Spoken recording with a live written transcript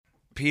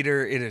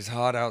Peter, it is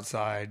hot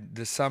outside.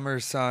 The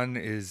summer sun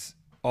is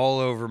all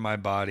over my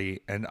body.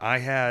 And I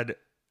had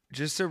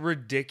just a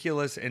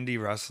ridiculous indie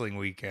wrestling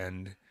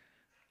weekend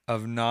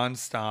of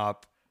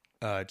nonstop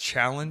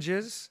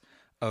challenges,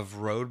 of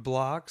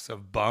roadblocks,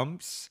 of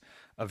bumps,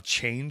 of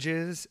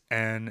changes.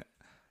 And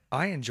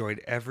I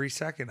enjoyed every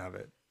second of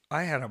it.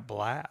 I had a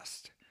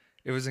blast.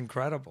 It was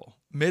incredible.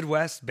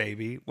 Midwest,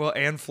 baby. Well,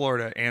 and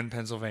Florida and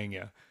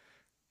Pennsylvania.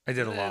 I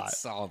did a lot.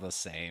 It's all the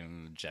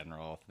same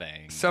general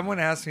thing. Someone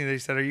asked me, they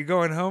said, "Are you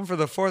going home for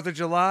the 4th of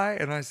July?"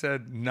 And I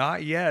said,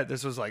 "Not yet."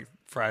 This was like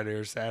Friday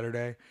or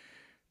Saturday.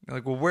 They're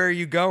like, "Well, where are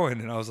you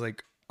going?" And I was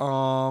like,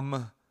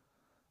 I'm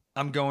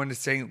going to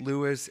St.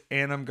 Louis,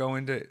 and I'm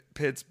going to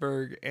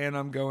Pittsburgh, and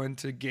I'm going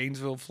to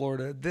Gainesville,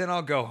 Florida. Then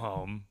I'll go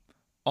home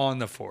on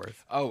the 4th.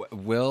 Oh,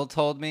 Will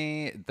told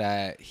me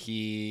that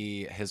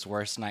his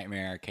worst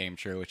nightmare came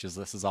true, which is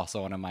this is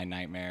also one of my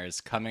nightmares,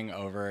 coming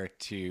over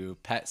to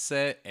pet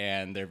sit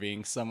and there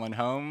being someone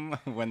home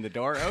when the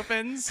door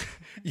opens.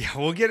 Yeah,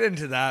 we'll get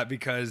into that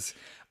because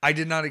I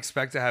did not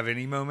expect to have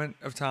any moment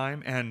of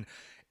time. And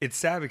it's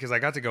sad because I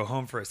got to go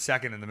home for a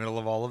second in the middle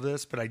of all of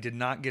this, but I did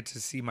not get to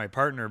see my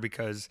partner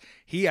because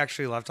he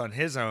actually left on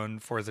his own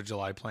 4th of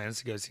July plans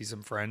to go see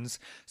some friends.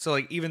 So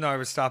like, even though I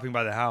was stopping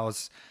by the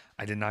house,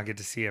 I did not get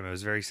to see him. It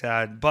was very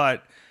sad,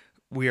 but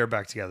we are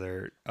back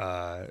together.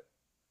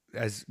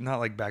 As not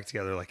like back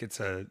together, like it's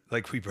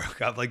like we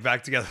broke up, like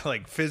back together,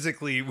 like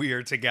physically we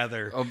are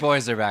together. Oh,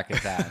 boys are back in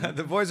town.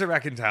 The boys are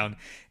back in town.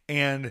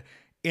 And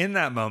in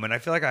that moment, I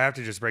feel like I have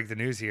to just break the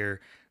news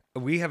here.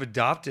 We have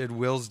adopted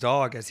Will's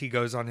dog as he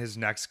goes on his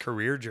next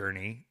career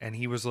journey, and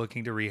he was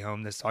looking to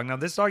rehome this dog. Now,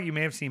 this dog you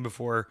may have seen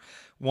before,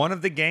 one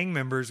of the gang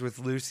members with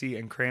Lucy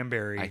and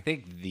Cranberry. I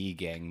think the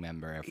gang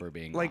member, if we're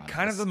being like honest.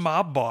 kind of the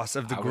mob boss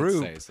of the I would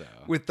group say so.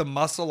 with the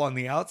muscle on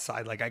the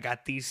outside. Like, I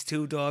got these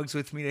 2 dogs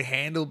with me to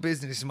handle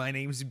business. My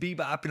name's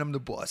Bebop, and I'm the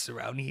boss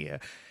around here.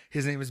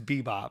 His name is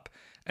Bebop.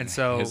 And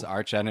so His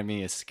arch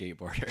enemy is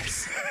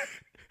skateboarders.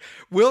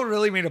 Will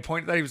really made a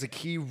point that he was like,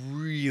 he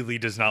really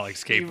does not like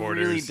skateboarders.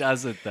 He really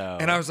doesn't, though.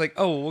 And I was like,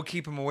 oh, well, we'll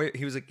keep him away.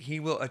 He was like, he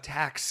will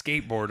attack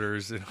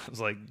skateboarders. And I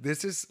was like,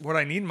 this is what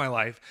I need in my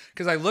life.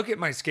 Because I look at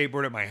my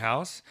skateboard at my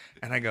house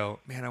and I go,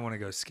 man, I want to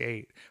go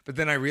skate. But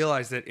then I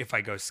realized that if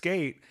I go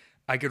skate,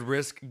 I could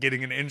risk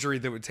getting an injury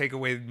that would take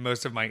away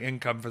most of my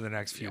income for the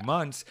next few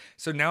months.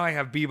 So now I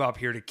have Bebop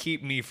here to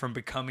keep me from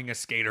becoming a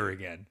skater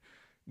again.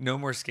 No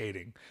more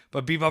skating.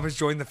 But Bebop has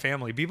joined the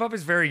family. Bebop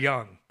is very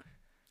young.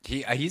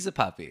 He's a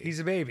puppy. He's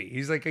a baby.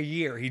 He's like a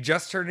year. He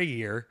just turned a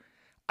year.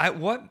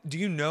 What do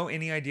you know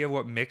any idea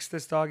what mix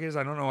this dog is?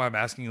 I don't know why I'm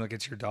asking you like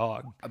it's your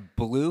dog. A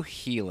blue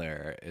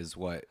healer is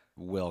what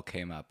Will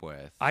came up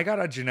with. I got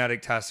a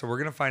genetic test, so we're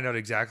going to find out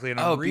exactly. And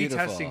I'm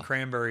retesting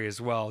Cranberry as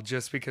well,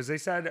 just because they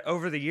said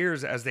over the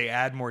years, as they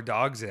add more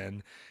dogs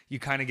in, you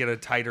kind of get a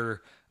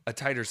tighter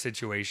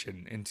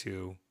situation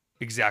into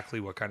exactly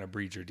what kind of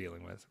breed you're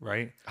dealing with,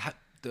 right?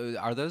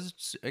 Are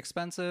those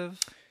expensive?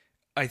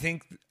 I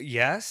think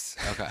yes.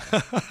 Okay.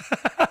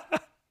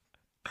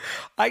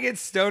 I get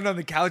stoned on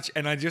the couch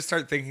and I just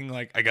start thinking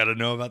like, I got to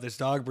know about this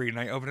dog breed. And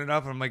I open it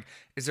up and I'm like,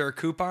 is there a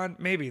coupon?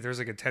 Maybe there's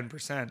like a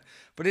 10%,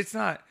 but it's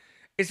not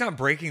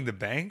breaking the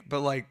bank.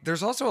 But like,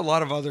 there's also a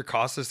lot of other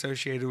costs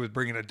associated with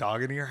bringing a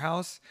dog into your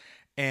house.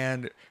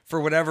 And for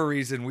whatever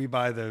reason, we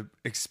buy the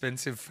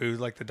expensive food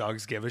like the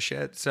dogs give a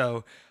shit.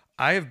 So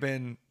I have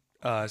been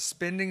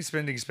spending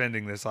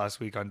this last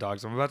week on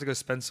dogs. I'm about to go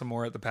spend some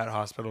more at the pet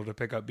hospital to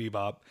pick up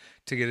Bebop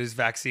to get his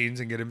vaccines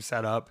and get him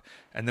set up.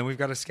 And then we've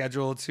got a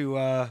schedule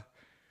to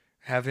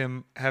have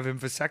him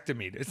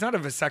vasectomied. It's not a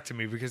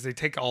vasectomy because they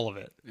take all of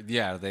it.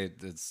 Yeah,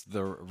 it's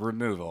the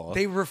removal.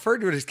 They referred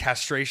to it as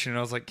castration. And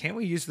I was like, can't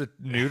we use the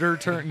neuter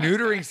term?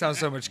 Neutering sounds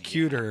so much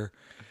cuter.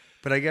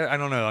 But I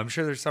don't know. I'm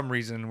sure there's some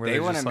reason where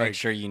they want to make like,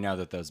 sure you know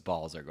that those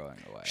balls are going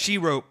away. She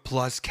wrote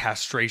plus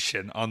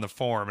castration on the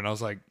form, and I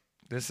was like,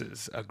 this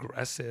is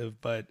aggressive,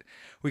 but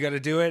we got to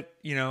do it,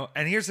 you know.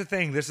 And here's the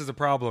thing. This is a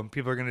problem.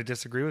 People are going to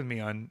disagree with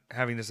me on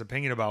having this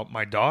opinion about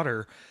my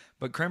daughter,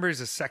 but Cranberry's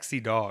a sexy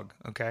dog,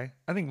 okay?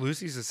 I think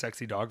Lucy's a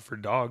sexy dog for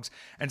dogs.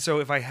 And so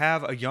if I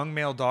have a young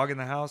male dog in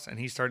the house and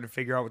he's starting to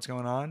figure out what's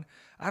going on,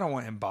 I don't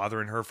want him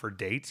bothering her for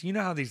dates. You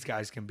know how these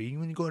guys can be. You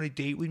want to go on a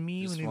date with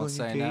me? Just when you won't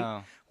go on a say date?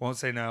 no. Won't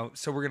say no.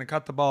 So we're going to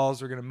cut the balls.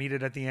 We're going to meet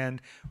it at the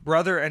end.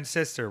 Brother and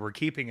sister, we're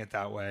keeping it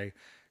that way.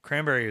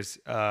 Cranberry is,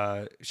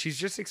 she's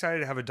just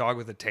excited to have a dog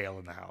with a tail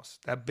in the house.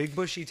 That big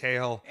bushy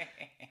tail.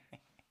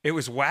 It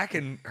was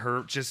whacking her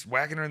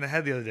in the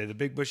head the other day, the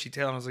big bushy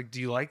tail. And I was like, do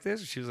you like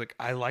this? She was like,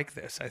 I like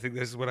this. I think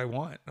this is what I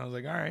want. And I was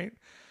like, all right,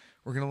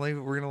 we're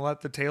going to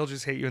let the tail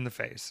just hit you in the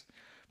face.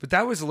 But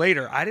that was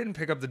later. I didn't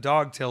pick up the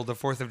dog till the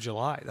 4th of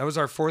July. That was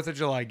our 4th of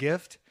July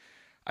gift.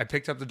 I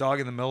picked up the dog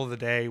in the middle of the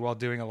day while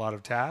doing a lot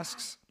of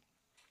tasks.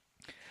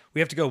 We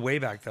have to go way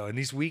back though. And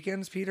these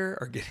weekends, Peter,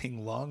 are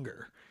getting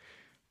longer.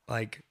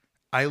 Like,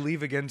 I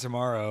leave again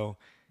tomorrow,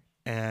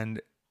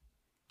 and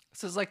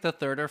this is like the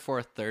 3rd or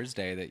 4th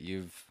Thursday that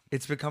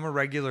it's become a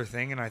regular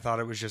thing, and I thought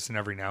it was just an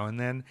every now and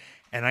then.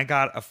 And I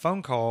got a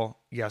phone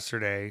call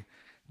yesterday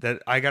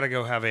that I got to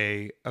go have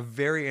a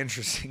very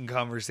interesting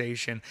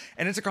conversation.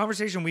 And it's a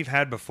conversation we've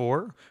had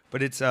before,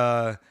 but it's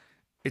a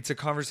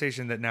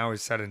conversation that now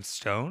is set in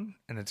stone,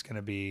 and it's going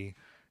to be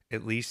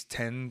at least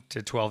 10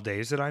 to 12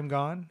 days that I'm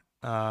gone.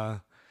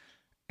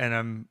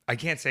 And I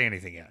can't say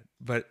anything yet,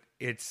 but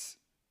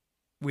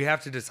we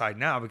have to decide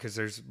now because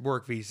there's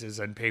work visas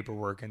and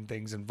paperwork and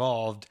things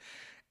involved.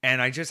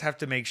 And I just have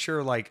to make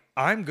sure, like,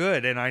 I'm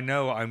good and I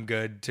know I'm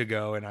good to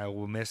go and I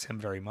will miss him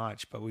very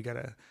much. But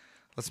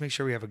let's make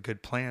sure we have a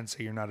good plan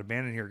so you're not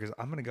abandoned here, because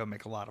I'm going to go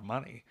make a lot of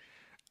money.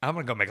 I'm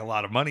going to go make a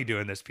lot of money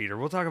doing this, Peter.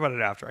 We'll talk about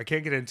it after. I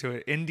can't get into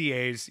it.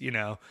 NDAs,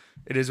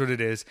 it is what it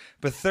is.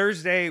 But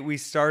Thursday, we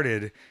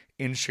started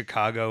in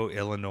Chicago,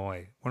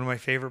 Illinois, one of my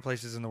favorite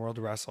places in the world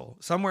to wrestle.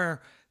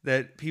 Somewhere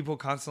that people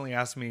constantly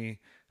ask me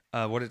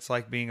what it's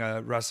like being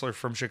a wrestler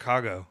from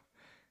Chicago.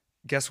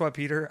 Guess what,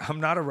 Peter? I'm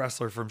not a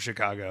wrestler from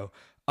Chicago.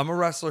 I'm a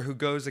wrestler who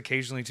goes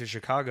occasionally to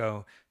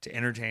Chicago to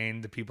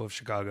entertain the people of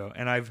Chicago.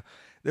 And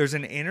there's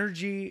an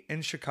energy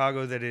in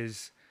Chicago that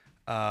is,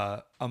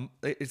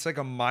 it's like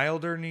a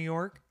milder New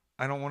York.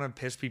 I don't want to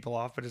piss people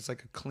off, but it's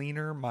like a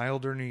cleaner,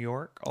 milder New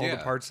York. All the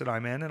parts that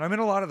I'm in, and I'm in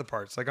a lot of the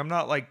parts. Like, I'm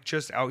not like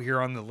just out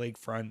here on the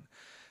lakefront.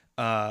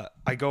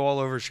 I go all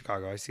over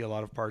Chicago. I see a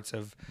lot of parts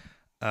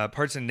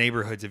and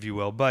neighborhoods, if you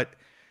will. But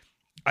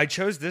I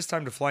chose this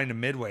time to fly into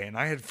Midway, and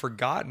I had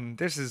forgotten.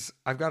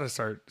 I've got to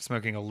start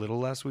smoking a little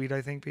less weed,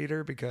 I think,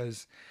 Peter,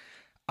 because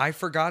I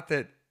forgot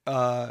that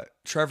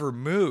Trevor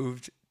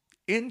moved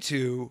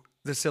into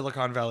the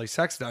Silicon Valley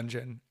sex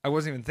dungeon. I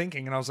wasn't even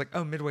thinking, and I was like,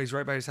 oh, Midway's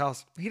right by his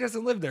house. He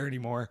doesn't live there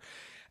anymore.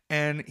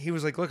 And he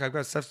was like, look, I've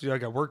got stuff to do. I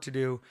got work to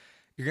do.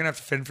 You're going to have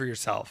to fend for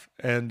yourself.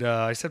 And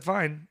I said,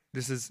 fine,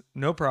 this is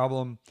no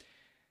problem.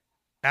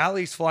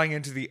 Allie's flying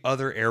into the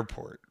other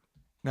airport.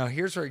 Now,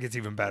 here's where it gets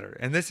even better.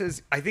 And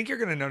I think you're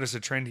going to notice a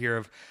trend here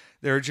of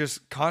there are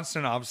just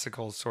constant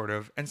obstacles, sort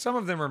of. And some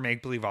of them are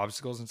make-believe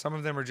obstacles, and some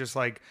of them are just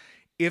like,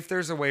 if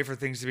there's a way for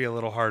things to be a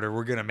little harder,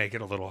 we're going to make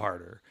it a little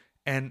harder.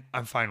 And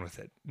I'm fine with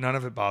it. None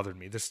of it bothered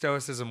me. The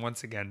stoicism,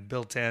 once again,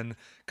 built in.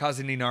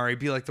 Kaze ni nare,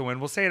 be like the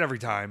wind. We'll say it every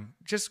time.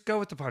 Just go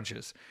with the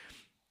punches.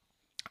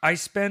 I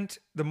spent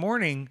the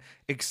morning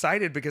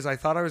excited because I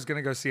thought I was going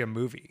to go see a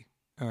movie.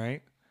 All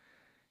right.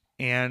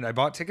 And I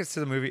bought tickets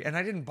to the movie, and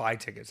I didn't buy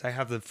tickets. I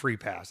have the free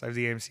pass. I have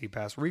the AMC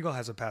pass. Regal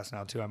has a pass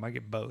now too. I might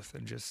get both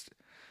and just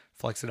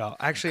flex it out.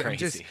 Actually,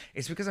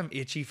 it's because I'm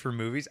itchy for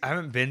movies. I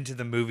haven't been to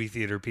the movie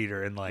theater,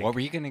 Peter, in like. What were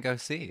you going to go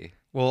see?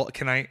 Well,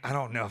 I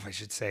don't know if I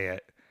should say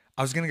it.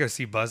 I was going to go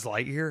see Buzz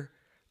Lightyear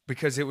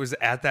because it was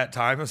at that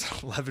time, it was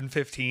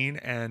 11:15.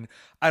 And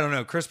I don't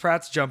know, Chris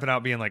Pratt's jumping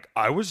out being like,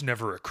 I was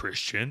never a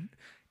Christian,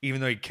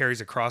 even though he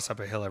carries a cross up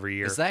a hill every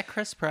year. Is that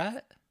Chris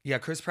Pratt? Yeah,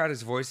 Chris Pratt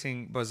is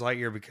voicing Buzz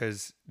Lightyear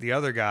because the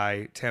other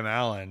guy, Tim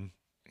Allen,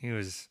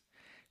 he's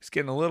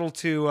getting a little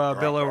too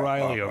Bill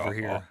O'Reilly over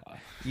here.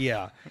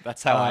 Yeah.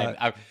 That's how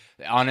I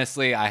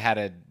honestly, I had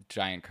a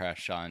giant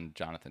crush on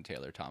Jonathan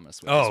Taylor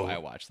Thomas, which is why I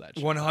watched that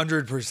show.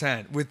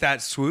 100%. With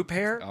that swoop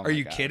hair? Oh are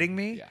you God. kidding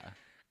me? Yeah.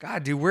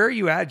 God, dude, where are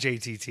you at,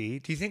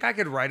 JTT? Do you think I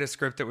could write a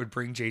script that would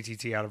bring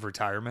JTT out of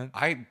retirement?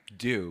 I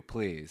do,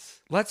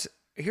 please.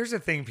 Here's the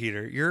thing,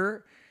 Peter.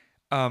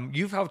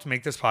 You've helped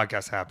make this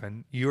podcast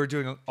happen. You are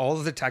doing all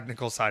of the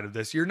technical side of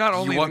this. You're not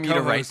only you want the me to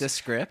co-host. write this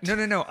script?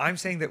 No. I'm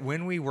saying that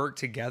when we work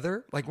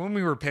together, like when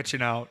we were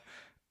pitching out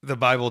the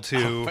Bible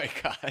to my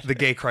God. The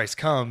Gay Christ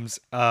Comes,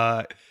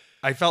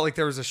 I felt like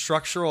there was a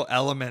structural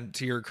element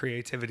to your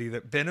creativity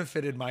that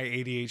benefited my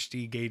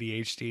ADHD,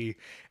 GADHD,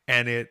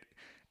 and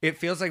it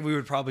feels like we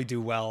would probably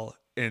do well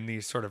in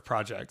these sort of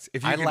projects.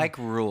 I like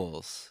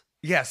rules.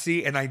 Yeah,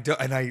 see, and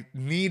I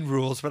need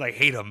rules, but I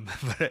hate them.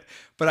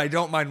 But I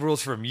don't mind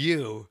rules from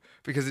you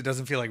because it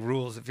doesn't feel like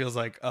rules. It feels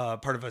like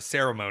part of a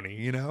ceremony,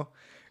 you know?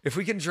 If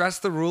we can dress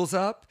the rules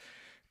up,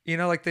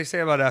 like they say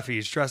about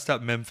Effie's, dressed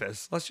up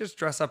Memphis. Let's just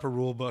dress up a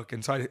rule book,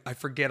 and so I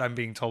forget I'm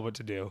being told what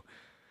to do.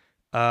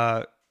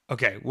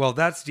 Okay, well,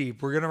 that's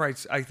deep.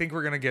 I think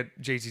we're going to get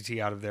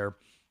JTT out of there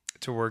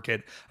to work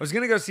it. I was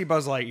going to go see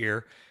Buzz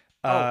Lightyear.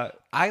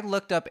 I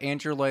looked up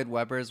Andrew Lloyd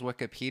Webber's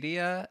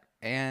Wikipedia,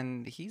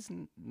 and he's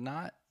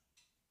not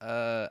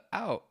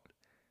out.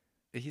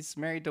 He's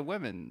married to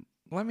women.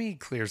 Let me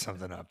clear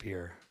something up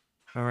here.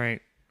 All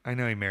right. I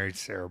know he married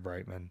Sarah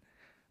Brightman.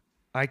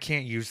 I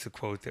can't use the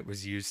quote that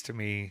was used to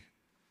me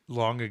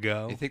long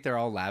ago. You think they're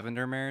all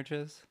lavender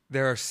marriages?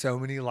 There are so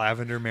many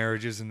lavender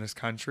marriages in this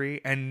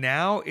country. And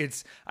now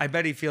I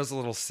bet he feels a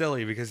little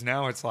silly because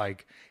now it's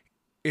like,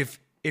 if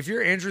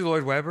you're Andrew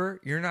Lloyd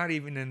Webber, you're not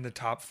even in the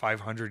top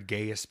 500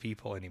 gayest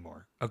people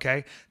anymore.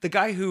 Okay. The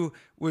guy who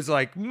was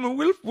like,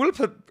 we'll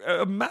put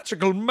a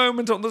magical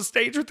moment on the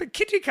stage with the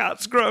kitty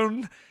cats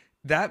grown.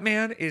 That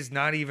man is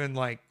not even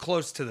like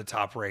close to the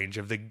top range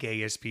of the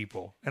gayest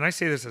people. And I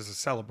say this as a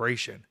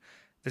celebration.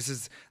 This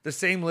is the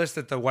same list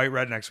that the white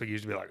rednecks would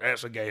use to be like,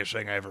 that's the gayest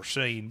thing I ever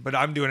seen. But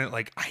I'm doing it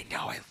like, I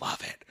know, I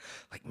love it.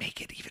 Like,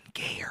 make it even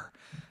gayer.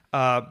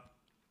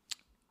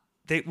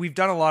 We've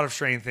done a lot of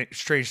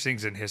strange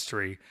things in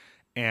history.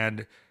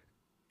 And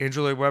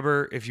Andrew Lloyd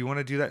Webber, if you want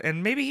to do that,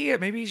 and maybe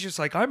he's just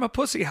like, I'm a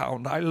pussy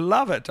hound. I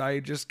love it.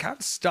 I just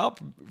can't stop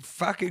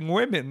fucking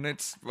women.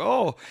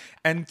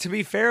 And to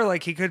be fair,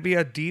 like he could be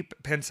a deep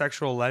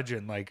pansexual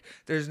legend. Like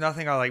there's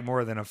nothing I like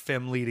more than a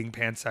femme leading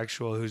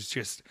pansexual who's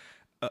just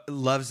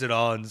loves it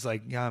all and is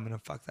like, yeah, I'm gonna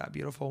fuck that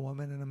beautiful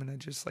woman and I'm gonna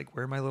just like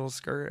wear my little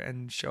skirt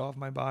and show off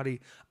my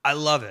body. I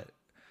love it.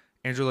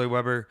 Andrew Lloyd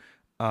Webber.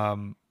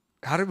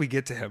 How did we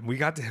get to him? We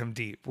got to him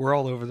deep. We're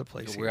all over the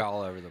place. We're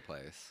all over the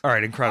place. All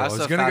right, incredible. I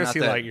was going to go see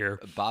that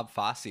Lightyear. Bob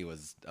Fosse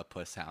was a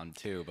puss hound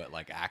too, but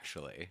like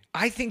actually.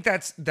 I think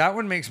that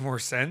one makes more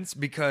sense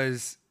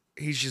because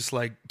he's just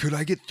like, could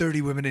I get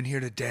 30 women in here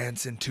to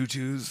dance in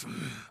tutus?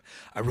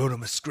 I wrote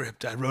them a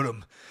script. I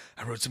wrote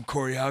some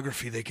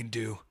choreography they can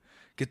do.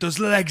 Get those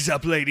legs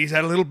up, ladies.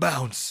 Add a little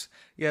bounce.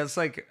 Yeah, it's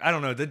like, I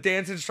don't know, the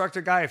dance instructor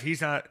guy, if he's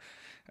not,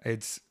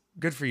 it's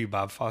good for you,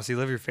 Bob Fosse.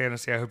 Live your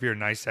fantasy. I hope you're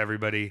nice to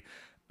everybody.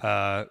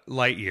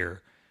 Lightyear.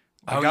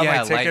 I got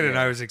my ticket Lightyear. And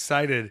I was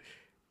excited.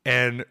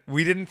 And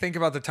we didn't think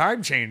about the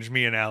time change,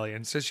 me and Allie.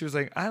 And so she was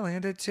like, I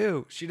landed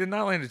 2. She did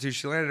not land at 2.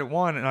 She landed at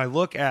 1. And I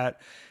look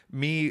at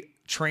me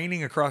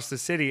training across the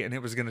city and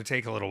it was going to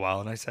take a little while.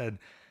 And I said,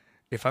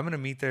 if I'm going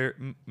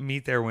to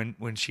meet there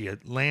when she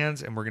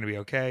lands and we're going to be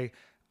okay,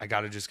 I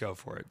got to just go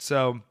for it.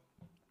 So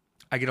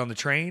I get on the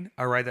train.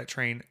 I ride that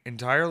train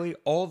entirely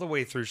all the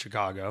way through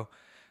Chicago.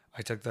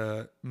 I took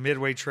the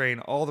Midway train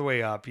all the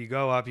way up. You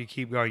go up, you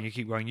keep going, you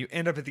keep going. You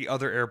end up at the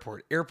other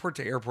airport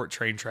to airport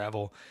train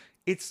travel.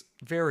 It's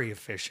very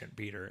efficient,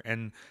 Peter.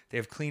 And they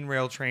have clean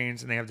rail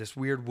trains and they have this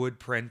weird wood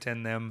print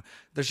in them.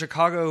 The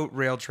Chicago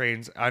rail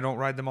trains, I don't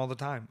ride them all the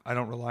time. I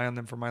don't rely on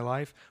them for my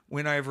life.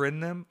 When I've ridden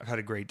them, I've had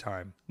a great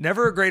time.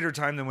 Never a greater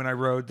time than when I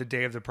rode the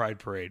day of the Pride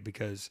Parade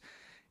because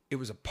it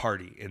was a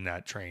party in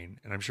that train.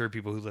 And I'm sure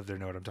people who live there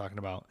know what I'm talking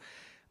about.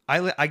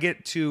 I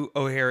get to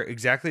O'Hare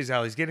exactly as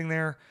Allie's getting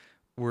there.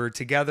 We're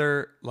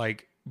together,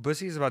 like,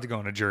 Bussy's about to go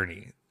on a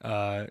journey.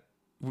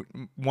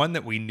 One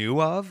that we knew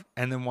of,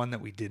 and then one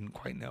that we didn't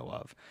quite know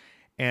of.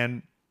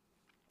 And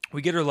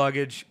we get her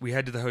luggage, we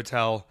head to the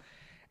hotel,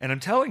 and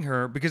I'm telling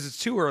her, because it's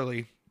too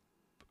early,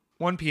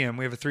 1 p.m.,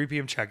 we have a 3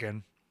 p.m.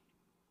 check-in.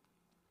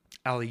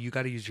 Allie, you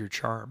got to use your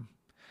charm.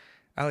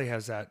 Allie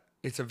has that.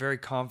 It's a very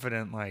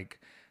confident, like,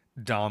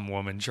 Dom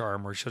woman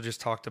charm where she'll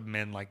just talk to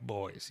men like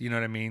boys. You know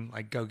what I mean?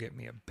 Like, go get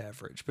me a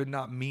beverage, but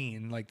not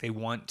mean like they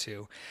want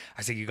to.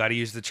 I said, you got to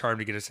use the charm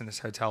to get us in this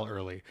hotel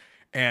early.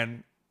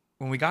 And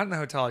when we got in the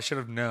hotel, I should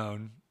have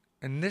known,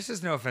 and this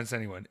is no offense to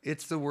anyone,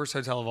 it's the worst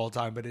hotel of all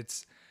time, but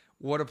it's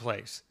what a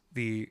place,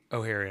 the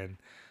O'Hare Inn.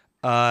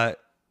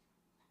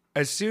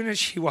 As soon as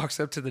she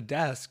walks up to the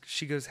desk,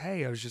 she goes,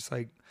 hey, I was just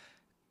like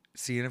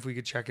seeing if we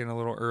could check in a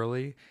little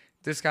early.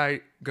 This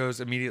guy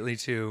goes immediately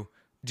to,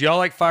 do y'all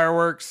like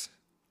fireworks?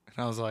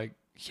 And I was like,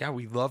 yeah,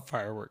 we love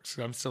fireworks.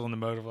 I'm still in the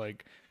mode of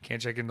like,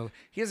 can't check into.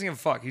 He doesn't give a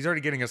fuck. He's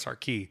already getting us our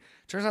key.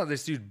 Turns out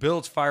this dude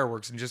builds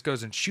fireworks and just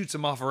goes and shoots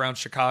them off around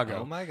Chicago.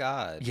 Oh my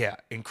God. Yeah,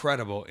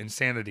 incredible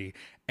insanity.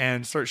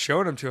 And starts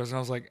showing them to us. And I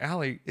was like,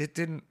 Allie,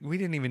 we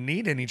didn't even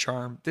need any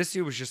charm. This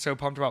dude was just so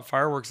pumped about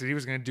fireworks that he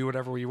was going to do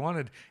whatever we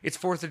wanted. It's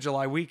 4th of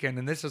July weekend,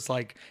 and this is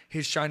like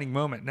his shining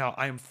moment. Now,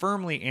 I am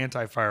firmly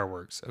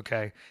anti-fireworks,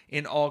 okay,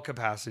 in all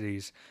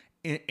capacities,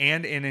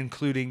 and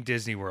including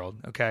Disney World,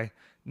 okay?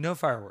 No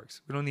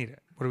fireworks. We don't need it.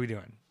 What are we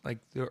doing? Like,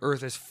 the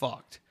earth is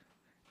fucked.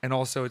 And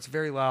also, it's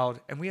very loud.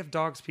 And we have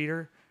dogs,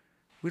 Peter.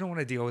 We don't want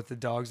to deal with the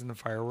dogs and the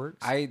fireworks.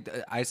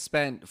 I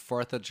spent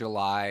 4th of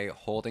July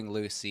holding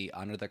Lucy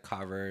under the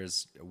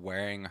covers,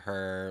 wearing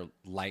her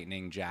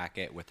lightning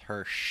jacket with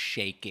her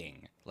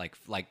shaking, like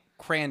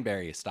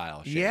cranberry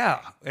style shaking.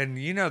 Yeah. And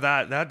you know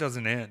that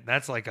doesn't end.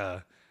 That's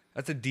a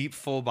deep,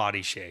 full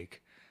body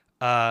shake.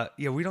 Yeah,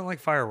 we don't like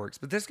fireworks.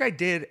 But this guy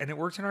did, and it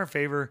worked in our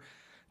favor.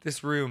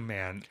 This room,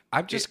 man.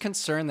 I'm just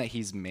concerned that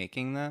he's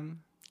making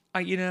them.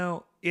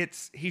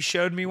 He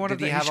showed me one of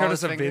them. He showed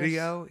us a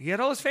video. He had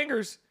all his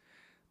fingers.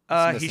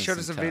 He showed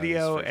us a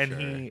video,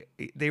 and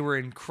they were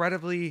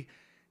incredibly.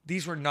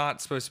 These were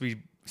not supposed to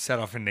be set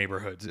off in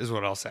neighborhoods, is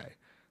what I'll say.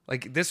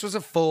 Like, this was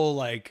a full,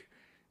 like,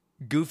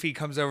 Goofy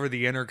comes over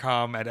the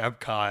intercom at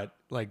Epcot,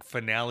 like,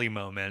 finale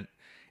moment.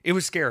 It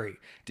was scary.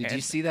 Did you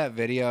see that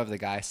video of the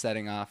guy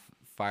setting off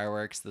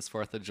fireworks this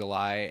 4th of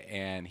July,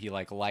 and he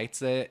like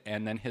lights it,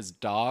 and then his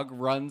dog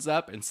runs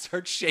up and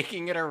starts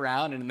shaking it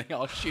around, and they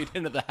all shoot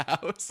into the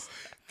house?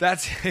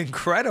 That's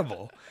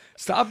incredible.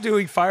 Stop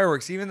doing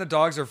fireworks. Even the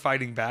dogs are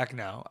fighting back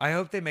now. I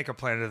hope they make a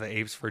Planet of the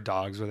Apes for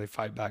dogs where they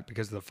fight back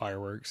because of the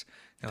fireworks.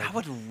 That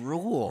would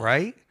rule,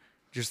 right?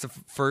 Just the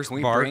first Can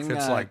we bark bring,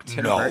 that's like,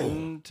 Tim no.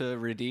 Burton to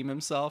redeem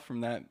himself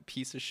from that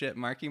piece of shit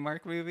Marky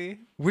Mark movie?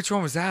 Which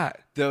one was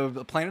that?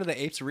 The Planet of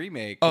the Apes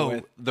remake.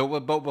 Oh.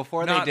 But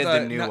before they did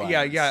the new ones.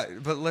 Yeah.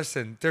 But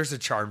listen, there's a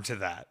charm to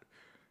that.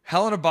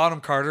 Helena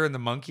Bonham Carter in the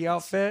monkey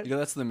outfit. You know,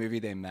 that's the movie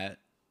they met.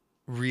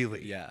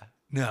 Really? Yeah.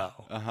 No.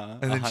 Uh-huh.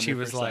 And then 100%. she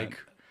was like,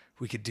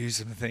 we could do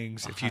some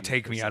things if you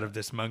take me out of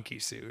this monkey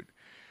suit.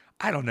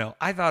 I don't know.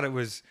 I thought it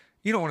was,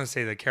 you don't want to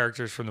say the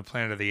characters from the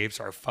Planet of the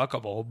Apes are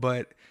fuckable,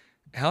 but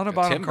Helena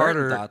Bonham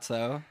Carter. Burton thought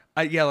so.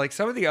 Yeah, like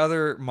some of the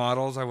other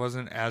models I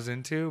wasn't as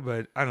into,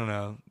 but I don't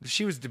know.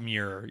 She was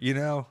demure, you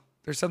know?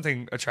 There's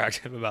something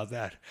attractive about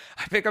that.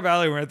 I pick up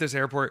Allie, we're at this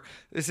airport.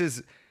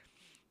 This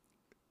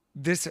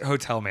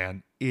hotel,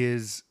 man,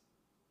 is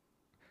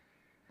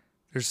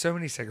there's so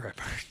many cigarette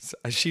burns.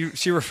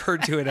 She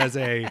referred to it as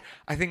I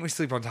think we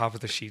sleep on top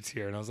of the sheets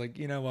here. And I was like,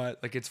 you know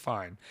what? Like, it's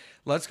fine.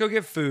 Let's go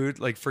get food.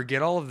 Like,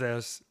 forget all of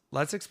this.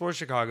 Let's explore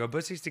Chicago.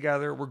 Bussy's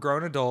together. We're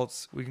grown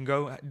adults. We can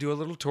go do a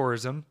little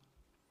tourism.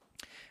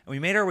 And we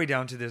made our way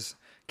down to this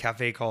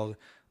cafe called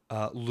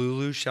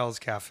Lulu Shell's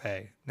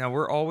Cafe. Now,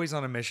 we're always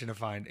on a mission to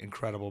find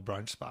incredible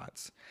brunch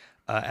spots.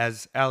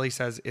 As Allie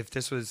says, if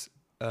this was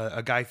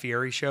a Guy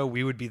Fieri show,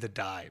 we would be the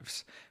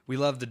Dives. We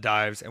love the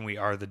Dives, and we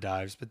are the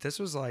Dives. But this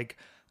was like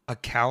a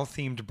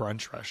cow-themed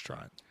brunch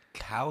restaurant.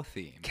 Cow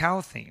themed.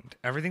 Cow-themed.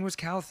 Everything was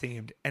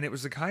cow-themed. And it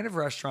was the kind of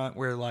restaurant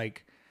where,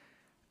 like,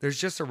 there's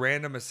just a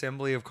random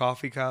assembly of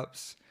coffee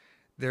cups.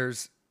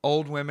 There's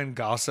old women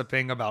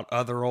gossiping about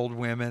other old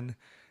women.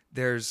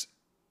 There's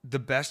the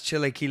best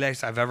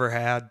chilaquiles I've ever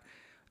had.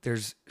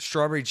 There's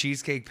strawberry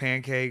cheesecake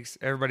pancakes.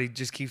 Everybody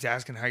just keeps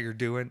asking how you're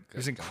doing. It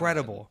was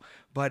incredible.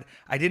 But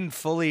I didn't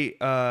fully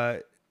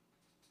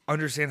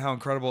understand how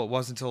incredible it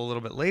was until a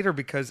little bit later,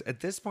 because at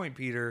this point,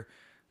 Peter,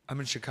 I'm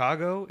in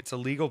Chicago. It's a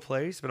legal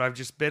place, but I've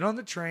just been on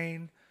the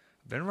train,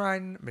 been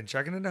riding, been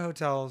checking into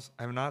hotels.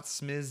 I have not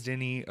smizzed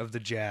any of the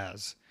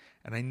jazz,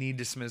 and I need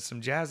to smizz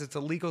some jazz. It's a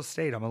legal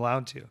state. I'm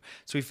allowed to.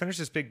 So we finished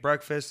this big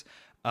breakfast.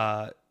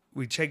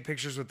 We take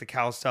pictures with the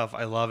cow stuff.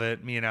 I love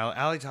it. Me and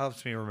Allie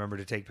helps me remember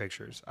to take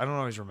pictures. I don't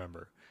always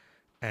remember.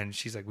 And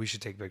she's like, we should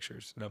take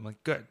pictures. And I'm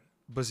like, good.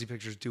 Bussy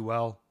pictures do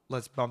well.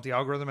 Let's bump the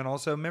algorithm, and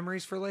also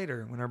memories for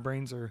later when our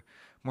brains are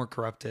more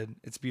corrupted.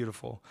 It's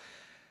beautiful.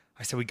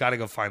 I said, we got to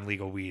go find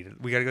legal weed.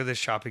 We got to go to this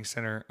shopping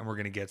center, and we're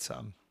going to get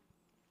some.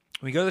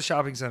 We go to the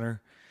shopping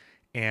center,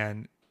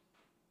 and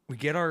we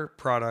get our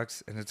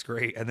products, and it's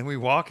great. And then we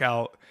walk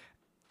out,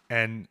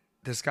 and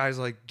this guy's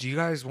like, do you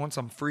guys want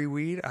some free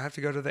weed? I have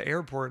to go to the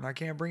airport and I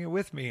can't bring it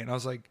with me. And I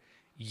was like,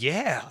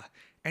 yeah.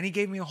 And he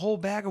gave me a whole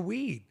bag of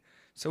weed.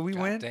 So we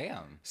went,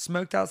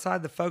 smoked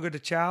outside the Fogo de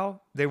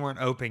Chao. They weren't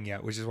open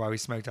yet, which is why we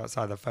smoked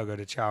outside the Fogo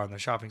de Chao in the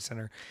shopping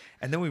center.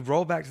 And then we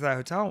rolled back to that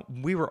hotel.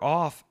 We were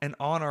off and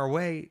on our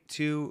way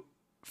to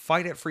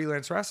fight at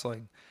Freelance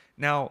Wrestling.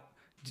 Now,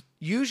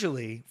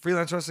 usually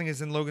Freelance Wrestling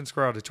is in Logan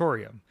Square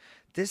Auditorium.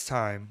 This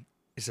time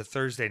it's a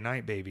Thursday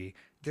night, baby.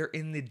 They're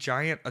in the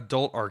giant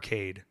adult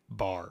arcade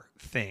bar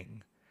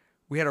thing.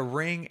 We had a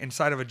ring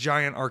inside of a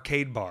giant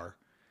arcade bar.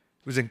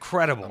 It was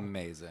incredible.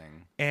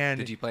 Amazing. And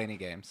did you play any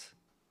games?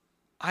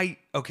 I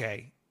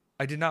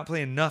did not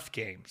play enough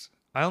games.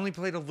 I only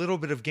played a little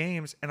bit of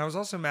games, and I was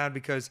also mad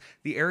because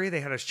the area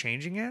they had us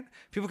changing in,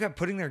 people kept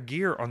putting their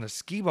gear on the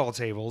skee ball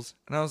tables,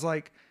 and I was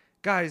like,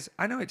 guys,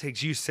 I know it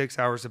takes you 6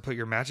 hours to put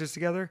your matches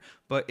together,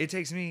 but it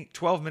takes me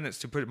 12 minutes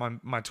to put my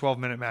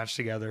 12-minute match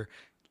together.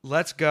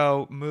 Let's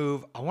go,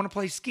 move. I want to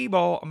play skee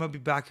ball. I'm going to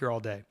be back here all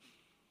day.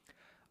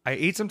 I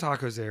ate some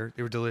tacos there.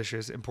 They were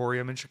delicious.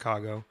 Emporium in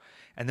Chicago.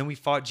 And then we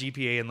fought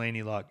GPA and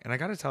Laney Luck. And I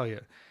got to tell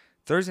you,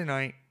 Thursday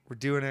night, we're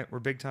doing it. We're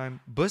big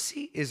time.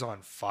 Bussy is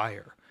on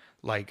fire.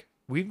 Like,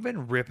 we've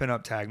been ripping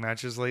up tag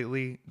matches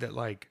lately that,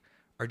 like,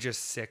 are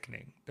just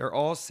sickening. They're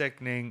all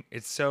sickening.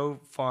 It's so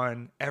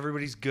fun.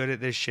 Everybody's good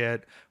at this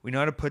shit. We know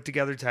how to put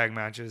together tag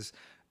matches.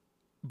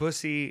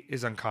 Bussy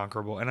is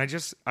unconquerable. And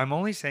I'm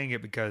only saying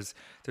it because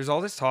there's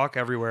all this talk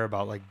everywhere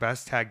about, like,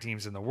 best tag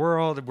teams in the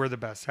world. We're the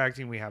best tag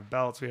team. We have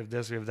belts. We have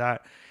this. We have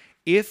that.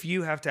 If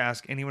you have to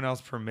ask anyone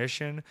else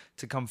permission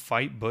to come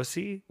fight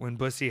Bussy, when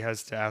Bussy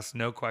has to ask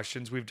no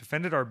questions, we've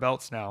defended our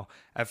belts now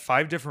at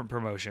 5 different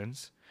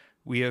promotions.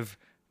 We have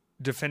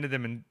defended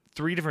them in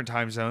 3 different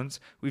time zones.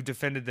 We've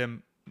defended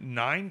them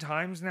 9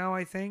 times now,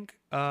 I think.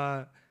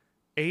 8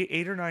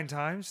 or 9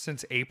 times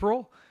since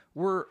April.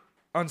 We're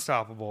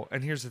unstoppable.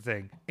 And here's the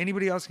thing.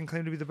 Anybody else can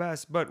claim to be the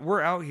best, but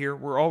we're out here.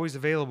 We're always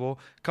available.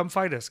 Come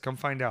fight us. Come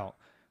find out.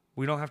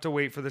 We don't have to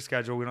wait for the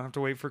schedule. We don't have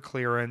to wait for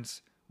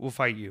clearance. We'll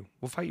fight you.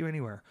 We'll fight you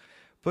anywhere.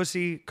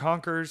 Bussy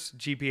conquers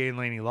GPA and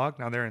Laney Luck.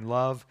 Now they're in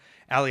love.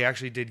 Allie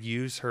actually did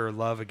use her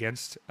love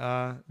against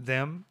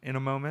them in a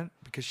moment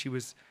because it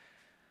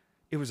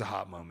was a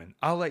hot moment.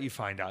 I'll let you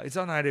find out. It's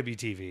on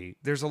IWTV.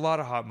 There's a lot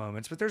of hot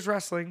moments, but there's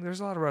wrestling. There's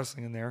a lot of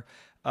wrestling in there.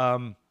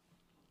 And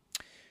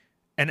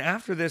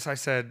after this, I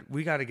said,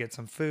 we got to get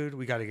some food.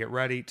 We got to get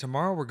ready.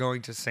 Tomorrow, we're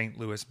going to St.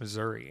 Louis,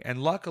 Missouri.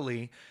 And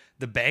luckily,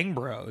 the Bang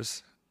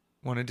Bros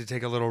wanted to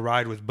take a little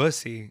ride with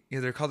Bussy.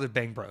 Yeah, they're called the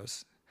Bang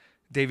Bros.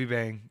 Davey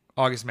Bang,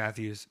 August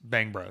Matthews,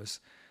 Bang Bros.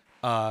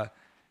 I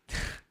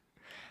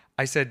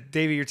said,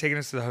 Davey, you're taking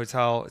us to the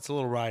hotel. It's a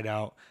little ride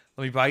out.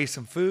 Let me buy you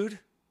some food.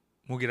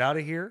 We'll get out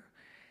of here.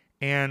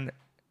 And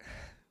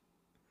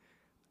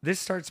this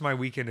starts my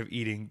weekend of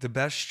eating the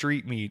best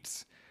street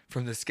meats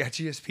from the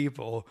sketchiest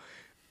people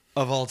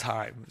of all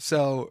time.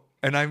 So,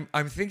 and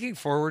I'm thinking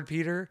forward,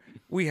 Peter.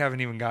 We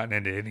haven't even gotten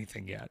into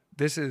anything yet.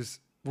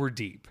 We're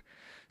deep.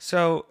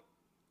 So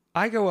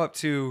I go up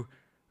to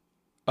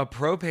a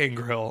propane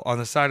grill on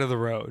the side of the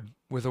road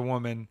with a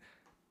woman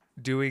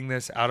doing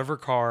this out of her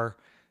car,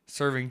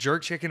 serving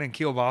jerk chicken and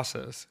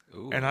kielbasa's.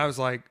 And I was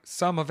like,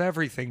 some of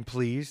everything,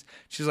 please.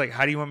 She's like,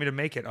 how do you want me to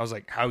make it? I was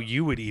like, how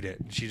you would eat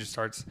it. And she just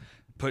starts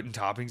putting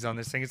toppings on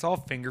this thing. It's all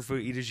finger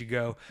food, eat as you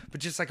go,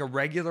 but just like a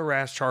regular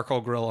ass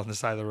charcoal grill on the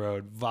side of the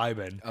road,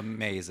 vibing.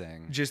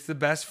 Amazing. Just the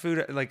best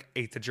food. Like,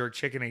 ate the jerk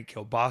chicken, ate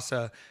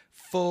kielbasa,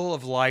 full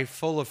of life,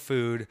 full of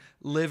food,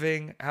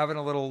 living, having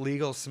a little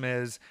legal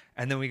smiz.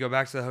 And then we go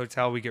back to the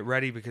hotel. We get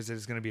ready because it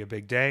is going to be a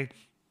big day.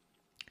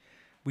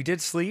 We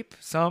did sleep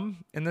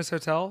some in this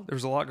hotel. There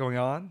was a lot going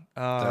on.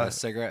 The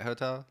cigarette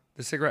hotel?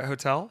 The cigarette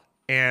hotel.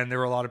 And there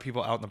were a lot of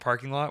people out in the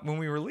parking lot. When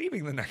we were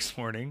leaving the next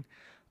morning,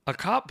 a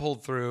cop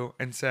pulled through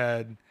and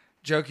said,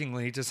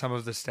 jokingly to some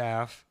of the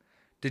staff,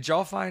 did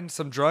y'all find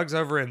some drugs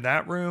over in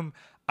that room?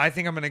 I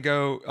think I'm going to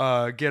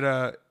go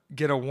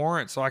get a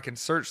warrant so I can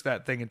search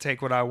that thing and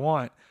take what I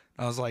want.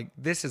 I was like,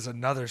 this is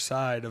another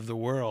side of the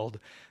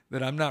world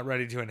that I'm not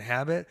ready to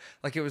inhabit.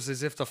 Like, it was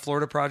as if the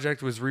Florida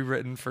Project was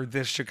rewritten for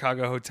this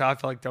Chicago hotel. I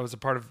felt like that was a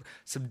part of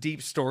some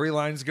deep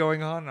storylines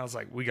going on. And I was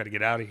like, we got to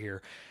get out of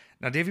here.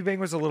 Now, Davy Bang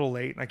was a little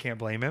late, and I can't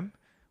blame him.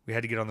 We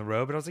had to get on the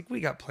road, but I was like,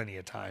 we got plenty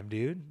of time,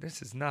 dude.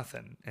 This is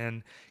nothing.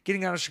 And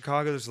getting out of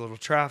Chicago, there's a little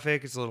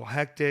traffic. It's a little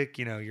hectic.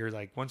 You know, you're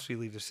like, once we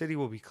leave the city,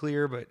 we'll be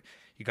clear, but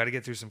you got to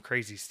get through some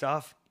crazy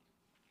stuff.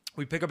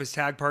 We pick up his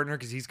tag partner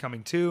because he's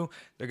coming too.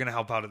 They're going to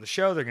help out at the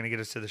show. They're going to get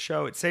us to the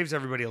show. It saves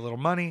everybody a little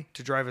money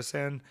to drive us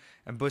in.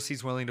 And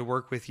Bussy's willing to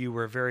work with you.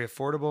 We're very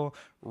affordable,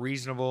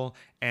 reasonable,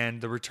 and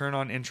the return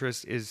on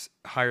interest is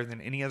higher than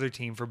any other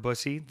team for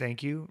Bussy.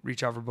 Thank you.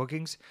 Reach out for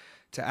bookings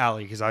to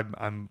Allie because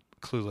I'm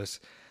clueless.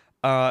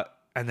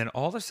 And then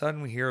all of a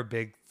sudden we hear a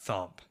big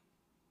thump.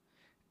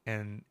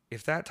 And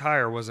if that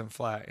tire wasn't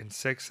flat in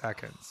 6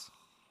 seconds,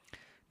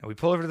 now we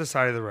pull over to the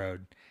side of the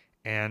road,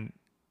 and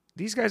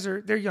these guys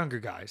they're younger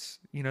guys.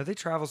 You know, they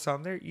travel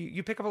some.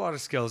 You pick up a lot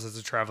of skills as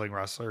a traveling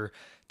wrestler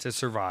to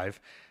survive.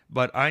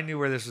 But I knew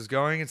where this was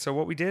going, and so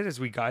what we did is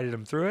we guided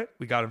them through it.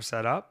 We got them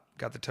set up,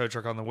 got the tow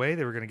truck on the way.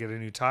 They were going to get a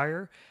new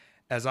tire.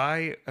 As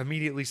I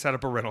immediately set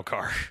up a rental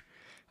car.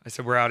 I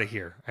said, we're out of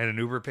here. I had an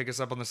Uber pick us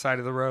up on the side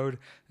of the road.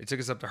 They took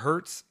us up to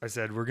Hertz. I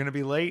said, we're going to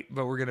be late,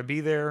 but we're going to be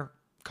there.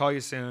 Call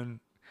you soon.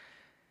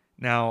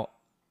 Now,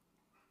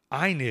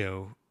 I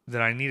knew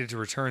that I needed to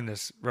return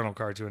this rental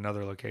car to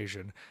another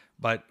location,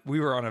 but we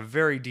were on a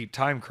very deep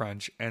time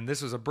crunch, and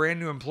this was a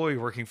brand new employee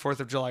working 4th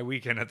of July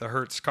weekend at the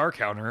Hertz car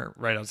counter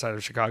right outside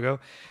of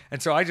Chicago.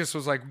 And so I just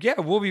was like, yeah,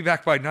 we'll be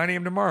back by 9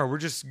 a.m. tomorrow. We're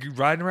just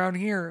riding around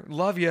here.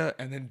 Love you.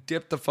 And then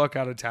dipped the fuck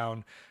out of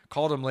town.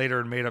 Called them later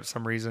and made up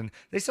some reason.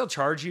 They still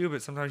charge you,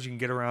 but sometimes you can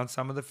get around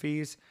some of the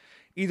fees.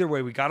 Either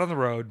way, we got on the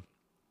road.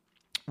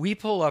 We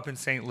pull up in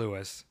St.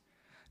 Louis.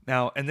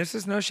 Now, and this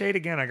is no shade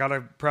again. I got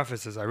to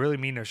preface this. I really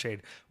mean no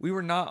shade. We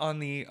were not on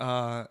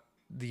the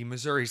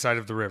Missouri side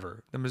of the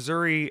river. The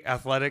Missouri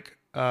Athletic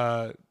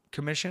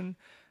Commission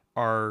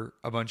are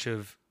a bunch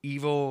of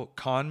evil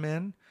con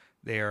men.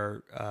 They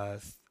are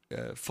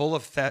full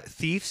of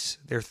thieves.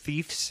 They're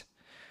thieves.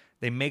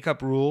 They make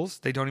up rules.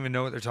 They don't even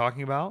know what they're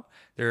talking about.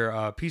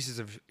 They're pieces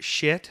of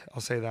shit. I'll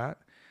say that.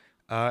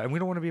 And we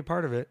don't want to be a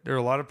part of it. There are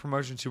a lot of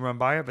promotions who run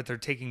by it, but they're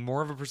taking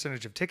more of a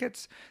percentage of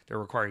tickets. They're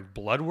requiring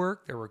blood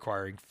work. They're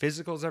requiring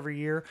physicals every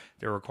year.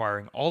 They're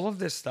requiring all of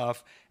this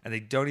stuff, and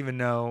they don't even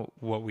know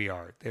what we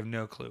are. They have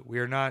no clue. We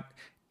are not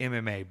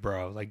MMA,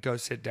 bro. Like, go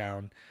sit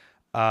down.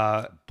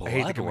 I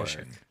hate the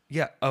commission. Work.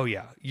 Yeah. Oh,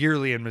 yeah.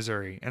 Yearly in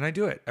Missouri. And I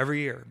do it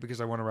every year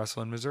because I want to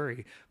wrestle in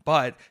Missouri.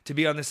 But to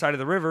be on this side of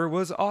the river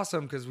was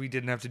awesome because we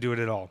didn't have to do it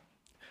at all.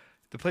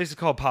 The place is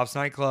called Pop's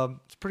Nightclub.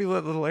 It's a pretty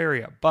lit little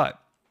area.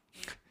 But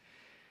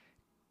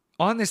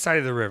on this side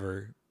of the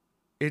river,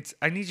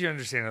 I need you to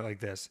understand it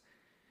like this.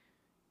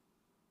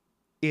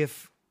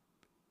 If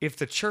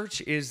the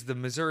church is the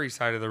Missouri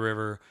side of the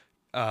river,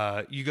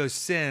 you go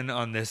sin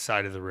on this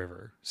side of the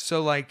river.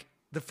 So, like,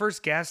 the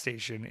first gas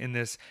station in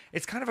this,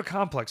 it's kind of a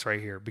complex right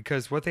here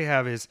because what they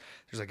have is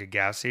there's like a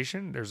gas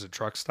station, there's a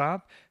truck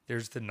stop,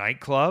 there's the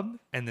nightclub,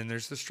 and then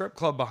there's the strip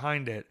club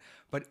behind it.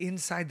 But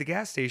inside the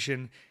gas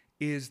station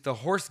is the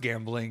horse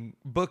gambling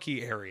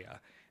bookie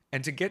area.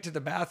 And to get to the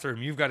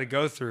bathroom, you've got to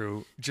go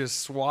through just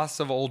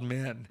swaths of old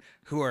men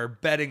who are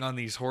betting on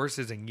these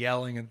horses and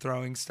yelling and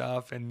throwing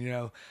stuff. And, you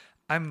know,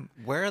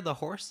 Where are the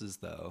horses,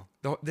 though?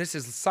 This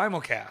is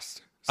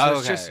simulcast. So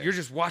it's okay. you're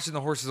just watching the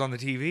horses on the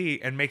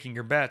TV and making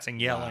your bets and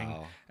yelling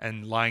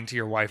and lying to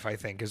your wife, I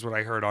think, is what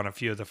I heard on a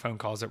few of the phone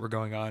calls that were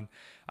going on.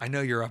 I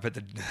know you're up at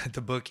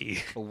the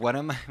bookie. One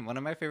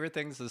of my favorite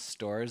things is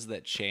stores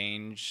that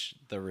change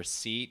the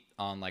receipt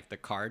on like the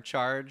card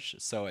charge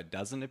so it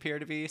doesn't appear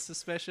to be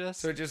suspicious.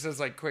 So it just says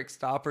like quick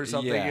stop or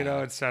something, Yeah. you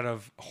know, instead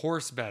of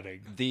horse betting.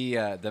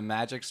 The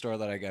magic store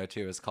that I go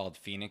to is called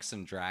Phoenix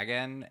and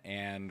Dragon,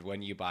 and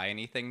when you buy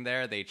anything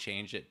there, they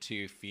change it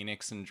to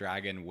Phoenix and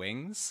Dragon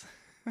wings.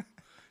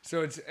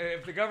 So it's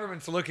if the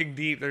government's looking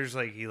deep, there's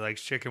like he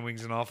likes chicken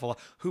wings an awful lot.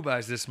 Who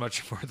buys this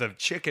much worth of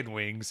chicken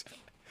wings?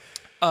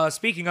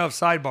 Speaking of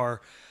sidebar,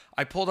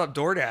 I pulled up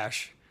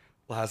DoorDash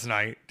last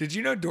night. Did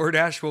you know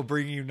DoorDash will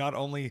bring you not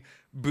only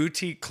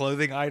boutique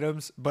clothing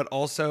items, but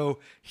also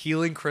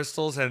healing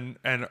crystals and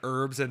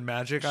herbs and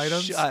magic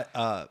items. Shut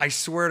up. I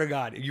swear to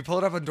God, you pull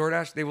it up on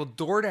DoorDash, they will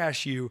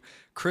DoorDash you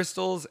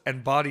crystals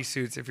and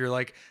bodysuits. If you're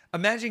like,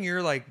 imagine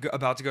you're like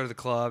about to go to the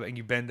club and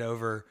you bend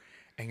over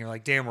and you're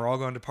like, damn, we're all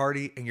going to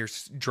party, and your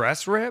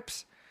dress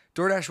rips.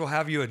 DoorDash will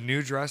have you a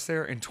new dress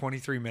there in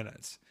 23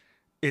 minutes.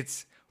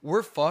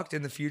 We're fucked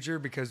in the future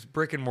because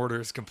brick and mortar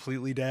is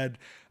completely dead.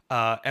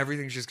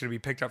 Everything's just going to be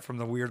picked up from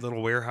the weird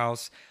little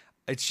warehouse.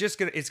 It's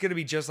gonna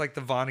be just like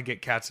the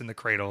Vonnegut Cats in the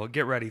Cradle.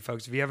 Get ready,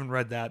 folks. If you haven't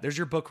read that, there's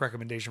your book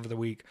recommendation for the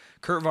week.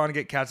 Kurt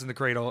Vonnegut, Cats in the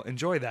Cradle.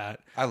 Enjoy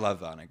that. I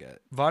love Vonnegut.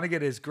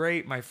 Vonnegut is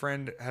great. My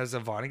friend has a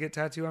Vonnegut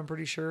tattoo, I'm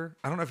pretty sure.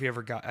 I don't know if he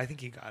ever got, I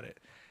think he got it.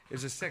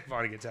 It's a sick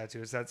Vonnegut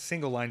tattoo. It's that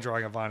single line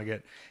drawing of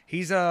Vonnegut.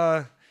 He's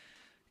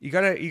you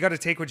gotta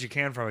take what you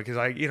can from it, because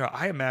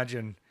I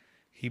imagine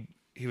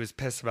he was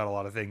pissed about a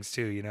lot of things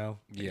too,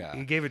 Yeah.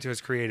 He gave it to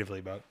us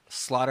creatively, but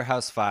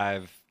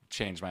Slaughterhouse-Five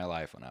changed my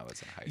life when I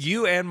was in high school.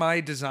 you and my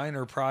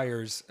designer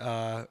priors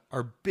are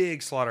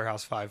big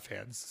Slaughterhouse-Five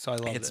fans, so I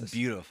love It's this.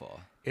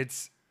 beautiful.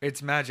 It's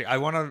magic. I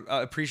want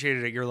to appreciate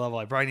it at your level.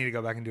 I probably need to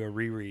go back and do a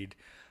reread.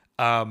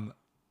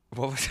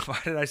 Why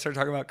did I start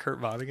talking about Kurt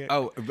Vonnegut?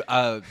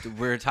 Oh,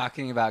 we're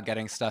talking about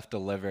getting stuff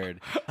delivered.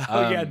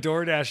 Yeah,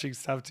 door dashing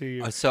stuff to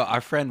you. So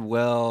our friend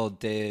Will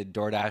did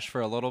DoorDash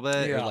for a little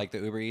bit, Yeah. or like the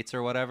Uber Eats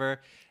or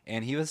whatever.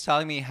 And he was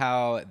telling me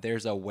how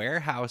there's a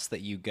warehouse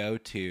that you go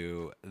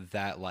to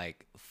that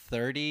like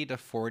 30 to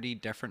 40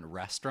 different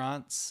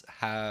restaurants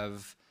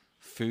have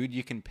food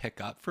you can pick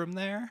up from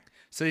there.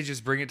 So they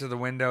just bring it to the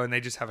window and they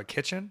just have a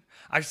kitchen.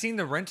 I've seen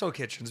the rental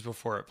kitchens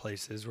before at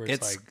places where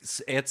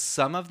It's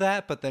some of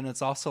that, but then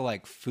it's also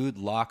like food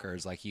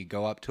lockers. Like you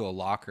go up to a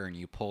locker and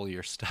you pull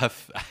your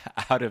stuff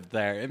out of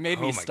there. It made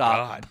me my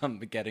stop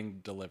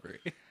getting delivery.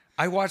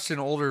 I watched an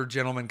older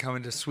gentleman come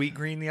into Sweet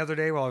Green the other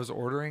day while I was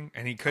ordering,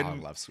 and he couldn't.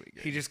 I love Sweet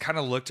Green. He just kind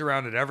of looked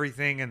around at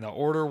everything and the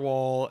order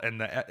wall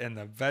and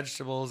the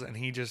vegetables, and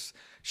he just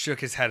shook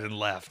his head and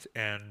left.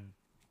 And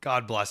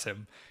God bless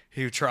him.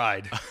 He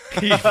tried.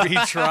 he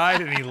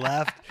tried and he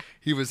left.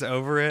 He was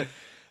over it.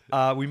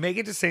 We make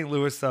it to St.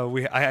 Louis though.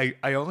 I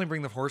only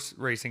bring the horse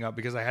racing up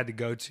because I had to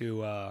go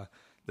to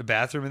the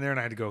bathroom in there and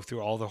I had to go through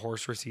all the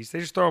horse receipts. They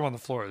just throw them on the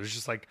floor. There's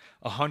just like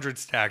 100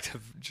 stacked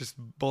of just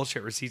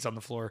bullshit receipts on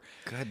the floor.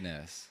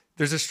 Goodness.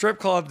 There's a strip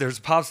club. There's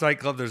a Pops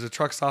nightclub. There's a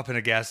truck stop and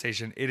a gas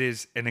station. It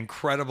is an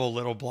incredible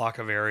little block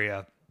of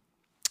area.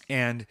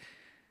 And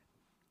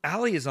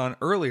Allie is on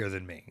earlier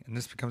than me, and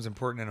this becomes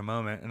important in a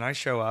moment. And I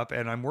show up,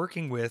 and I'm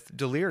working with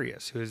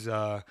Delirious, who is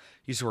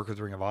used to work with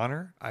Ring of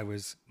Honor. I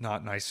was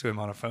not nice to him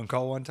on a phone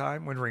call one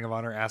time when Ring of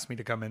Honor asked me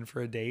to come in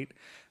for a date.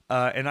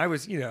 And I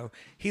was,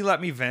 he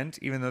let me vent,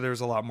 even though there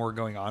was a lot more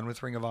going on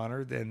with Ring of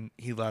Honor than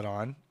he let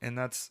on. And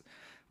that's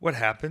what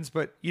happens.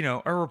 But,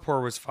 our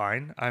rapport was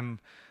fine. I'm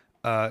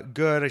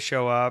good. I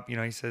show up,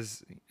 he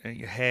says,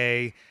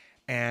 hey,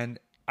 and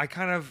I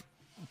kind of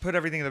put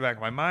everything in the back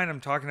of my mind. I'm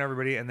talking to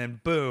everybody, and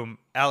then boom,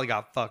 Allie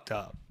got fucked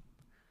up.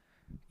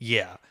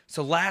 Yeah.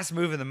 So last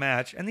move in the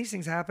match, and these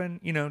things happen,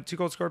 Too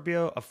Cold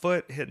Scorpio, a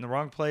foot hit in the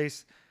wrong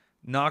place,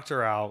 knocked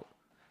her out,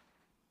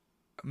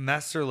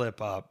 messed her lip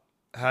up,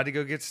 had to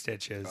go get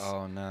stitches.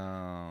 Oh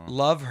no.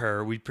 Love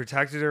her. We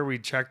protected her. We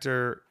checked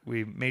her.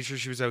 We made sure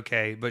she was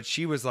okay. But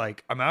she was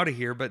like, I'm out of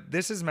here. But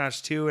this is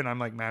match 2, and I'm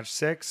like match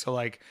 6. So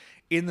like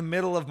in the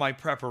middle of my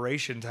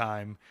preparation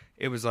time,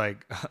 it was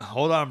like,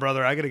 hold on,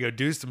 brother. I got to go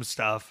do some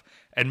stuff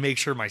and make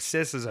sure my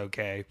sis is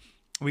okay.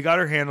 We got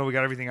her handled. We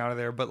got everything out of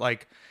there. But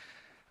like,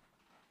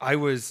 I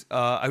was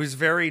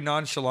very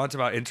nonchalant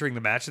about entering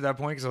the match at that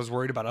point because I was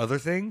worried about other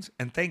things.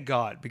 And thank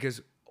God,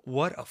 because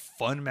what a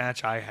fun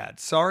match I had.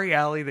 Sorry,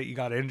 Allie, that you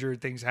got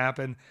injured. Things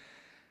happen.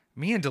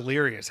 Me and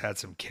Delirious had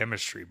some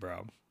chemistry,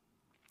 bro.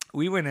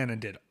 We went in and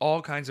did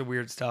all kinds of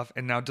weird stuff.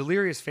 And now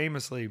Delirious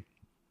famously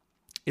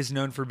is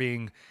known for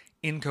being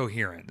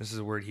incoherent. This is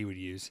a word he would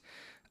use.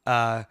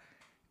 And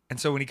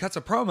so when he cuts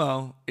a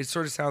promo, it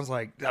sort of sounds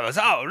like,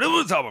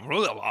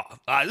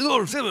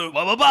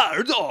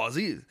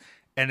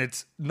 and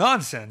it's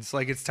nonsense,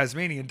 like it's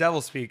Tasmanian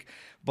devil speak.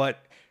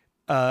 But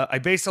I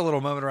based a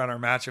little moment around our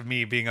match of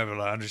me being able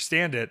to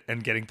understand it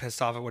and getting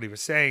pissed off at what he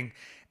was saying.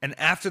 And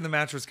after the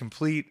match was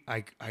complete,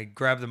 I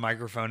grabbed the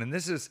microphone. And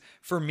this is,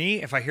 for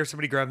me, if I hear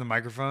somebody grab the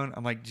microphone,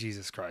 I'm like,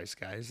 Jesus Christ,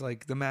 guys.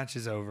 Like, the match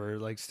is over.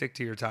 Like, stick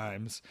to your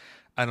times.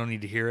 I don't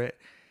need to hear it.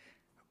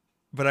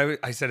 But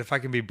I said, if I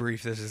can be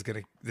brief, this is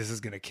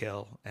gonna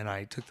kill. And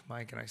I took the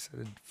mic and I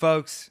said,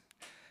 folks,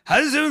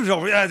 and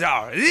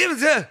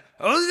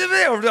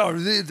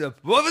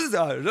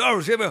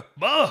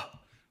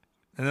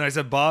then I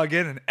said bah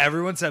again, and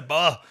everyone said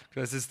bah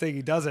because this thing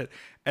he does it.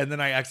 And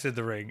then I exited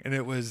the ring, and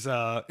it was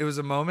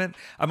a moment.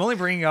 I'm only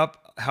bringing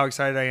up how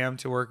excited I am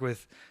to work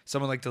with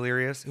someone like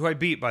Delirious, who I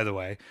beat, by the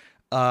way,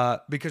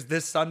 because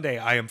this Sunday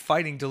I am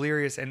fighting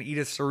Delirious and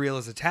Edith Surreal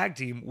as a tag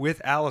team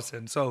with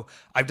Allison. So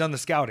I've done the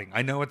scouting.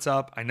 I know what's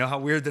up. I know how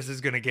weird this is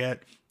gonna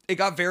get. It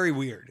got very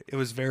weird. It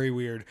was very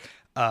weird.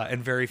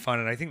 And very fun,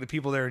 and I think the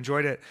people there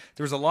enjoyed it.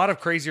 There was a lot of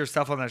crazier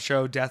stuff on that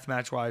show,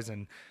 deathmatch wise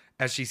and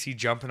SGC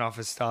jumping off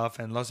his stuff,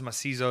 and Los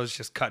Macizos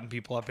just cutting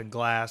people up in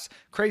glass,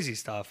 crazy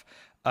stuff.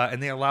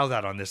 And they allow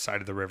that on this side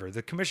of the river.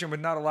 The commission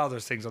would not allow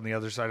those things on the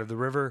other side of the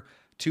river.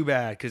 Too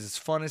bad, because it's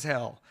fun as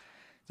hell.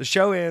 The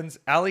show ends.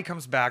 Allie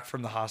comes back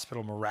from the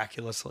hospital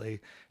miraculously.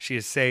 She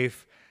is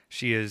safe.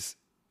 She is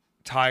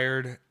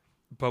tired.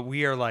 But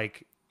we are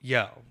like,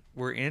 yo,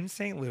 we're in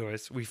St.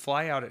 Louis. We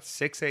fly out at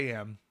 6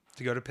 a.m.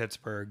 to go to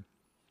Pittsburgh.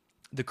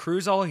 The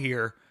crew's all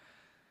here.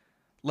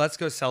 Let's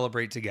go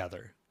celebrate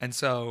together. And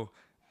so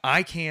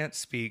I can't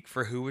speak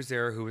for who was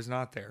there or who was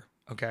not there,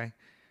 okay?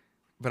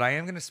 But I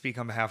am going to speak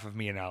on behalf of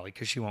me and Allie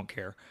because she won't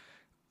care.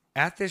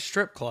 At this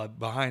strip club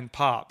behind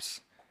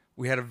Pops,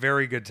 we had a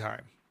very good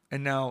time.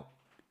 And now,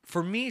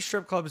 for me,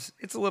 strip clubs,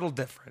 it's a little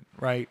different,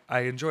 right?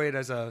 I enjoy it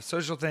as a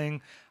social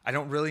thing. I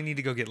don't really need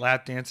to go get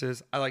lap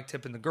dances. I like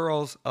tipping the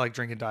girls. I like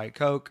drinking Diet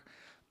Coke.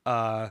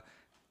 All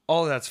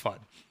of that's fun.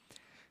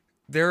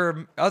 There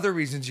are other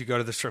reasons you go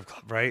to the strip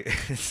club, right?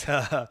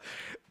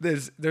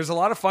 There's a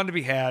lot of fun to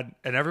be had,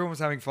 and everyone was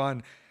having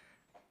fun.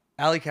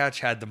 Alley Catch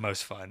had the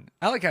most fun.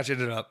 Alley Catch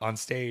ended up on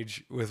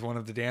stage with one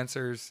of the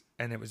dancers,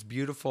 and it was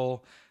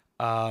beautiful.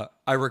 I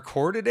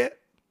recorded it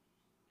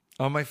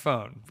on my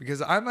phone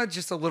because I'm not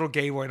just a little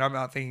gay boy, and I'm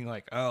not thinking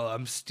like, oh,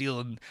 I'm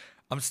stealing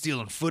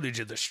footage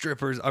of the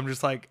strippers. I'm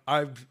just like,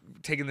 I'm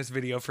taking this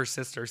video for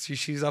sister.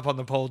 She's up on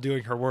the pole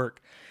doing her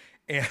work,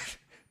 and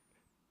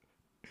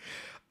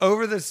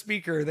over the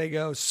speaker they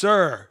go,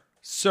 Sir,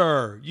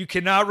 you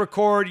cannot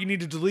record. You need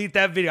to delete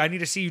that video. I need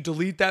to see you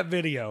delete that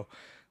video.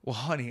 Well,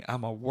 honey,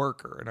 I'm a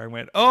worker. And I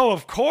went, oh,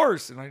 of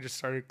course. And I just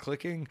started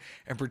clicking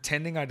and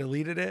pretending I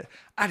deleted it.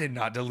 I did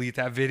not delete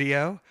that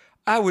video.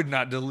 I would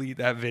not delete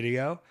that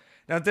video.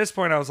 Now, at this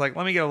point, I was like,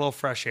 let me get a little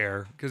fresh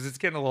air because it's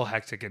getting a little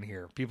hectic in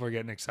here. People are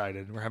getting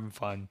excited. We're having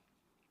fun.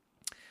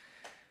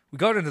 We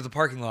got into the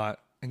parking lot,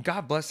 and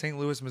God bless St.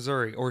 Louis,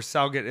 Missouri, or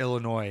Sauget,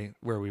 Illinois,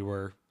 where we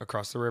were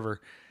across the river.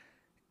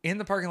 In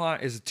the parking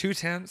lot is 2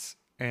 tents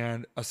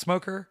and a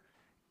smoker,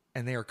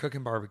 and they are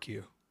cooking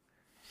barbecue.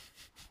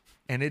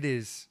 And it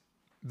is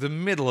the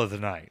middle of the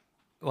night.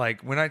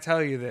 Like, when I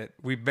tell you that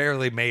we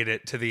barely made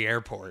it to the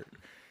airport,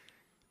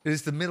 it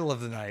is the middle of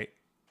the night,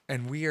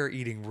 and we are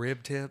eating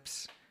rib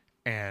tips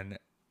and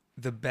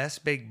the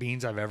best baked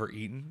beans I've ever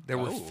eaten. There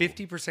were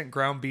 50%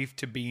 ground beef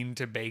to bean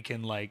to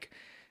bacon, like,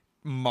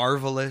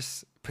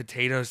 marvelous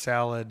potato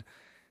salad.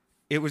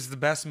 It was the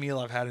best meal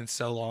I've had in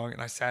so long,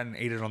 and I sat and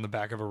ate it on the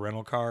back of a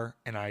rental car,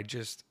 and I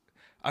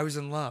was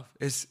in love.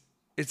 It's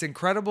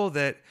incredible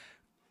that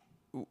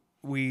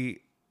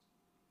we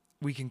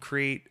can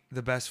create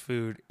the best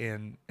food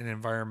in an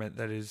environment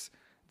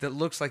that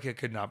looks like it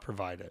could not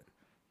provide it.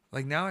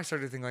 Like, now I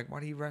started to think, like,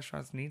 why do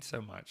restaurants need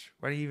so much?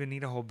 Why do you even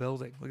need a whole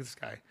building? Look at this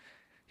guy.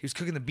 He was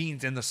cooking the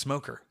beans in the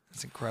smoker.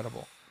 It's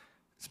incredible.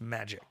 It's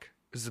magic.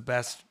 It's the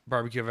best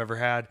barbecue I've ever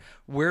had.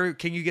 Where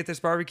can you get this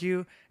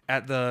barbecue?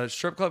 At the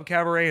Strip Club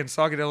Cabaret in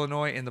Sauget,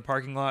 Illinois, in the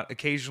parking lot,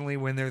 occasionally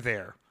when they're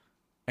there.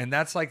 And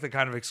that's like the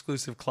kind of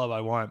exclusive club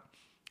I want.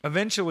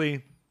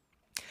 Eventually,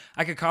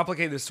 I could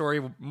complicate the story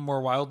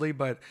more wildly,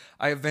 but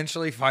I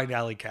eventually find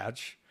Alley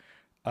Catch,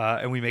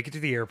 and we make it to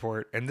the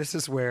airport. And this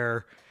is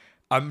where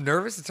I'm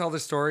nervous to tell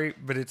this story,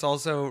 but it's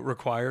also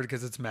required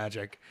because it's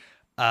magic.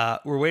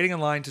 We're waiting in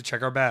line to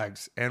check our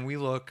bags, and we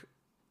look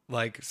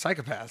like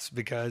psychopaths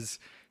because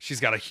she's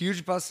got a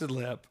huge busted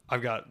lip.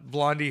 I've got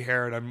blondie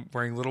hair, and I'm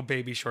wearing little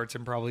baby shorts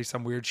and probably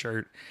some weird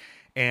shirt.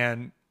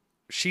 And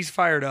she's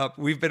fired up.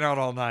 We've been out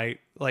all night.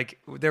 Like,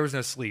 there was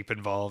no sleep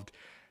involved.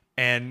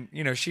 And,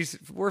 you know,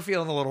 we're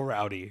feeling a little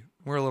rowdy.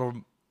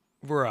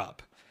 We're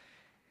up.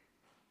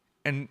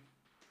 And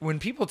when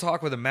people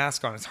talk with a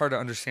mask on, it's hard to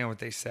understand what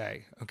they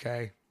say.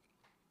 Okay.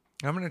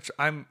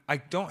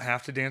 I don't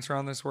have to dance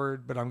around this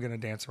word, but I'm going to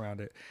dance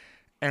around it.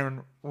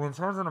 And when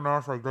someone's in a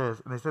mask like this,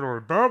 and they say the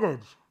word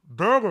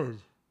baggage,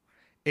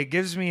 it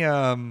gives me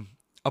a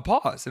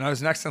pause. And I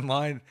was next in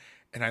line,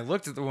 and I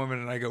looked at the woman,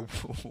 and I go,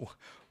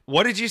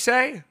 what did you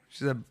say?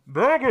 She said,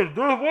 baggage,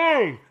 get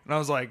away. And I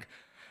was like,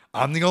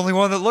 I'm the only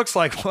one that looks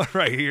like one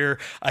right here.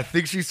 I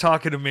think she's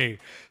talking to me.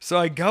 So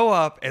I go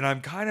up, and I'm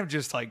kind of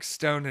just like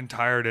stoned and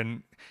tired.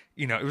 And,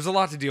 you know, it was a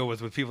lot to deal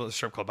with people at the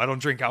strip club. I don't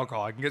drink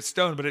alcohol. I can get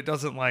stoned, but it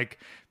doesn't, like,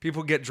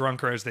 people get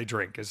drunker as they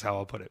drink is how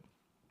I'll put it.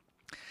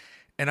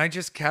 And I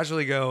just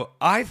casually go,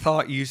 I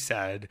thought you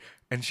said,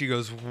 and she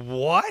goes,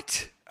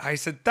 what? I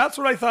said, that's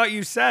what I thought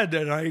you said.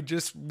 And I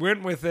just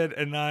went with it.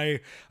 And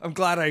I'm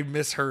glad I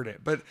misheard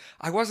it. But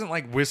I wasn't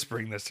like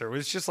whispering this to her. It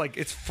was just like,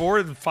 it's 4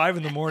 and 5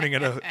 in the morning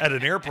at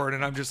an airport.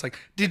 And I'm just like,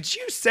 did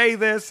you say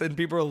this? And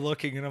people are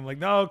looking, and I'm like,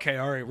 no, okay.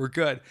 All right. We're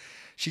good.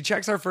 She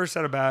checks our first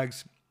set of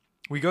bags.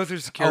 We go through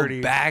security.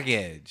 Oh,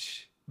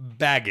 baggage.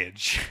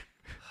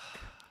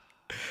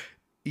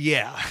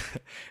 Yeah,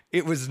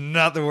 it was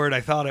not the word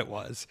I thought it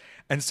was.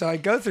 And so I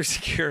go through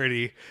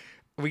security.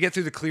 We get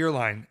through the clear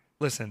line.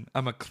 Listen,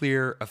 I'm a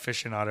clear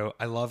aficionado.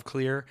 I love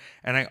clear.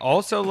 And I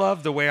also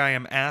love the way I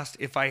am asked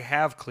if I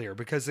have clear,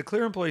 because the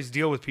clear employees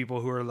deal with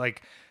people who are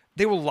like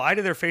they will lie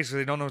to their face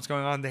because they don't know what's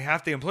going on.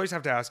 The employees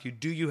have to ask you,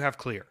 do you have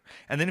clear?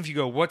 And then if you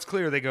go, what's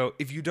clear? They go,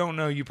 if you don't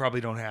know, you probably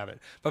don't have it.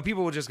 But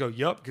people will just go,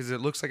 yup, because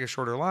it looks like a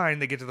shorter line.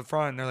 They get to the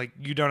front and they're like,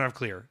 you don't have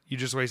clear. You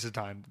just wasted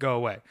time. Go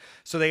away.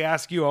 So they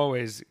ask you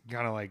always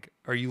kind of like,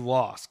 are you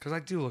lost? Because I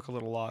do look a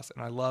little lost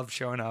and I love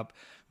showing up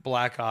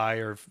black eye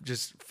or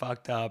just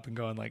fucked up and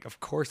going like,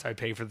 of course I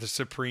pay for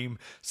the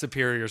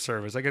superior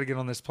service. I got to get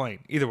on this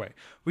plane. Either way,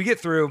 we get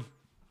through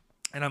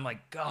and I'm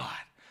like, God,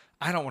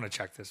 I don't want to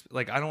check this.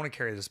 Like, I don't want to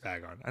carry this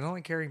bag on. I don't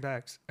like carrying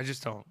bags. I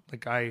just don't.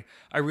 Like, I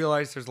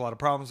realize there's a lot of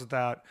problems with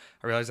that.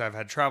 I realize I've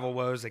had travel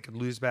woes. They could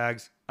lose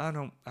bags. I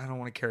don't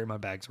want to carry my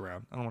bags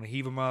around. I don't want to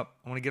heave them up.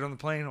 I want to get on the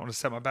plane. I want to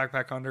set my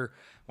backpack under.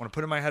 I want to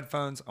put in my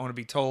headphones. I want to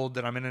be told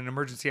that I'm in an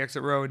emergency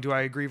exit row. And do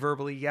I agree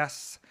verbally?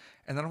 Yes.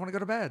 And then I want to go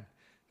to bed.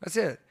 That's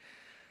it.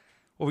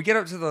 Well, we get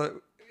up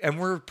to and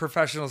we're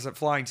professionals at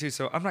flying too,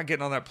 so I'm not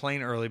getting on that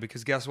plane early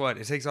because guess what?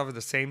 It takes off at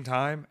the same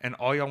time, and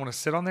all y'all want to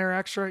sit on there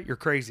extra? You're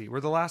crazy. We're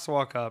the last to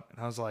walk up, and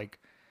I was like,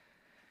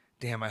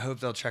 damn, I hope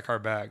they'll check our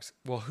bags.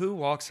 Well, who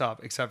walks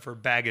up except for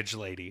baggage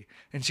lady?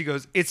 And she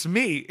goes, it's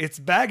me. It's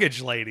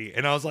baggage lady.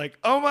 And I was like,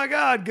 oh my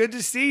God, good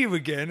to see you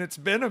again. It's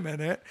been a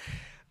minute.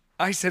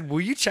 I said,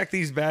 will you check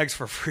these bags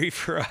for free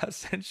for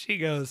us? And she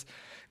goes,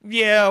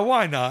 yeah,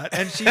 why not?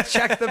 And she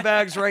checked the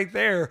bags right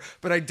there.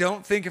 But I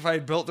don't think if I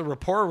had built the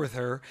rapport with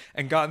her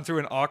and gotten through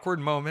an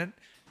awkward moment,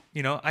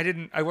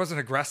 I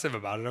wasn't aggressive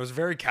about it. I was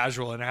very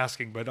casual in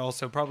asking, but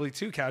also probably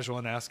too casual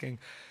in asking.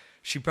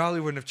 She probably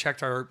wouldn't have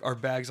checked our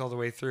bags all the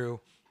way through.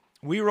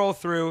 We roll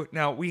through.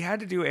 Now, we had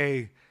to do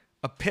a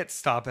pit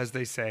stop, as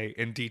they say,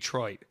 in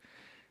Detroit.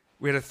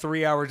 We had a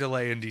 3-hour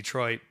delay in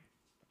Detroit.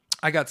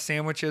 I got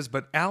sandwiches,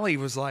 but Allie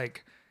was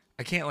like,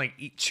 I can't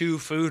chew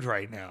food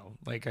right now.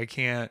 Like, I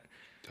can't.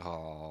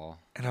 Oh.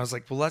 And I was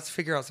like, well, let's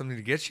figure out something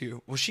to get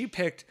you. Well, she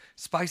picked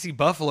spicy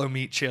buffalo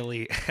meat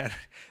chili. And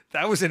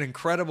that was an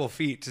incredible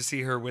feat to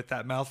see her with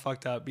that mouth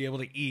fucked up, be able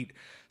to eat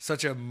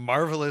such a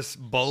marvelous,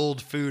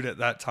 bold food at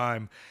that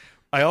time.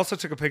 I also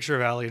took a picture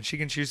of Allie, and she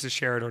can choose to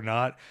share it or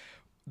not.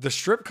 The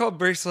strip club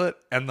bracelet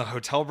and the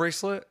hotel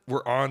bracelet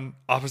were on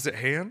opposite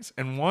hands.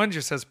 And one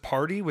just says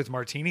party with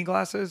martini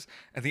glasses.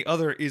 And the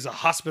other is a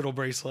hospital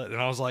bracelet.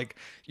 And I was like,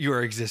 you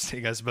are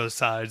existing as both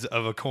sides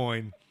of a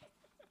coin.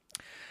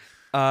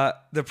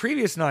 The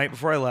previous night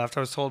before I left,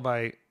 I was told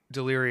by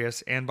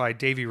Delirious and by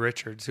Davey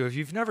Richards, who if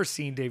you've never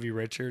seen Davey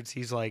Richards,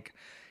 he's like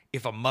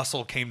if a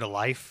muscle came to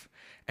life,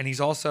 and he's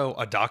also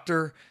a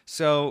doctor.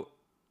 So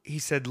he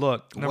said,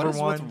 look, number what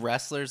is one, with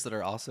wrestlers that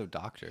are also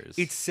doctors?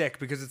 it's sick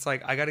because it's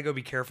like I got to go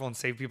be careful and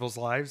save people's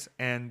lives,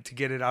 and to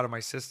get it out of my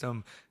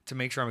system to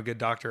make sure I'm a good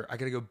doctor, I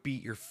got to go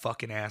beat your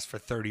fucking ass for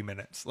 30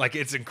 minutes. Like,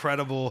 it's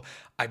incredible.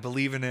 I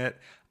believe in it.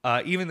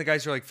 Even the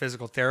guys who are like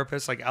physical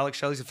therapists, like Alex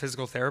Shelley's a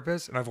physical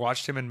therapist, and I've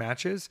watched him in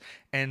matches,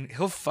 and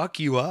he'll fuck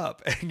you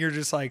up. And you're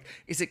just like,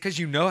 is it because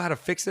you know how to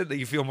fix it that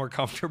you feel more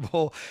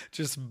comfortable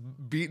just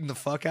beating the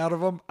fuck out of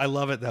them? I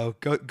love it, though.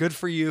 Good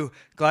for you.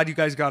 Glad you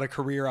guys got a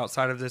career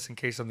outside of this in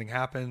case something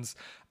happens.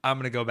 I'm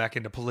going to go back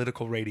into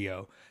political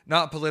radio.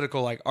 Not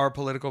political like our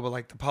political, but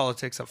like the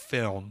politics of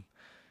film.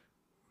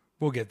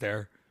 We'll get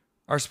there.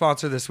 Our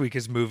sponsor this week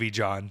is Movie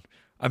John.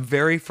 I'm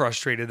very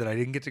frustrated that I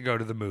didn't get to go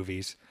to the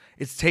movies.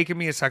 It's taken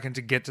me a second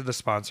to get to the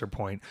sponsor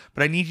point,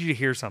 but I need you to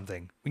hear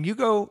something. When you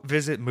go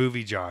visit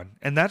Movie John,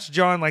 and that's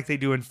John like they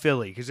do in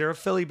Philly, because they're a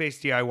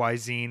Philly-based DIY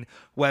zine,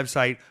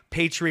 website,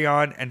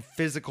 Patreon, and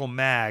physical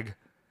mag,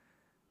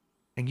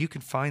 and you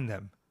can find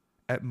them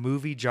at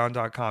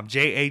moviejohn.com.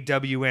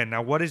 Jawn.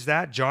 Now, what is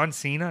that? John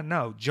Cena?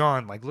 No,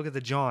 John. Like, look at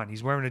the John.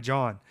 He's wearing a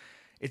John.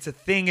 It's a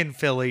thing in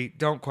Philly.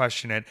 Don't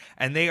question it.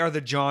 And they are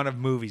the John of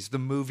movies, the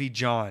Movie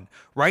John.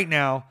 Right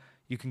now,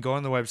 you can go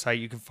on the website.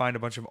 You can find a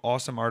bunch of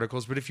awesome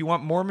articles. But if you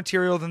want more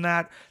material than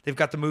that, they've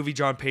got the Movie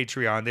John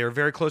Patreon. They are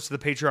very close to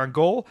the Patreon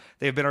goal.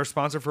 They have been our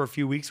sponsor for a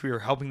few weeks. We are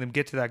helping them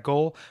get to that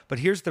goal. But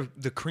here's the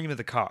cream of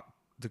the crop.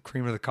 The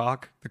cream of the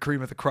cock? The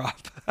cream of the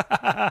crop.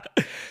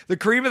 The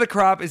cream of the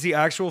crop is the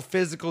actual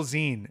physical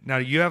zine. Now,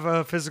 do you have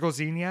a physical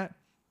zine yet?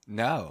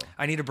 No.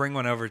 I need to bring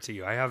one over to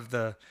you. I have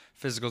the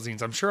physical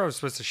zines. I'm sure I was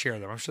supposed to share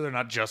them. I'm sure they're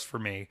not just for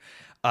me.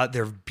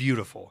 They're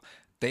beautiful.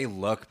 They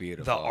look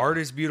beautiful. The art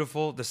is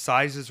beautiful. The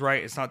size is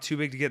right. It's not too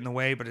big to get in the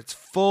way, but it's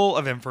full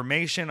of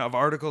information, of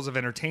articles, of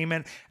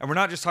entertainment. And we're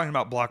not just talking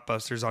about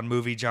blockbusters on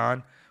Movie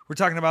John. We're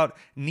talking about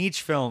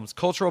niche films,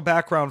 cultural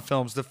background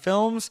films, the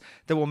films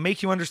that will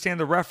make you understand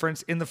the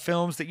reference in the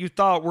films that you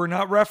thought were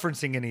not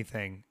referencing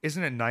anything.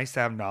 Isn't it nice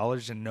to have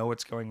knowledge and know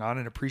what's going on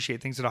and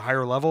appreciate things at a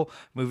higher level?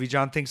 Movie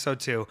John thinks so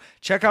too.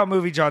 Check out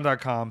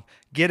moviejohn.com.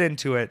 Get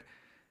into it.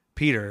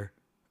 Peter,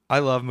 I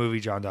love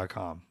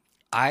moviejohn.com.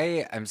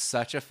 I am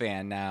such a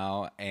fan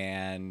now,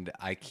 and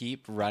I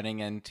keep running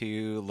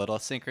into little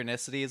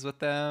synchronicities with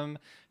them.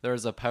 There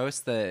was a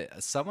post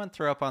that someone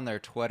threw up on their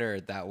Twitter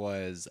that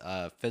was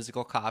a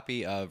physical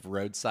copy of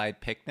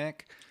Roadside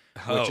Picnic,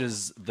 which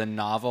is the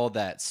novel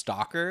that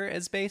Stalker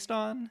is based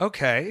on.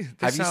 Okay.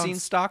 Have you seen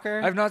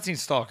Stalker? I've not seen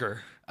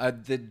Stalker.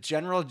 The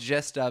general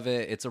gist of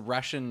it, it's a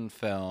Russian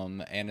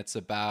film, and it's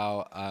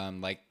about,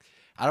 I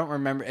don't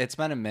remember. It's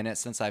been a minute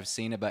since I've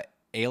seen it, but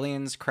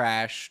aliens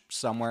crash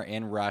somewhere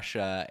in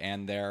Russia,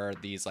 and there are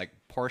these like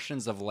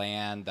portions of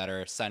land that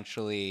are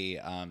essentially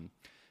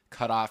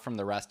cut off from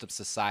the rest of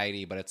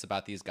society, but it's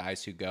about these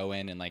guys who go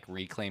in and like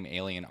reclaim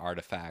alien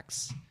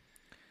artifacts.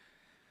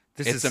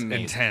 This It's is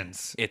amazing.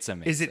 intense. It's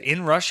amazing. Is it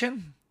in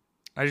Russian?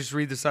 I just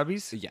read the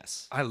subbies.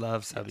 Yes. I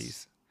love subbies.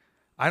 Yes.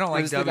 I don't It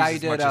like was the dubbies guy who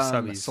as did much as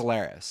subbies.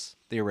 Solaris,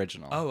 the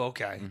original. Oh,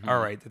 okay. All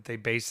right. That they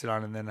based it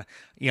on. And then,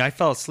 I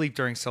fell asleep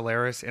during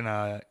Solaris in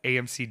a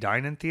AMC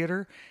dine-in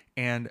theater.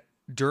 And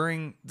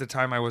during the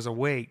time I was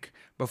awake,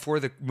 before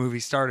the movie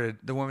started,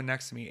 the woman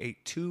next to me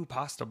ate 2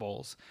 pasta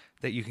bowls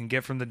that you can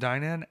get from the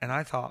dine-in. And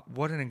I thought,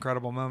 what an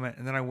incredible moment.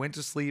 And then I went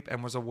to sleep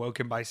and was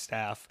awoken by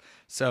staff.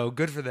 So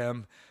good for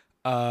them.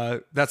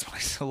 That's my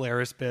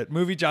Solaris bit.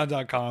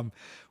 MovieJohn.com.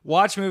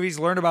 Watch movies,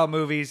 learn about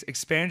movies,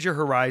 expand your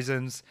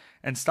horizons,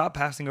 and stop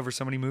passing over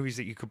so many movies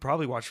that you could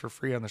probably watch for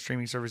free on the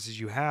streaming services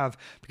you have,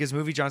 because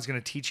Movie John's going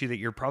to teach you that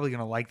you're probably going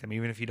to like them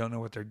even if you don't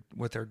know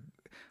what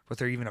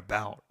they're even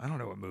about. I don't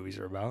know what movies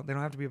are about. They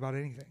don't have to be about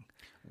anything.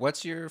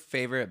 What's your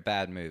favorite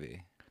bad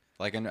movie?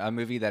 Like a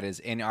movie that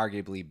is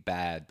inarguably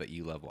bad, but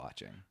you love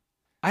watching.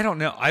 I don't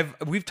know.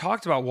 We've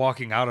talked about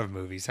walking out of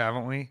movies,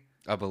 haven't we?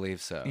 I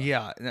believe so.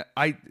 Yeah.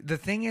 The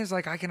thing is,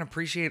 like, I can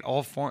appreciate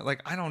all form.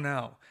 Like, I don't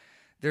know.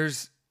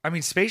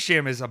 Space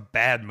Jam is a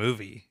bad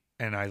movie,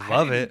 and I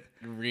love it.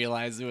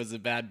 Realize it was a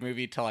bad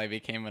movie till I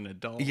became an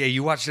adult. Yeah,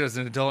 you watch it as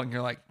an adult, and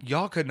you're like,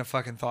 y'all couldn't have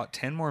fucking thought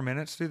 10 more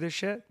minutes through this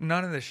shit?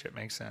 None of this shit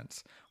makes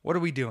sense. What are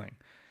we doing?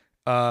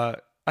 I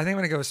think I'm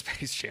going to go with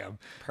Space Jam.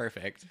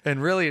 Perfect.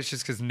 And really, it's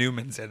just because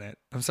Newman's in it.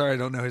 I'm sorry I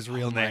don't know his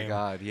real name. Oh my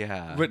God,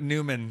 yeah. But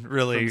Newman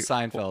really...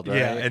 From Seinfeld, right?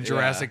 Yeah, and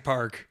Jurassic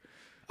Park.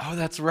 Oh,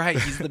 that's right.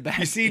 He's the best.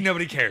 You see,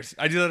 nobody cares.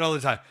 I do that all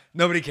the time.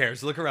 Nobody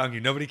cares. Look around you.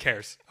 Nobody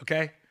cares.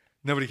 Okay?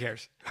 Nobody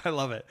cares. I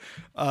love it.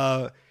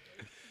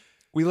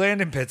 We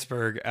land in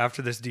Pittsburgh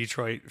after this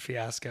Detroit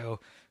fiasco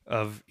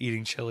of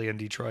eating chili in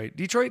Detroit.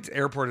 Detroit's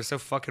airport is so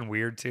fucking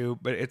weird too,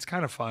 but it's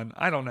kind of fun.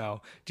 I don't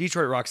know.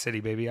 Detroit Rock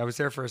City, baby. I was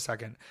there for a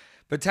second.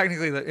 But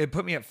technically, it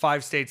put me at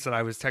 5 states that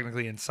I was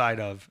technically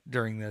inside of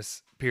during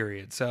this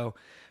period. So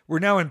we're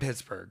now in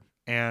Pittsburgh,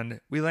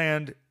 and we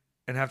land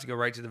and have to go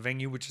right to the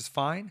venue, which is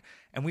fine.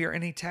 And we are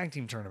in a tag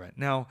team tournament.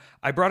 Now,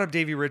 I brought up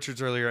Davey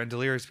Richards earlier and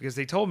Delirious because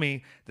they told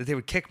me that they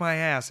would kick my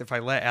ass if I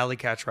let Allie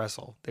Katch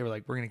wrestle. They were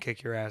like, we're going to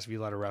kick your ass if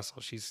you let her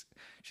wrestle. She's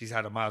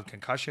had a mild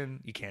concussion.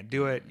 You can't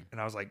do it.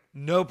 And I was like,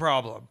 no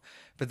problem.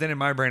 But then in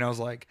my brain, I was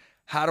like,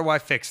 how do I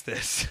fix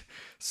this?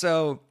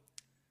 So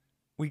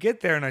we get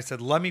there and I said,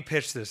 let me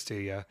pitch this to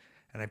you.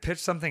 And I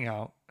pitched something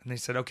out and they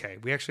said, okay,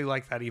 we actually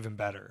like that even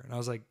better. And I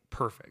was like,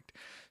 perfect.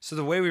 So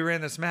the way we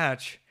ran this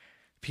match,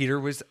 Peter,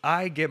 was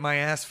I get my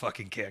ass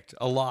fucking kicked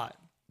a lot.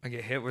 I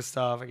get hit with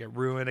stuff. I get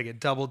ruined. I get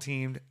double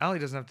teamed. Allie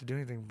doesn't have to do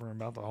anything for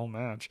about the whole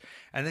match.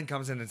 And then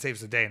comes in and saves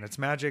the day. And it's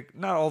magic.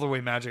 Not all the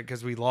way magic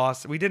because we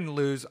lost. We didn't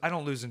lose. I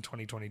don't lose in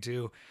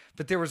 2022.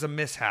 But there was a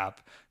mishap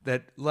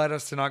that led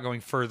us to not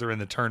going further in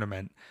the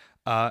tournament.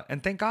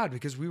 And thank God,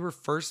 because we were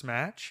first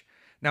match.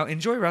 Now,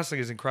 Enjoy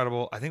Wrestling is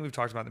incredible. I think we've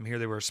talked about them here.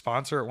 They were a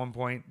sponsor at one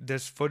point.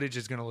 This footage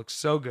is going to look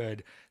so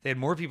good. They had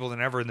more people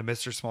than ever in the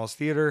Mr. Smalls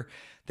Theater.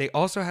 They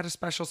also had a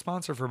special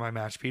sponsor for my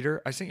match,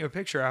 Peter. I sent you a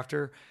picture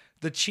after.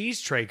 The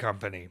Cheese Tray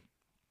Company.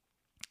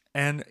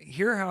 And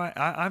here how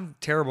I'm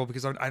terrible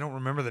because I don't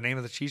remember the name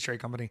of the Cheese Tray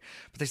Company.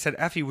 But they said,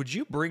 Effie, would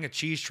you bring a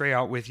cheese tray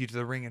out with you to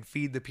the ring and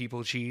feed the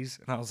people cheese?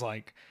 And I was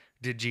like,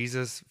 did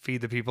Jesus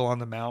feed the people on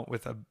the mount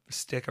with a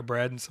stick of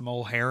bread and some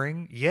old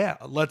herring? Yeah,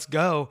 let's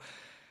go.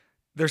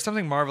 There's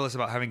something marvelous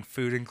about having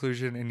food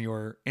inclusion in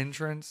your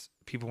entrance.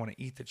 People want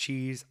to eat the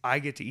cheese. I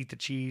get to eat the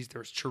cheese. There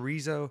was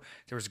chorizo.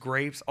 There was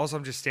grapes. Also,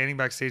 I'm just standing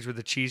backstage with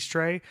the cheese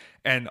tray,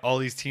 and all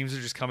these teams are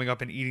just coming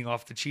up and eating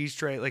off the cheese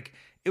tray. Like,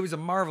 it was a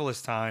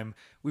marvelous time.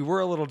 We were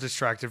a little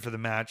distracted for the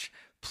match.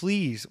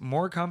 Please,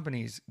 more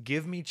companies,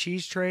 give me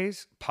cheese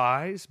trays,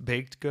 pies,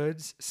 baked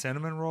goods,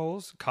 cinnamon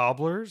rolls,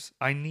 cobblers.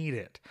 I need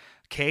it.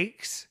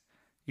 Cakes.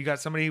 You got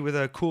somebody with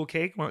a cool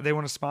cake they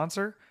want to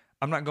sponsor?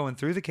 I'm not going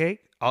through the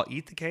cake. I'll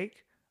eat the cake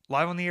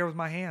live on the air with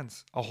my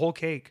hands, a whole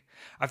cake.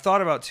 I've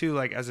thought about too,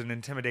 like as an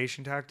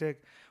intimidation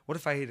tactic, what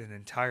if I ate an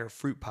entire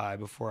fruit pie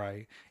before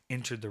I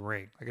entered the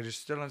ring? Like I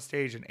just stood on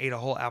stage and ate a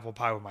whole apple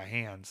pie with my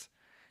hands.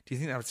 Do you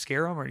think that would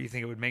scare them, or do you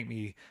think it would make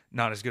me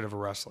not as good of a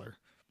wrestler?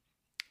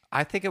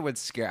 I think it would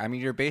scare. I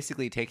mean, you're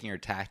basically taking your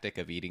tactic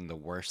of eating the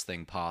worst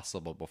thing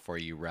possible before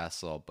you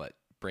wrestle, but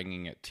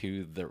bringing it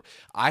to the...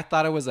 I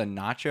thought it was a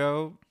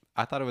nacho...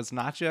 I thought it was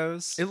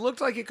nachos. It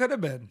looked like it could have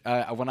been.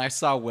 When I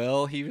saw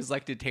Will, he was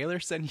like, did Taylor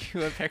send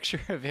you a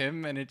picture of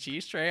him and a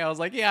cheese tray? I was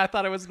like, yeah, I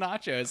thought it was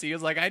nachos. He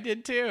was like, I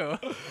did too.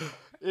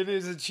 It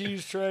is a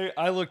cheese tray.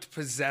 I looked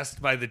possessed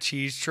by the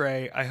cheese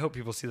tray. I hope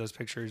people see those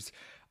pictures.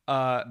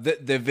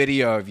 The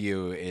video of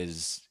you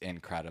is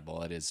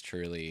incredible. It is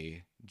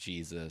truly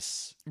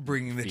Jesus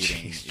bringing the feeding,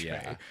 cheese tray.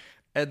 Yeah.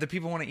 The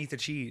people want to eat the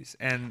cheese.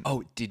 And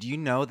oh, did you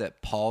know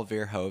that Paul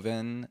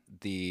Verhoeven,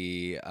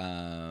 the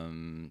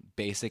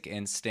Basic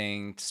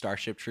Instinct,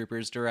 Starship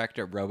Troopers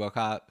director,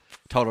 RoboCop,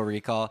 Total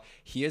Recall,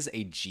 he is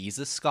a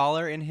Jesus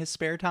scholar in his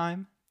spare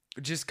time?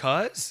 Just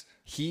cuz?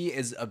 He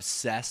is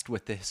obsessed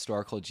with the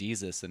historical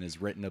Jesus and has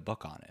written a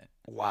book on it.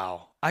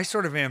 Wow. I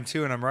sort of am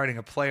too, and I'm writing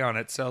a play on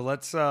it. So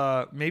let's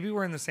maybe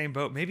we're in the same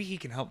boat. Maybe he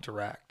can help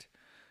direct.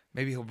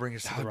 Maybe he'll bring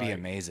us to That the would right. be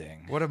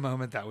amazing. What a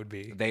moment that would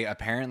be.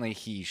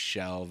 He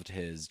shelved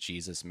his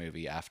Jesus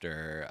movie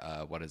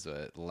after what is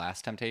it?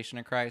 Last Temptation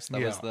of Christ?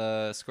 That was Yeah.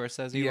 the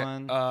Scorsese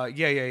one?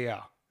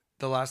 Yeah.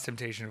 The Last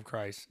Temptation of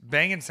Christ.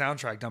 Banging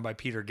soundtrack done by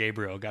Peter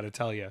Gabriel, gotta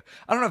tell you.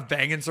 I don't know if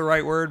banging's the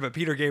right word, but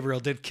Peter Gabriel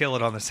did kill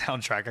it on the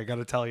soundtrack, I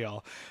gotta tell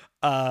y'all.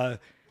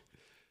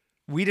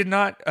 We did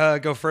not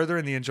go further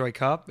in the Enjoy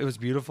Cup. It was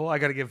beautiful. I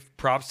gotta give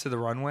props to the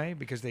runway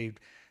because they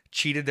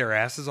cheated their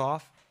asses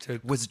off.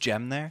 Was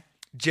Jem there?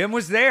 Jim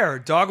was there.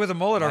 Dog with a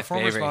Mullet, My our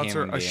former favorite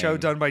sponsor, human a show being.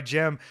 done by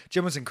Jim.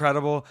 Jim was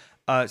incredible.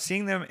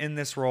 Seeing them in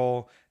this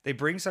role, they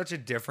bring such a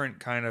different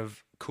kind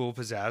of cool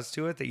pizzazz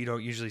to it that you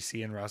don't usually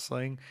see in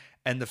wrestling.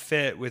 And the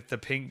fit with the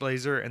pink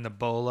blazer and the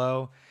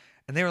bolo.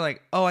 And they were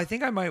like, oh, I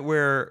think I might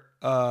wear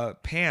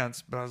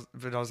pants. But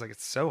I was like,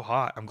 it's so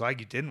hot. I'm glad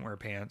you didn't wear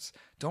pants.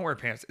 Don't wear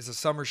pants. It's a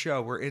summer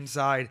show. We're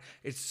inside.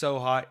 It's so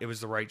hot. It was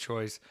the right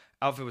choice.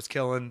 Outfit was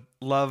killing.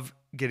 Love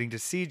getting to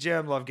see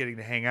Jim. Love getting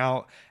to hang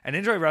out. And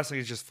Enjoy Wrestling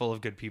is just full of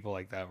good people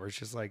like that, where it's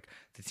just like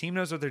the team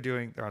knows what they're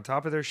doing. They're on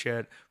top of their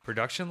shit.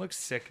 Production looks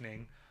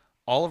sickening.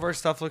 All of our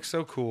stuff looks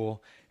so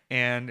cool.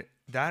 And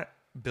that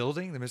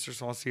building, the Mr.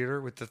 Small Theater,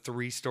 with the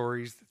 3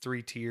 stories, the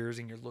 3 tiers,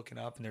 and you're looking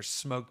up and there's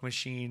smoke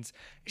machines.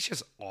 It's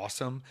just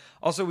awesome.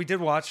 Also, we did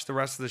watch the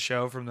rest of the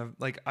show from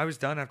I was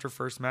done after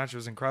first match. It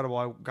was incredible.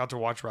 I got to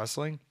watch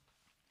wrestling.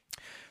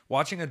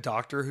 Watching a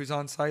doctor who's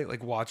on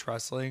site, watch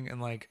wrestling,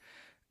 and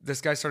this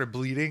guy started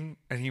bleeding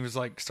and he was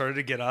started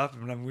to get up,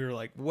 and we were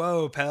like,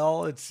 whoa,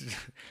 pal, it's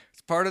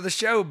part of the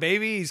show,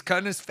 baby. He's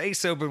cutting his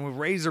face open with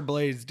razor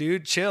blades,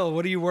 dude. Chill.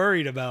 What are you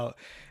worried about?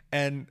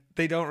 And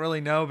they don't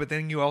really know, but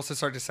then you also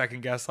start to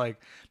second guess,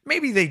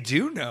 maybe they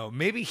do know.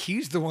 Maybe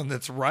he's the one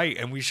that's right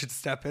and we should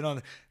step in on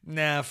it.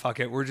 Nah, fuck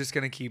it. We're just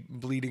going to keep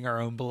bleeding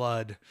our own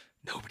blood.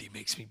 Nobody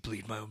makes me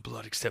bleed my own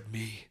blood except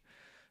me.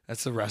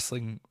 That's the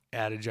wrestling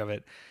adage of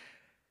it.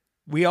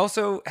 We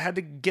also had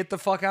to get the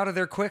fuck out of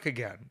there quick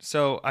again.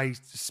 So I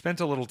spent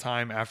a little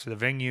time after the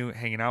venue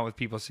hanging out with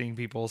people, seeing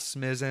people,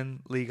 smizzing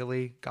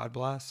legally, God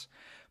bless.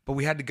 But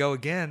we had to go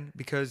again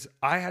because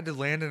I had to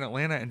land in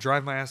Atlanta and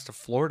drive my ass to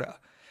Florida.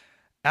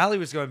 Allie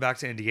was going back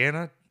to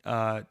Indiana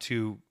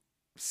to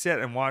sit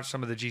and watch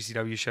some of the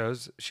GCW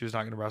shows. She was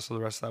not going to wrestle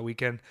the rest of that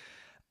weekend.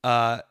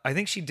 I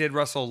think she did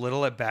wrestle a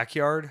little at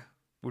Backyard,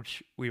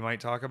 which we might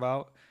talk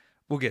about.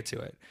 We'll get to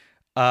it.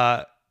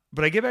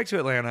 But I get back to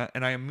Atlanta,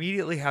 and I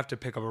immediately have to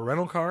pick up a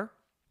rental car.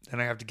 Then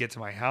I have to get to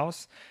my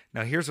house.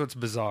 Now, here's what's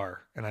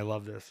bizarre, and I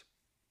love this.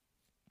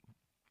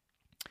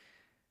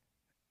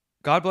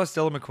 God bless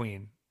Dylan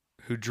McQueen,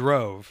 who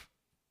drove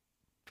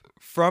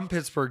from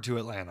Pittsburgh to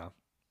Atlanta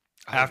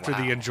after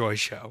the Enjoy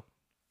show.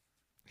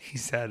 He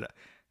said,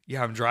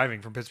 yeah, I'm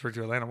driving from Pittsburgh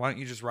to Atlanta. Why don't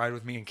you just ride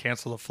with me and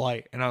cancel the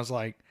flight? And I was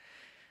like,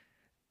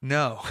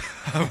 no.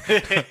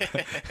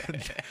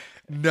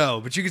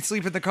 No, but you can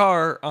sleep in the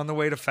car on the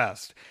way to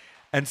Fest.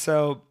 And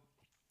so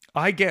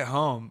I get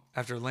home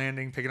after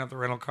landing, picking up the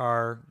rental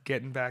car,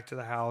 getting back to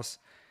the house,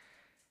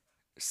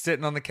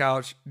 sitting on the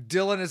couch.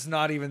 Dylan is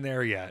not even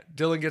there yet.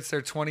 Dylan gets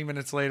there 20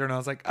 minutes later, and I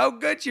was like, oh,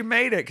 good, you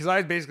made it. Because I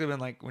had basically been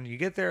like, when you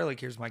get there,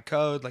 here's my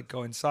code.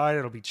 Go inside.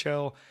 It'll be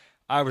chill.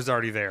 I was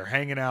already there,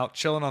 hanging out,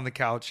 chilling on the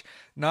couch.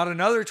 Not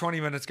another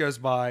 20 minutes goes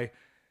by.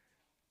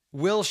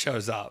 Will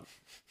shows up.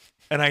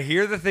 And I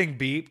hear the thing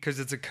beep because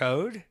it's a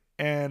code.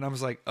 And I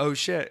was like, oh,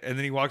 shit. And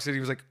then he walks in. He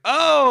was like,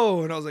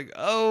 oh. And I was like,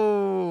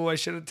 oh, I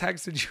should have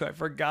texted you. I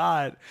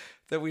forgot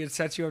that we had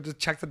set you up to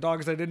check the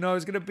dogs. I didn't know I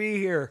was going to be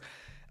here.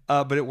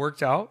 But it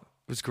worked out.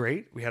 It was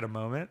great. We had a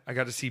moment. I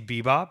got to see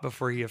Bebop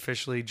before he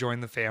officially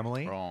joined the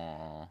family.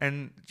 Aww.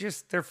 And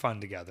just, they're fun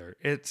together.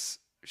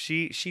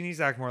 She needs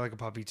to act more like a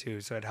puppy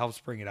too. So it helps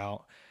bring it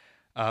out.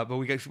 But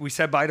we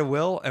said bye to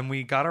Will and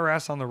we got our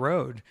ass on the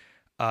road.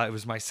 It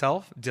was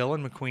myself,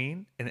 Dylan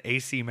McQueen, and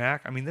AC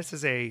Mac. I mean, this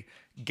is a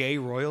gay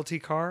royalty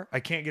car. I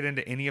can't get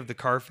into any of the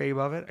kayfabe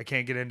of it. I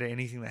can't get into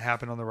anything that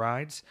happened on the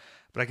rides.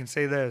 But I can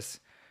say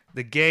this.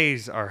 The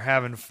gays are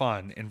having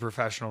fun in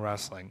professional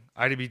wrestling.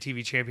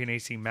 IWTV champion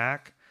AC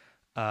Mac.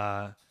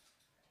 I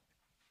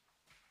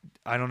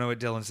don't know what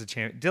Dylan's a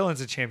champion.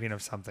 Dylan's a champion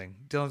of something.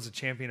 Dylan's a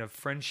champion of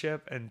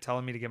friendship and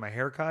telling me to get my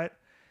hair cut.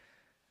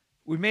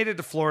 We made it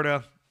to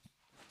Florida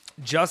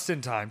just in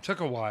time.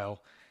 Took a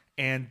while.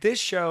 And this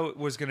show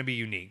was going to be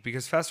unique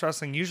because Fest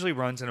Wrestling usually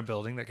runs in a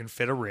building that can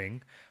fit a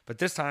ring. But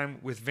this time,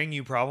 with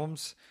venue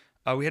problems,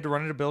 we had to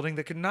run in a building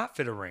that could not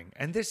fit a ring.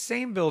 And this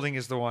same building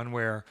is the one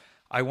where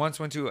I once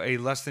went to a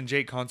Less Than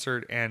Jake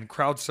concert and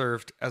crowd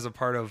surfed as a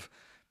part of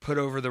Put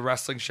Over the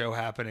wrestling show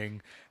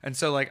happening. And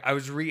so I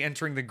was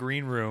re-entering the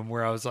green room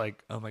where I was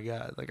like, oh my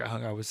God, I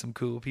hung out with some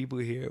cool people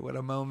here. What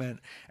a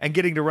moment. And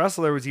getting to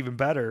wrestle there was even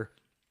better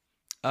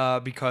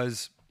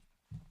because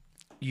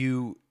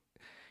you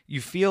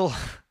feel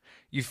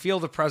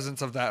the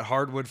presence of that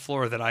hardwood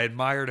floor that I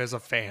admired as a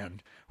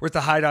fan. We're at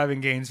the High Dive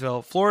in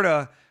Gainesville.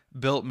 Florida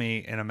built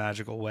me in a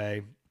magical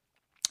way.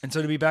 And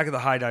so to be back at the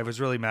High Dive was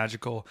really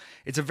magical.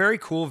 It's a very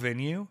cool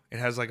venue. It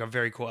has like a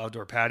very cool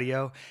outdoor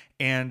patio.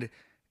 And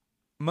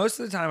most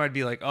of the time I'd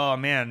be like, oh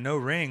man, no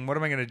ring. What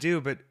am I going to do?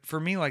 But for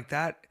me, like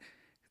that,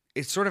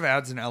 it sort of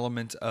adds an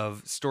element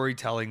of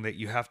storytelling that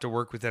you have to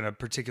work within a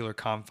particular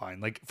confine.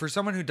 Like for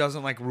someone who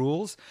doesn't like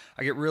rules,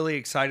 I get really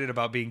excited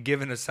about being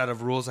given a set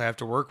of rules I have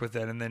to work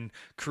within and then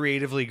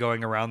creatively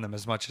going around them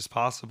as much as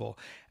possible.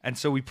 And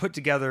so we put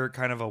together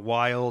kind of a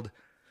wild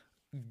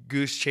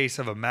goose chase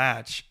of a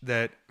match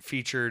that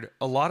featured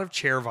a lot of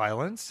chair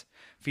violence,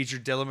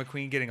 featured Dylan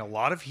McQueen getting a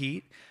lot of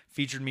heat,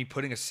 featured me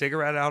putting a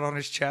cigarette out on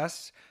his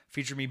chest,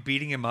 featured me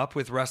beating him up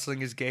with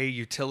Wrestling is Gay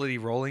utility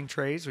rolling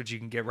trays, which you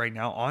can get right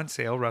now on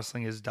sale,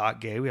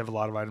 wrestlingisgay. We have a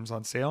lot of items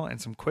on sale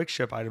and some quick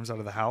ship items out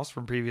of the house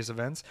from previous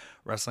events,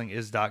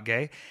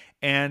 wrestlingisgay.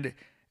 And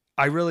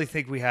I really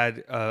think we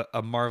had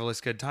a marvelous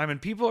good time. And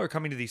people are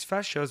coming to these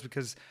fest shows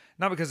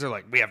not because they're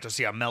like, we have to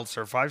see a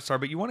Meltzer 5-star,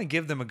 but you want to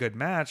give them a good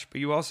match,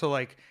 but you also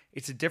like,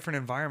 it's a different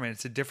environment.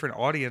 It's a different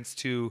audience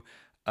to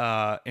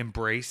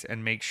embrace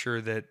and make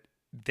sure that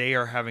they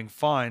are having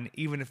fun,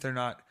 even if they're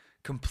not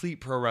complete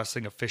pro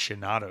wrestling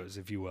aficionados,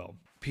 if you will.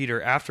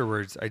 Peter,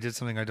 afterwards, I did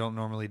something I don't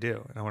normally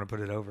do, and I want to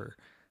put it over.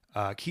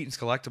 Keaton's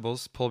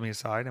Collectibles pulled me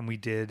aside, and we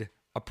did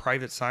a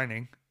private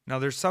signing. Now,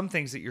 there's some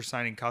things that you're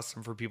signing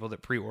custom for people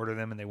that pre-order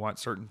them and they want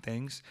certain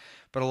things,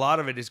 but a lot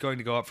of it is going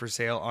to go up for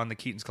sale on the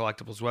Keaton's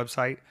Collectibles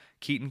website.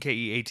 Keaton,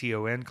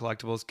 Keaton,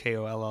 Collectibles,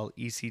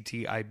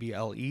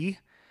 Kollectible.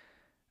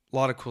 A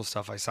lot of cool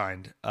stuff I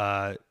signed.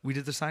 We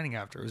did the signing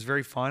after. It was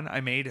very fun. I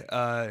made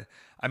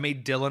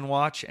Dylan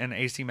watch and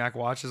AC Mac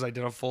watches. I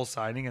did a full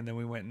signing, and then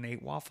we went and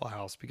ate Waffle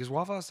House because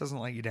Waffle House doesn't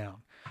let you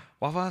down.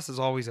 Waffle House is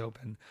always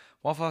open.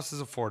 Waffle House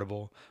is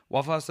affordable.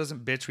 Waffle House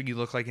doesn't bitch when you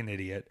look like an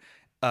idiot.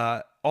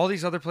 All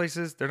these other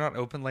places, they're not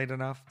open late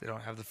enough. They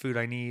don't have the food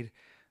I need.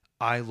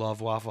 I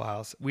love Waffle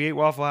House. We ate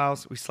Waffle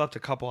House. We slept a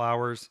couple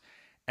hours.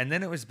 And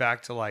then it was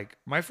back to like,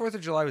 my 4th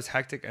of July was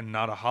hectic and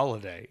not a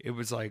holiday. It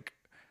was like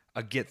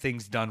a get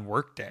things done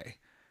work day.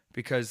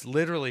 Because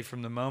literally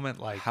from the moment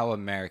like... How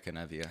American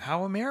of you.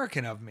 How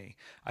American of me.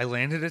 I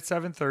landed at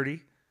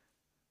 7:30.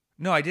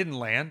 No, I didn't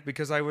land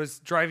because I was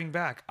driving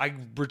back. I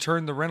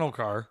returned the rental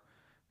car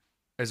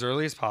as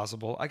early as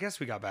possible. I guess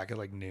we got back at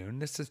like noon.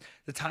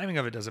 The timing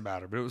of it doesn't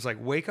matter, but it was like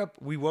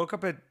we woke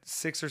up at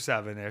 6 or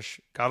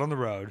 7-ish, got on the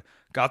road,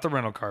 got the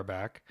rental car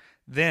back.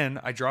 Then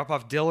I drop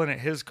off Dylan at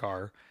his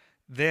car.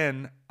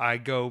 Then I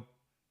go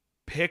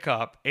pick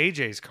up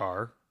AJ's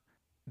car.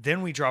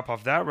 Then we drop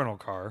off that rental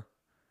car.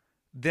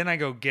 Then I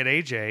go get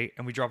AJ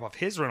and we drop off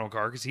his rental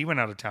car because he went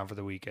out of town for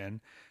the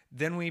weekend.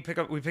 Then we picked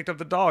up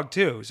the dog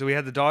too. So we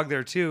had the dog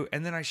there too.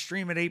 And then I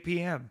stream at 8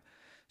 p.m.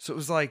 So it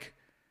was like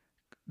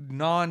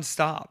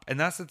nonstop. And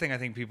that's the thing I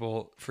think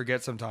people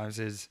forget sometimes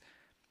is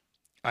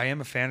I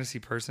am a fantasy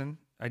person.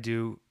 I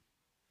do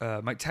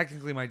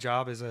technically my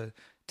job is a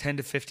 10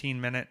 to 15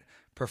 minute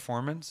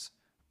performance,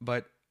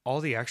 but all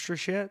the extra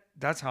shit,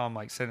 that's how I'm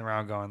like sitting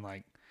around going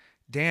like,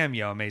 damn,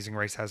 Amazing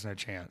Race has no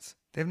chance.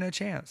 They have no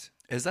chance.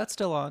 Is that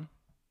still on?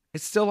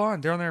 It's still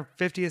on. They're on their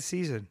 50th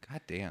season. God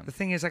damn. The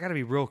thing is, I got to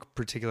be real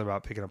particular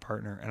about picking a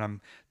partner.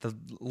 And the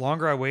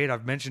longer I wait,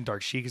 I've mentioned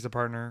Dark Sheik as a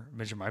partner. I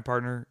mentioned my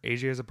partner,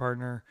 AJ as a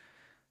partner.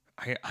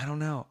 I don't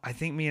know. I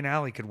think me and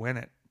Allie could win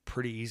it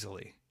pretty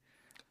easily.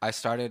 I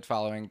started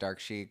following Dark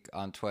Sheik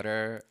on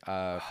Twitter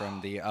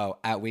from the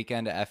at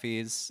Weekend at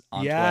Effie's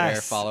on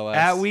Twitter. Follow us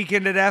at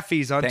Weekend at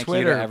Effie's on Thank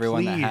Twitter. Thank you to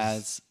everyone please. that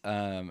has.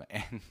 And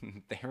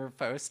they were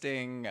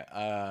posting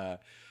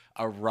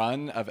a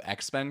run of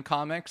X-Men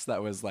comics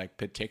that was like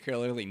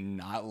particularly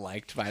not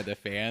liked by the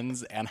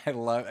fans, and I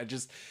love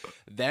just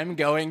them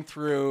going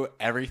through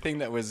everything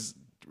that was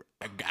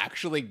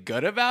actually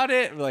good about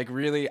it. Like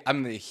really,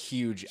 I'm a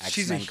huge X-Men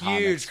She's a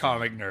huge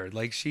comic nerd.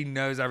 Like she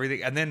knows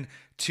everything, and then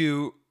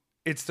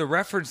it's the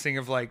referencing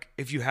of like,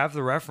 if you have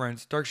the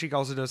reference, Dark Sheik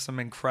also does some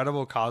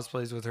incredible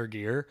cosplays with her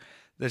gear.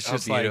 That's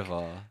just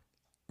beautiful.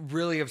 Like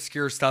really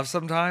obscure stuff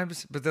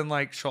sometimes. But then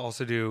like she'll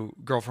also do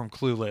Girl from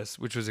Clueless,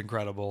 which was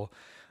incredible.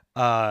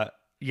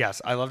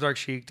 Yes, I love Dark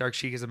Sheik. Dark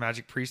Sheik is a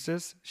magic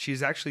priestess.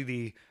 She's actually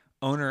the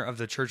owner of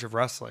the Church of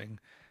Wrestling.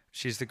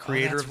 She's the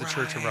creator of the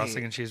Church of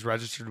Wrestling, and she's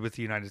registered with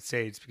the United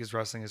States because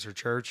wrestling is her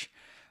church.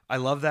 I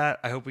love that.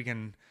 I hope we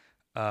can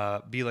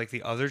be like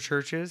the other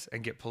churches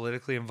and get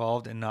politically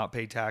involved and not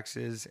pay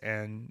taxes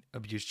and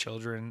abuse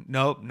children.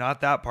 Nope,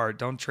 not that part.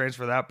 Don't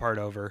transfer that part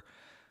over.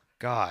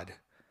 God.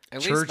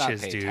 At churches, least not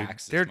pay dude.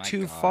 taxes, They're my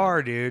too God.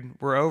 far,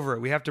 dude. We're over it.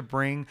 We have to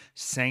bring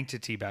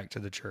sanctity back to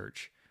the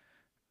church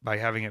by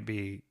having it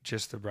be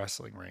just the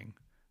wrestling ring.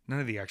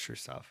 None of the extra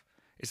stuff.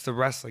 It's the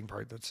wrestling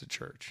part that's the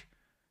church.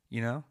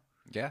 You know?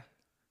 Yeah.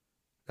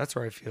 That's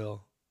where I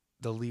feel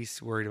the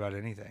least worried about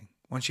anything.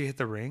 Once you hit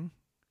the ring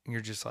and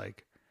you're just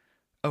like,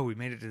 oh, we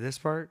made it to this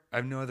part. I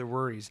have no other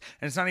worries.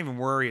 And it's not even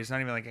worry. It's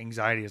not even like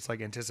anxiety. It's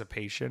like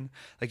anticipation.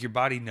 Like your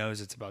body knows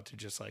it's about to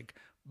just like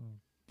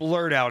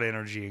blurt out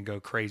energy and go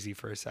crazy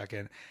for a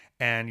second.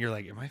 And you're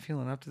like, am I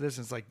feeling up to this?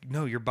 And it's like,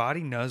 no, your body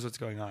knows what's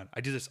going on.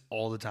 I do this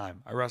all the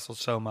time. I wrestle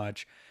so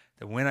much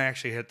that when I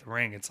actually hit the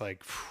ring, it's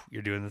like,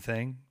 you're doing the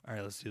thing. All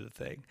right, let's do the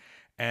thing.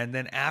 And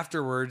then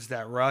afterwards,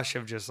 that rush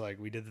of just like,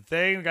 we did the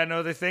thing, we got no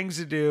other things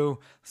to do.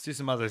 Let's do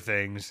some other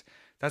things.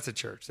 That's a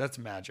church. That's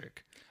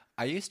magic.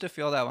 I used to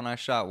feel that when I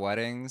shot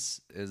weddings,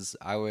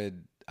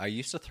 I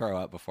used to throw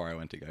up before I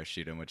went to go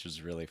shoot them, which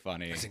was really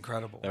funny. It's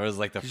incredible. That was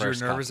like the 'Cause first.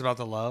 You're nervous about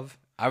the love?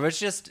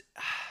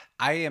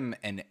 I am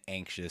an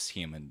anxious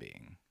human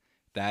being.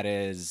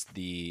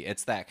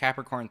 It's that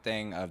Capricorn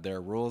thing of there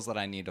are rules that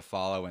I need to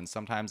follow. And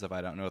sometimes if I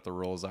don't know what the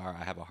rules are,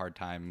 I have a hard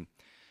time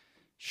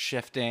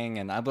shifting.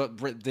 And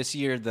this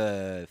year,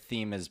 the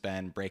theme has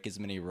been break as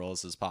many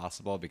rules as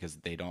possible because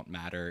they don't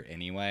matter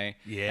anyway.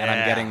 Yeah. And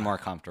I'm getting more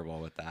comfortable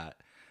with that.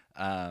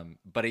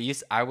 But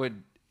I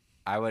would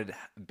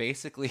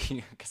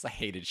basically, because I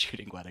hated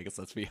shooting weddings,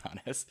 let's be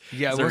honest.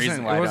 Yeah, There's a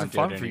reason why it I wasn't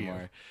don't do fun it for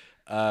anymore.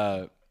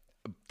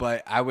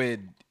 But I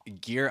would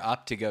gear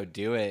up to go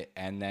do it,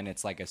 and then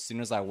it's like as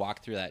soon as I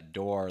walk through that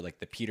door,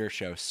 like the Peter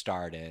show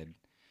started,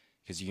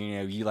 because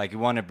you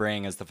want to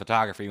bring, as the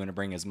photographer, you want to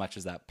bring as much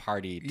as that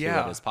party to it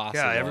as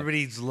possible. Yeah,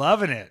 everybody's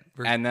loving it.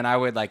 And then I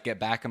would like get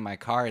back in my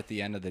car at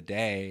the end of the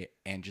day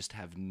and just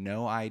have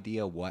no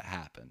idea what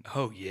happened.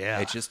 Oh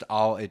yeah, It's just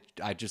all it.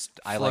 I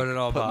Floated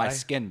all put my by.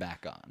 skin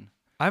back on.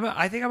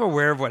 I think I'm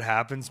aware of what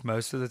happens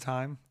most of the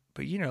time,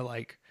 but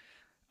like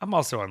I'm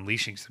also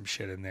unleashing some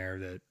shit in there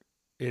that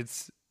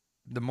it's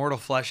the mortal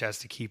flesh has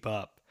to keep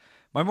up.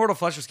 My mortal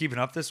flesh was keeping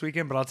up this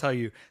weekend, but I'll tell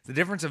you the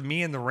difference of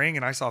me in the ring,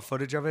 and I saw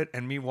footage of it,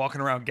 and me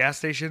walking around gas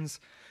stations.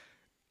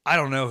 I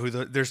don't know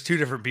there's two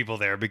different people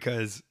there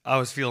because I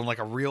was feeling like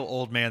a real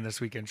old man this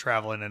weekend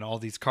traveling in all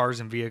these cars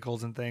and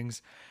vehicles and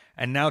things.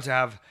 And now to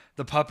have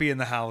the puppy in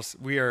the house,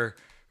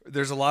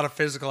 there's a lot of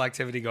physical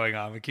activity going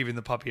on with keeping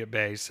the puppy at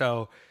bay.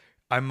 So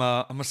I'm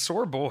a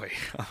sore boy.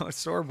 I'm a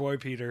sore boy,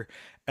 Peter,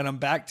 and I'm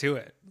back to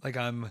it. Like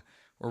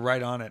we're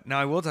right on it. Now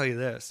I will tell you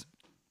this.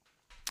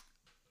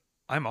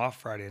 I'm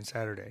off Friday and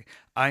Saturday.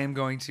 I am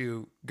going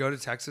to go to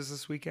Texas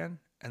this weekend,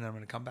 and then I'm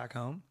going to come back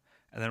home,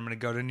 and then I'm going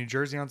to go to New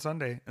Jersey on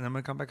Sunday, and then I'm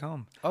going to come back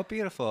home. Oh,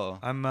 beautiful!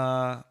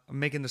 I'm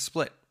making the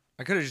split.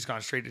 I could have just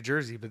gone straight to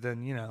Jersey, but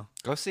then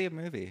Go see a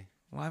movie.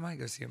 Well, I might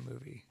go see a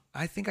movie.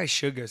 I think I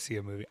should go see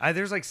a movie.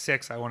 There's like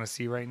 6 I want to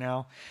see right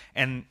now.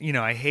 And,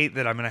 I hate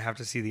that I'm going to have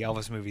to see the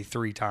Elvis movie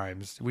 3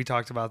 times. We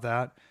talked about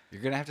that.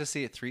 You're going to have to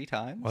see it 3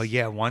 times? Well,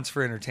 yeah, once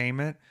for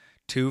entertainment,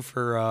 2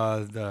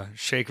 for the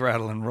shake,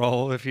 rattle, and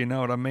roll, if you know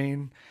what I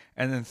mean.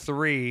 And then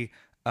 3,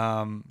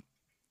 I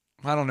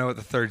don't know what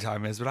the 3rd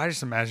time is, but I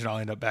just imagine I'll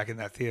end up back in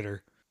that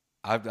theater.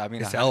 I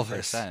mean, it's 100%.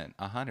 Elvis.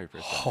 100%.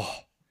 Oh.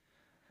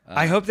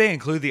 I hope they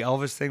include the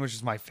Elvis thing, which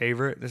is my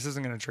favorite. This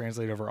isn't going to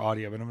translate over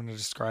audio, but I'm going to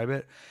describe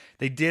it.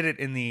 They did it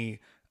in the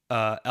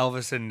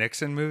Elvis and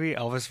Nixon movie,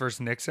 Elvis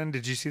versus Nixon.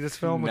 Did you see this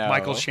film with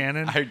Michael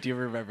Shannon? I do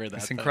remember that.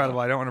 It's incredible.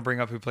 I don't want to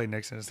bring up who played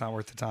Nixon. It's not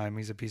worth the time.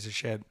 He's a piece of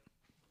shit.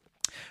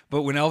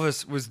 But when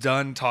Elvis was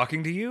done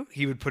talking to you,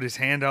 he would put his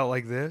hand out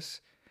like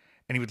this,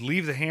 and he would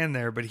leave the hand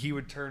there, but he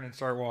would turn and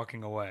start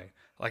walking away.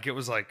 Like it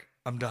was like,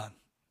 I'm done.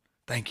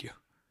 Thank you.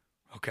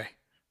 Okay.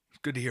 It's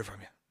good to hear from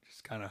you.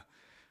 Just kind of,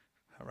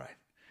 all right.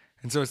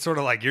 And so it's sort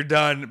of like, you're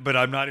done, but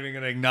I'm not even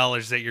going to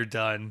acknowledge that you're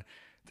done.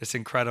 This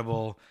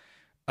incredible,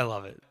 I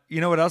love it.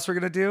 You know what else we're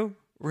going to do?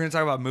 We're going to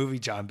talk about Movie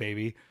John,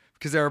 baby,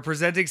 because they're a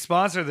presenting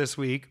sponsor this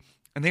week,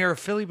 and they are a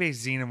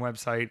Philly-based zine and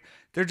website.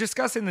 They're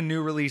discussing the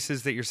new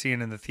releases that you're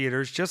seeing in the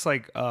theaters, just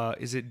like,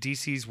 is it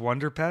DC's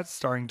Wonder Pets,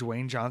 starring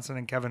Dwayne Johnson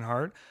and Kevin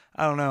Hart?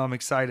 I don't know. I'm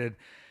excited.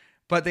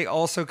 But they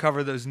also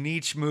cover those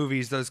niche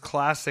movies, those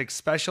classic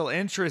special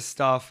interest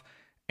stuff.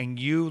 And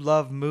you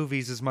love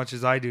movies as much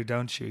as I do,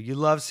 don't you? You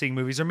love seeing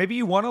movies, or maybe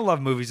you want to love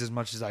movies as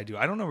much as I do.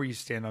 I don't know where you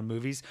stand on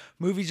movies.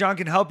 Movie John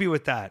can help you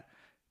with that.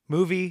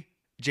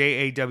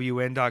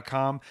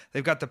 JAWN.com.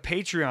 They've got the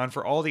Patreon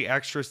for all the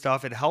extra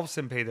stuff. It helps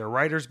them pay their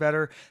writers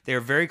better. They are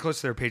very close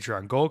to their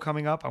Patreon goal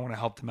coming up. I want to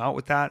help them out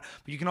with that.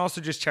 But you can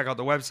also just check out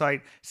the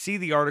website, see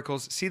the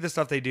articles, see the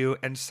stuff they do,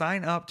 and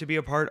sign up to be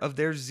a part of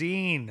their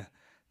zine.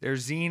 Their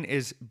zine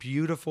is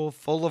beautiful,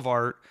 full of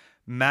art,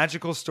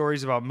 magical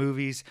stories about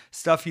movies,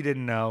 stuff you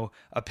didn't know,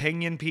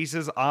 opinion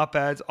pieces,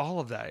 op-eds, all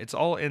of that. It's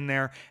all in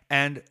there.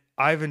 And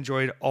I've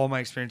enjoyed all my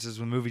experiences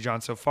with Movie John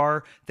so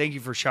far. Thank you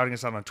for shouting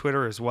us out on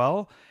Twitter as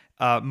well.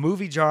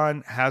 Movie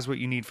John has what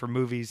you need for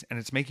movies, and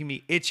it's making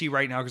me itchy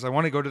right now because I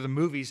want to go to the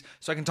movies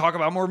so I can talk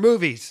about more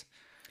movies.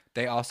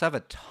 They also have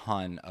a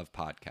ton of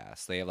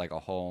podcasts. They have like a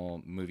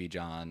whole Movie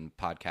John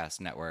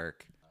podcast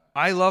network.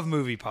 I love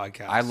movie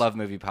podcasts. I love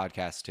movie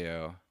podcasts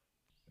too.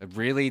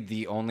 Really,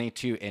 the only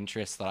 2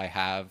 interests that I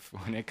have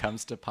when it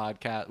comes to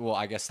podcast, well,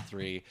 I guess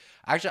 3.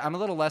 Actually, I'm a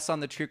little less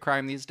on the true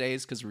crime these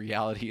days because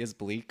reality is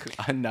bleak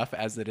enough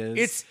as it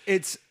is.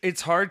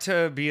 It's hard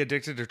to be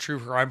addicted to true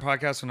crime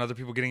podcasts when other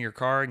people get in your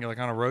car and you're like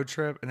on a road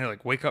trip and they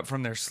like wake up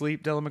from their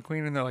sleep, Dylan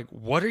McQueen, and they're like,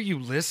 "What are you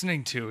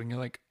listening to?" And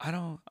you're like, "I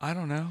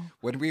don't know."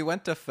 When we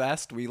went to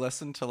Fest, we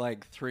listened to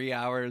like 3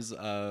 hours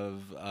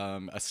of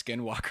a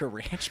Skinwalker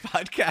Ranch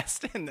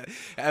podcast, and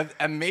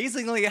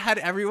amazingly, it had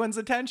everyone's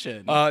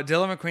attention.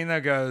 Dylan McQueen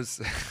though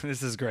goes,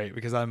 this is great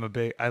because I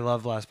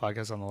love Last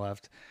Podcast on the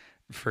Left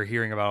for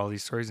hearing about all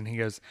these stories, and he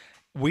goes,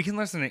 we can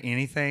listen to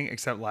anything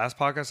except last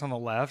podcast on the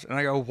left. And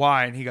I go,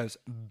 why? And he goes,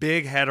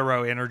 big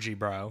hetero energy,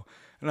 bro.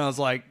 And I was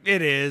like,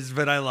 it is,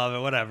 but I love it.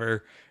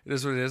 Whatever. It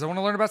is what it is. I want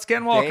to learn about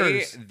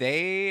skinwalkers.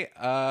 They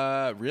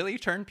really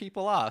turn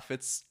people off.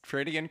 It's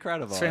pretty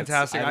incredible. It's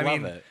fantastic. I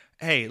love mean, it.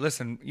 hey,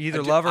 listen,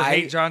 either love or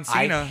hate John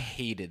Cena. I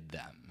hated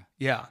them.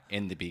 Yeah.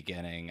 In the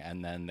beginning,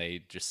 and then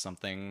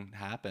something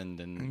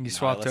happened, and you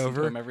swapped over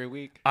to them every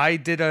week. I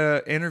did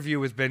a interview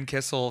with Ben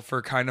Kissel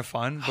for Kind of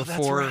Fun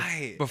before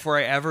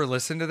I ever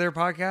listened to their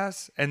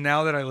podcast, and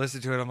now that I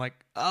listen to it, I'm like,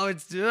 oh,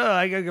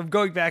 I'm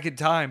going back in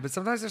time. But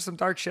sometimes there's some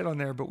dark shit on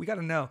there. But we got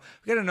to know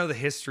the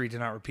history to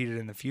not repeat it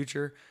in the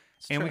future,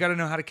 and we got to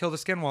know how to kill the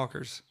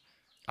skinwalkers.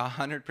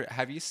 100%.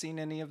 Have you seen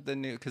any of the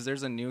new? Because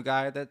there's a new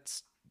guy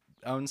that's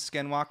owns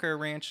Skinwalker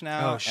Ranch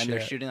now, and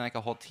they're shooting like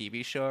a whole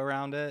TV show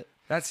around it.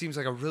 That seems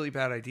like a really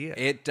bad idea.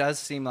 It does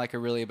seem like a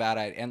really bad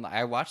idea. And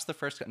I watched the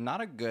first,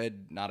 not a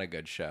good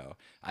show.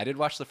 I did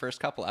watch the first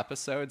couple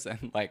episodes,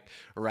 and like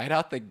right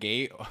out the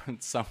gate,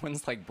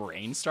 someone's like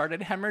brain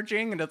started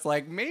hemorrhaging, and it's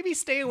like, maybe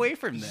stay away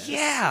from this.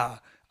 Yeah.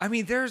 I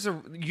mean,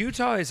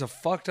 Utah is a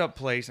fucked up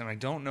place, and I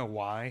don't know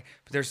why,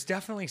 but there's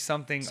definitely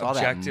something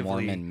objectively. All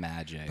that Mormon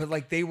magic. But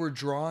like they were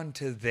drawn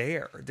to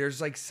there. There's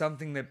like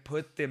something that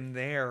put them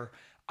there.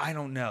 I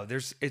don't know.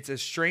 It's a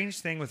strange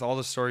thing with all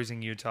the stories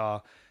in Utah.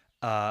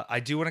 I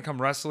do want to come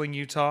wrestling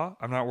Utah.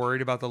 I'm not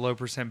worried about the low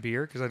percent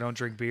beer because I don't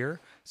drink beer.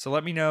 So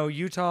let me know,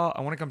 Utah.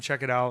 I want to come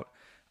check it out.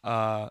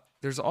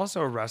 There's also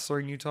a wrestler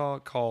in Utah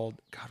called,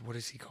 God, what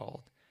is he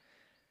called?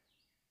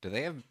 Do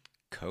they have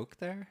Coke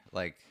there?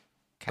 Like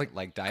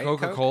Diet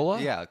Coca-Cola?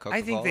 Coke? Yeah, Coca-Cola.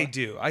 I think they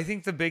do. I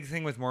think the big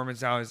thing with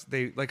Mormons now is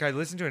I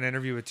listened to an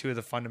interview with two of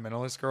the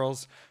fundamentalist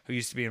girls who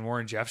used to be in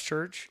Warren Jeff's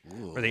church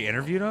where they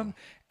interviewed them.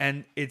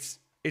 And it's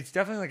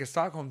definitely like a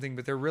Stockholm thing,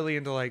 but they're really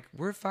into like,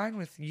 we're fine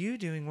with you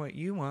doing what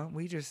you want.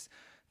 We just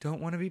don't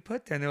want to be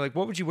put there. And they're like,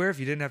 what would you wear if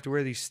you didn't have to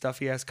wear these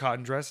stuffy ass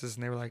cotton dresses?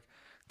 And they were like,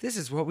 this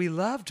is what we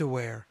love to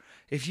wear.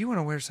 If you want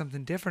to wear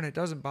something different, it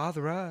doesn't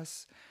bother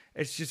us.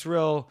 It's just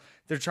real.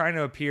 They're trying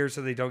to appear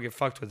so they don't get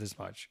fucked with as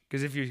much.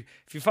 Because if you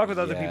fuck with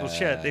other people's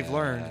shit, they've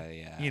learned,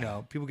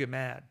 people get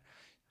mad.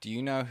 Do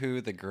you know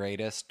who the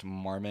greatest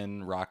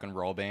Mormon rock and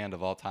roll band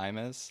of all time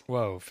is?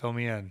 Whoa, fill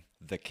me in.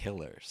 The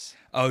Killers.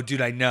 Oh,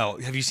 dude, I know.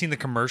 Have you seen the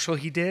commercial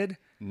he did?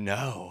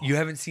 No. You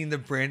haven't seen the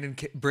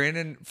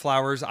Brandon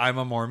Flowers I'm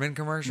a Mormon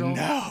commercial?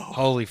 No.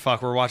 Holy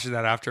fuck, we're watching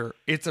that after.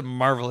 It's a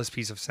marvelous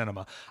piece of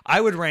cinema.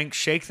 I would rank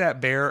Shake That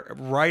Bear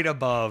right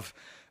above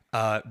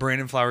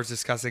Brandon Flowers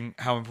discussing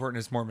how important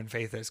his Mormon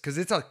faith is. Because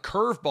it's a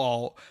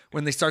curveball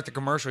when they start the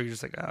commercial. You're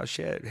just like, oh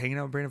shit, hanging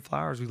out with Brandon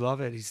Flowers. We love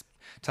it. He's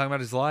talking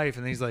about his life.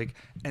 And then he's like,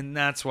 and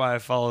that's why I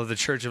follow the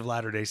Church of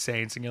Latter-day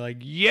Saints. And you're like,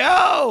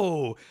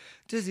 yo,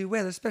 does he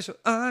wear the special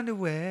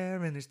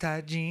underwear and his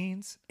tight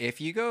jeans?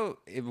 If you go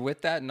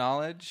with that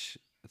knowledge,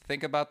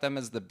 think about them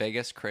as the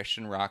biggest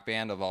Christian rock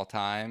band of all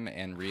time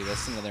and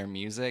re-listen to their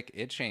music.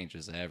 It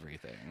changes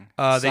everything.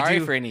 Sorry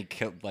for any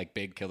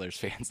big Killers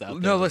fans out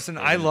there. No, listen,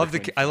 I love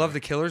the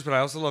Killers, but I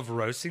also love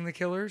roasting the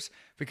Killers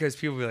because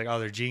people be like, oh,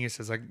 they're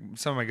geniuses. Like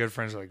some of my good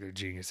friends are like, they're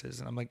geniuses.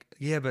 And I'm like,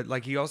 yeah, but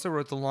like he also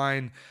wrote the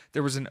line,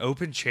 there was an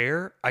open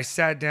chair. I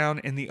sat down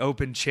in the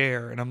open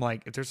chair. And I'm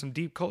like, if there's some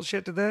deep cult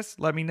shit to this,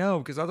 let me know.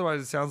 Because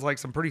otherwise it sounds like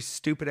some pretty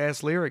stupid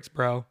ass lyrics,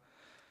 bro.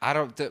 I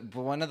don't.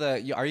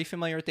 Are you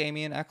familiar with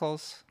Damien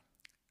Eccles?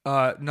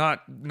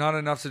 Not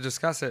enough to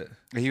discuss it.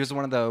 He was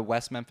one of the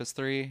West Memphis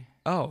Three.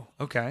 Oh,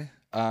 okay.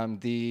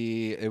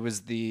 They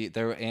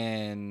were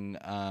in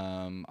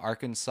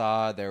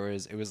Arkansas.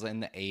 It was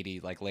in the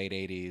 80s, like late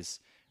 80s,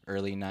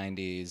 early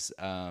 90s.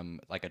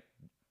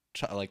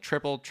 Like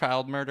triple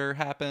child murder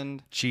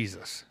happened.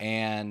 Jesus.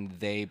 And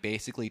they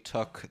basically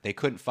they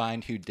couldn't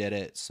find who did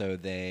it, so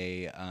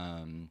they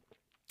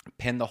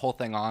pinned the whole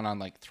thing on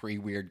like three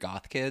weird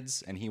goth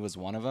kids, and he was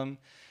one of them.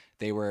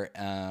 They were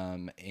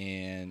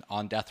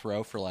on death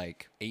row for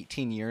like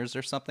 18 years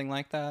or something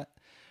like that.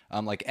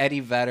 Like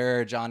Eddie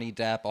Vedder, Johnny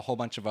Depp, a whole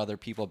bunch of other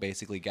people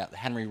basically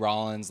Henry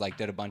Rollins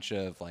did a bunch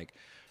of like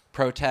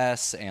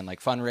protests and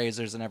like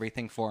fundraisers and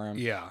everything for him.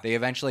 Yeah. They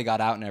eventually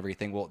got out and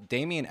everything. Well,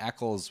 Damien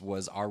Eccles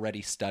was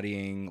already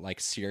studying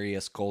like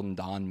serious Golden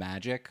Dawn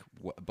magic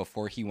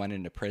before he went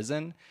into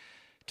prison.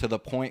 To the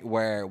point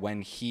where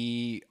when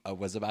he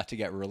was about to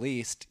get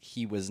released,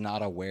 he was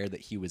not aware that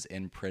he was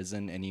in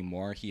prison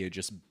anymore. He had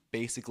just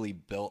basically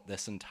built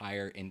this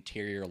entire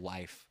interior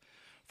life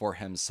for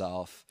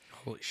himself.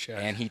 Holy shit.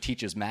 And he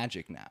teaches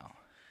magic now.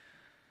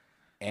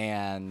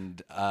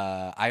 And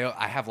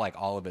I have like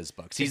all of his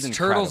books. He's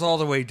incredible. Turtles all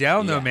the way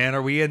down, though, man.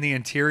 Are we in the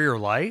interior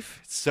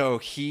life? So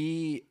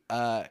he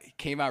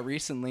came out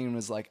recently and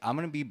was like, I'm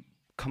going to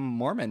become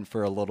Mormon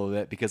for a little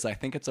bit because I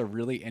think it's a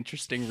really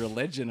interesting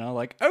religion. And I'm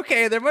like,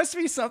 okay, there must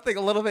be something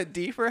a little bit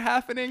deeper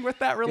happening with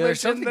that religion. There's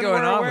something than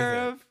going we're on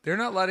aware with it. They're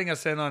not letting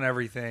us in on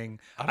everything.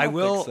 I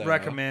will think so.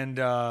 recommend,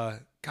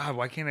 God,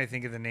 why can't I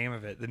think of the name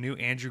of it? The new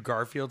Andrew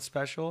Garfield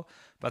special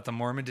about the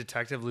Mormon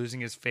detective losing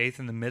his faith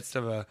in the midst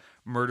of a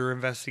murder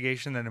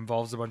investigation that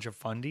involves a bunch of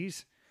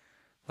fundies.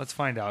 Let's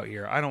find out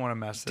here. I don't want to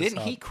mess this up.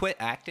 Didn't he quit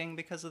acting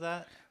because of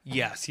that?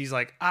 Yes, he's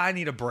like, I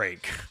need a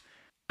break.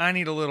 I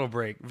need a little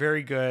break.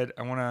 Very good.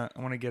 I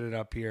wanna get it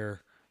up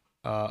here.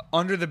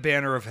 Under the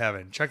Banner of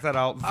Heaven. Check that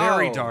out.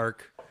 Very Oh.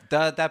 dark.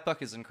 That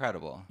book is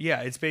incredible.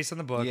 Yeah, it's based on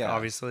the book, Yeah.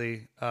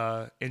 obviously.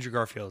 Andrew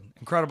Garfield.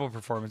 Incredible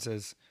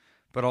performances.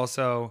 But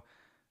also,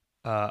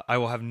 I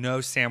will have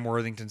no Sam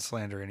Worthington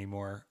slander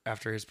anymore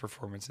after his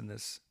performance in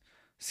this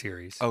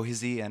series. Oh,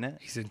 is he in it?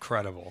 He's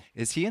incredible.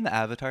 Is he in the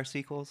Avatar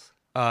sequels?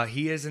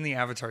 He is in the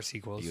Avatar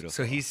sequels. Beautiful.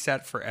 So he's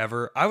set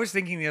forever. I was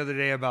thinking the other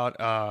day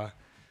about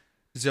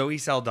Zoe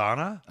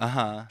Saldana.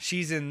 Uh-huh.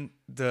 She's in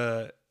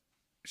the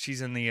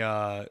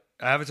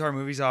Avatar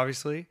movies,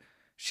 obviously.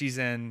 She's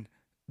in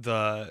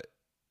the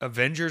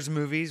Avengers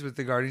movies with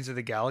the Guardians of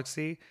the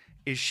Galaxy.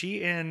 Is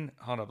she in?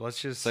 Hold up,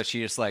 let's just. So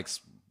she just likes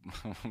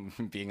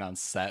being on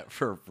set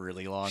for a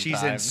really long She's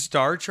time. in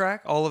Star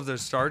Trek, all of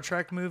those Star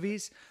Trek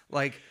movies.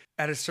 Like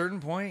at a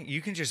certain point,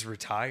 you can just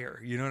retire.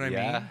 You know what I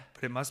Yeah. mean?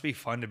 But it must be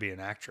fun to be an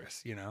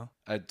actress. You know?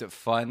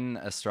 Fun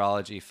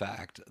astrology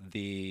fact.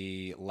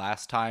 The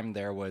last time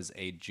there was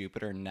a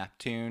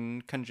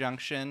Jupiter-Neptune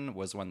conjunction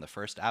was when the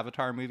first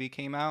Avatar movie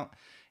came out.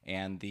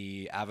 And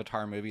the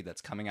Avatar movie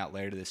that's coming out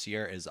later this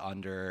year is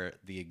under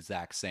the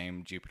exact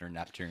same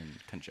Jupiter-Neptune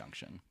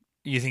conjunction.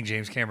 You think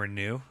James Cameron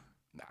knew?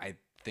 I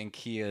think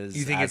he is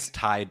You think as it's-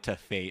 tied to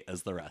fate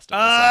as the rest Oh,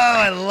 of us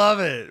I love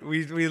it.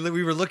 We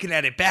were looking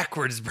at it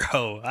backwards,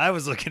 bro. I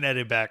was looking at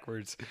it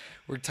backwards.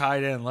 We're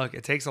tied in. Look,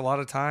 it takes a lot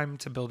of time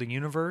to build a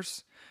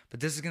universe,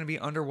 but this is going to be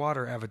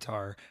underwater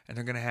Avatar, and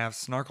they're going to have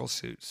snorkel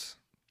suits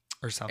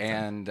or something.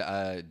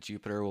 And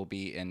Jupiter will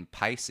be in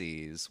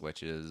Pisces,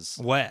 which is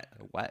Wet.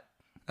 wet.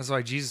 That's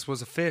why Jesus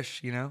was a fish,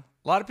 you know?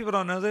 A lot of people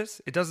don't know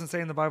this. It doesn't say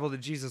in the Bible that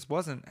Jesus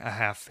wasn't a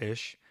half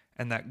fish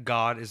and that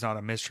God is not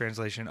a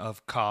mistranslation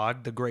of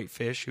Cod, the great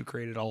fish who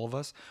created all of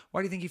us.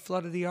 Why do you think he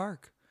flooded the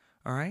ark?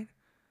 All right?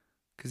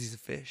 Because he's a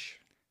fish.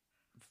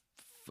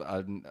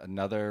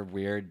 Another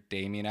weird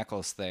Damien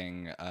Eccles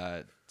thing.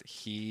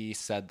 He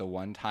said the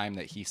one time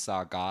that he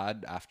saw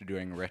God after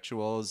doing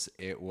rituals,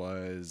 it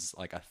was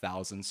like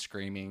 1,000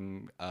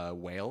 screaming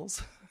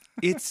whales.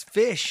 It's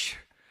fish.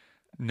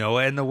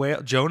 Noah and the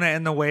whale, Jonah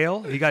and the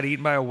whale. He got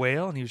eaten by a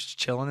whale and he was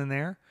chilling in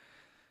there.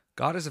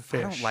 God is a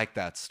fish. I don't like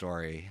that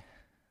story.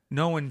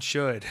 No one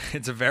should.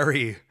 It's a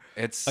very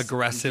It's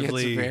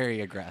aggressively. It's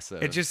very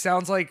aggressive. It just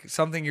sounds like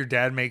something your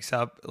dad makes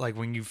up, like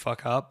when you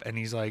fuck up, and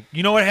he's like,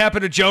 "You know what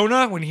happened to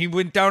Jonah when he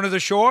went down to the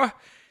shore?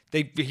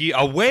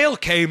 A whale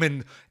came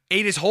and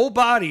ate his whole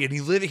body, and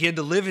he had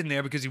to live in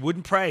there because he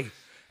wouldn't pray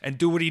and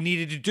do what he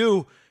needed to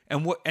do.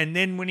 And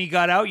then when he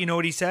got out, you know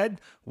what he said?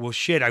 Well,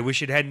 shit, I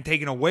wish it hadn't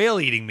taken a whale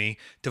eating me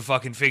to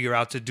fucking figure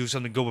out to do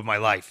something good with my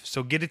life.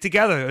 So get it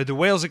together, or the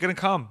whales are gonna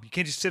come. You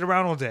can't just sit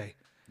around all day."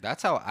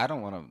 That's how I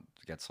don't want to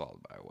get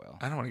swallowed by a whale.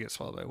 I don't want to get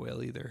swallowed by a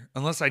whale either,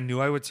 unless I knew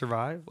I would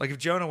survive. Like if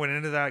Jonah went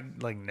into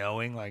that, like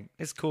knowing, like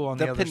it's cool on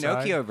the The other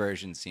Pinocchio side.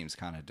 version seems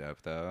kind of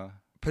dope, though.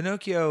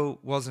 Pinocchio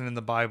wasn't in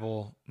the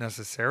Bible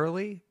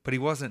necessarily, but he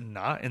wasn't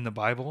not in the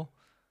Bible.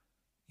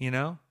 You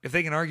know, if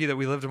they can argue that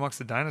we lived amongst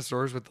the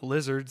dinosaurs with the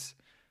lizards,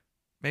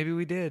 maybe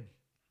we did.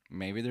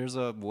 Maybe there's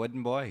a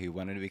wooden boy who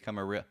wanted to become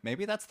a real.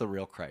 Maybe that's the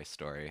real Christ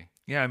story.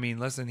 Yeah, I mean,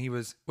 listen,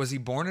 was he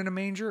born in a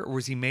manger or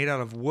was he made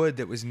out of wood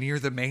that was near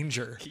the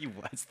manger? He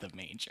was the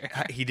manger.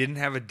 He didn't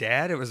have a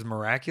dad. It was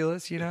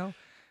miraculous, you know?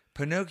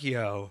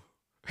 Pinocchio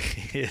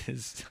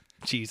is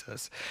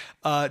Jesus.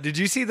 Did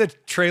you see the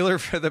trailer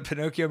for the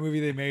Pinocchio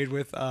movie they made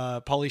with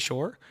Pauly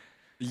Shore?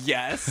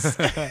 Yes.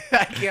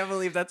 I can't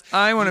believe that's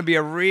I want to be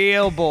a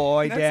real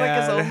boy, that's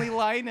Dad. like his only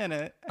line in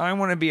it. I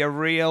want to be a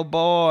real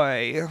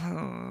boy.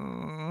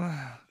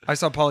 I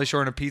saw Pauly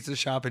Shore in a pizza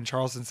shop in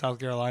Charleston, South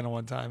Carolina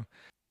one time.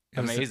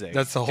 Amazing.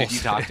 That's the whole Did you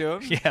talk to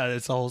him? Yeah,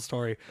 that's the whole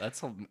story.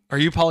 That's a, Are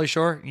you Pauly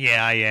Shore?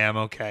 Yeah, I am.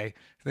 Okay.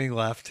 Then he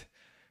left.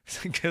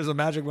 It was a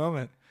magic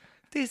moment.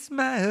 This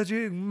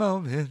magic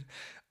moment.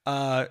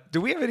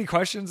 Do we have any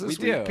questions this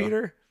We week, do.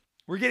 Peter?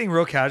 We're getting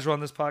real casual on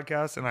this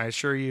podcast, and I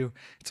assure you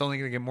it's only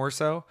going to get more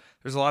so.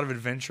 There's a lot of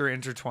adventure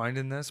intertwined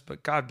in this,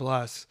 but God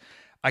bless.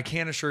 I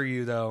can't assure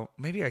you, though,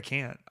 maybe I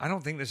can't. I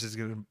don't think this is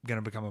going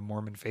to become a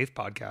Mormon faith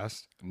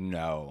podcast.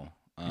 no.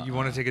 You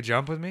want to take a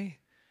jump with me?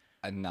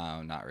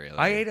 No, not really.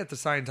 I ate at the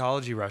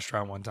Scientology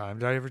restaurant one time.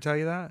 Did I ever tell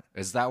you that?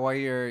 Is that why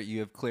you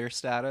have clear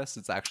status?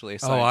 It's actually a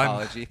Oh,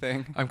 I'm- Scientology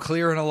thing. I'm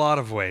clear in a lot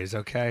of ways,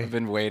 okay? I've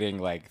been waiting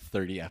like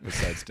 30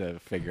 episodes to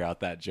figure out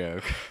that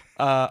joke.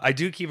 I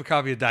do keep a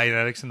copy of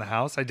Dianetics in the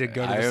house. I did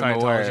go to I the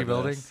am aware Scientology of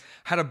building. this.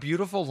 Had a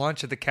beautiful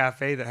lunch at the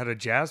cafe that had a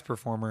jazz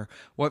performer.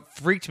 What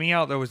freaked me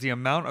out though was the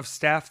amount of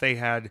staff they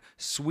had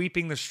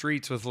sweeping the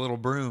streets with little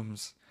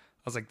brooms.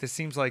 I was like, this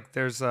seems like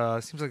there's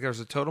a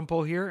totem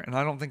pole here, and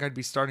I don't think I'd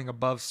be starting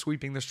above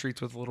sweeping the streets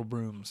with little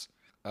brooms.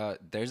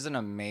 There's an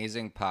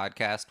amazing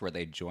podcast where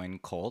they join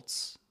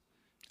cults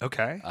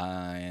Okay.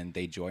 and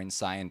they join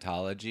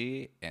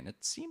Scientology, and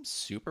it seems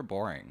super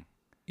boring.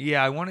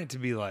 Yeah, I want it to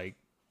be like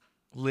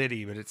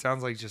Liddy, but it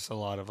sounds like just a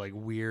lot of like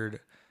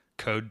weird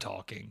code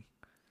talking.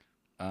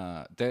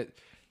 That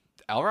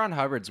L. Ron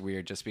Hubbard's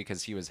weird just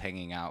because he was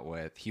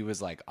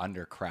like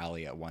under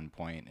Crowley at one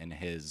point in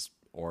his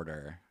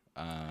order.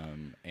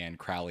 and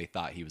Crowley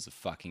thought he was a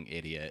fucking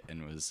idiot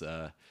and was.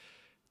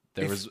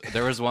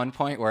 There was one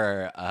point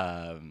where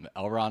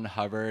L. Ron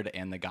Hubbard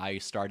and the guy who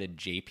started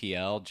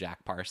JPL,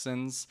 Jack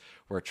Parsons,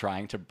 were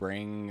trying to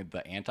bring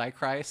the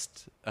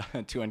Antichrist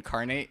to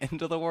incarnate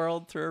into the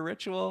world through a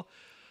ritual.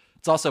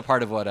 It's also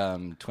part of what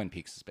Twin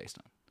Peaks is based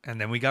on.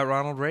 And then we got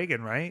Ronald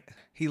Reagan, right?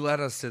 He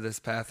led us to this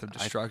path of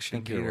destruction, I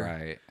think Peter. you're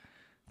right.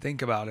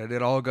 Think about it.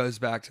 It all goes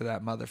back to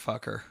that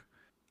motherfucker.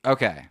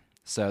 Okay,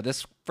 so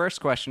this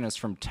first question is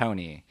from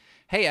Tony.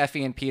 Hey,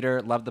 Effie and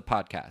Peter, love the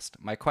podcast.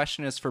 My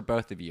question is for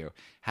both of you.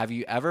 Have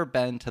you ever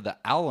been to the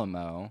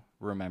Alamo,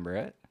 remember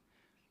it,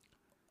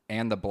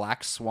 and the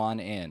Black Swan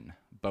Inn?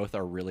 Both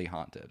are really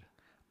haunted.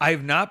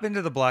 I've not been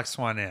to the Black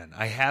Swan Inn.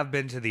 I have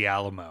been to the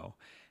Alamo.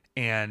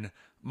 And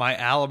my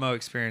Alamo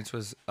experience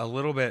was a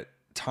little bit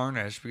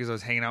tarnished because I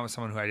was hanging out with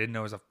someone who I didn't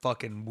know was a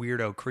fucking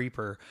weirdo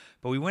creeper.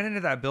 But we went into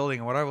that building,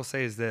 and what I will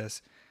say is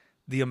this.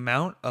 The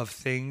amount of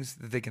things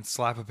that they can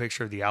slap a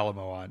picture of the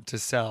Alamo on to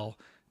sell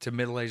to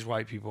middle-aged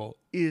white people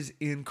is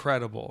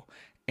incredible.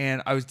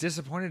 And I was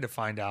disappointed to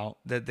find out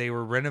that they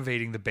were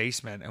renovating the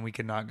basement and we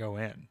could not go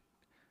in,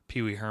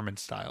 Pee Wee Herman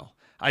style.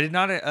 I did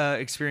not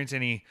experience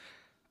any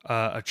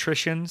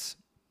attritions,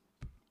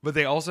 but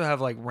they also have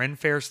like Ren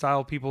Fair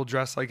style people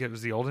dressed like it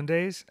was the olden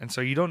days. And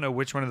so you don't know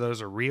which one of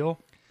those are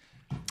real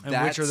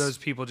and which are those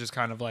people just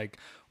kind of like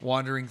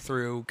wandering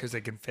through because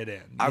they can fit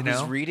in. I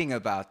was reading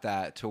about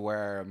that to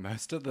where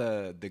most of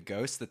the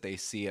ghosts that they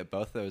see at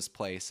both those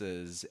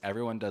places,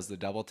 everyone does the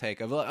double take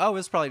of, oh,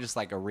 it's probably just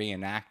like a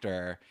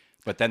reenactor,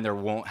 but then there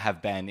won't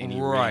have been any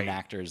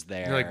reenactors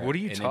there. You're like, what are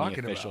you talking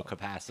in any official about?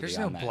 capacity. There's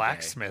no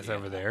blacksmith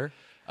over there.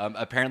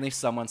 Apparently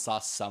someone saw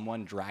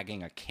someone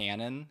dragging a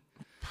cannon,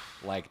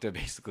 like to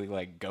basically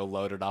like go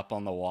load it up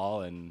on the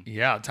wall and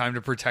time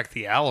to protect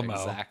the Alamo.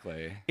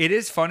 Exactly. It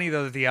is funny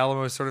though that the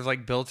Alamo is sort of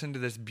like built into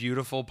this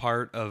beautiful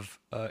part of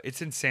it's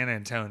in San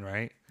Antonio,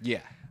 right?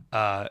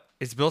 Yeah.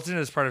 It's built into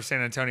this part of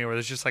San Antonio where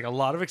there's just like a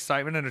lot of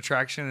excitement and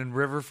attraction and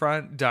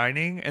riverfront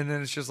dining, and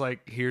then it's just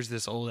like here's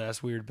this old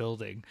ass weird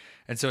building,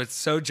 and so it's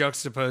so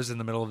juxtaposed in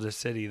the middle of this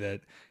city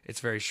that it's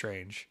very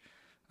strange.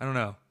 I don't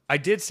know. I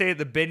did stay at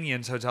the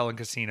Binions Hotel and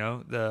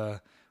Casino.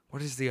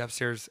 What is the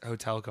upstairs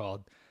hotel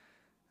called?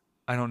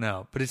 I don't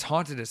know, but it's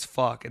haunted as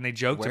fuck, and they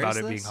joked about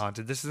it being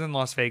haunted. This is in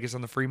Las Vegas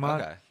on the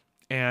Fremont. Okay.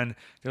 And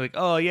they're like,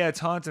 oh, yeah, it's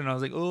haunted. And I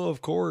was like, oh,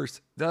 of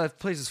course. That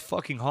place is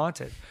fucking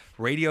haunted.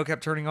 Radio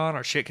kept turning on.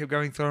 Our shit kept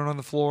getting thrown on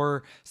the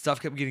floor.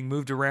 Stuff kept getting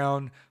moved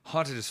around.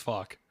 Haunted as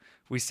fuck.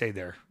 We stayed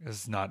there.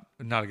 It's not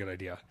a good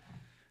idea.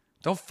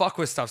 Don't fuck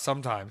with stuff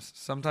sometimes.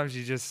 Sometimes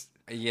you just...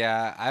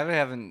 Yeah, I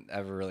haven't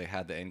ever really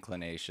had the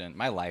inclination.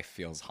 My life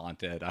feels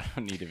haunted. I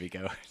don't need to be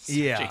going.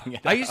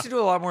 I used to do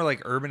a lot more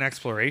like urban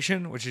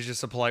exploration, which is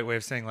just a polite way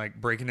of saying like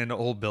breaking into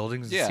old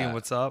buildings and seeing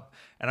what's up.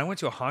 And I went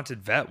to a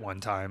haunted vet one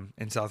time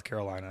in South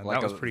Carolina. And like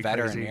that was pretty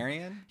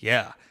veterinarian? Crazy.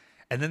 Yeah.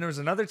 And then there was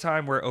another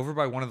time where over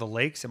by one of the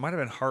lakes, it might have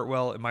been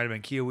Hartwell, it might have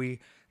been Kiowee.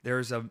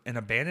 There's an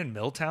abandoned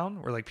mill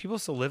town where like people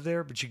still live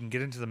there, but you can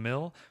get into the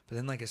mill. But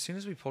then like as soon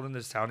as we pulled into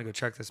this town to go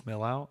check this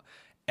mill out,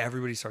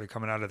 everybody started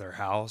coming out of their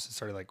house and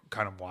started like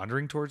kind of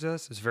wandering towards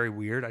us. It's very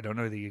weird. I don't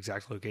know the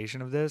exact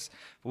location of this,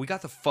 but we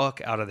got the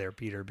fuck out of there,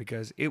 Peter,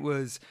 because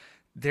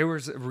there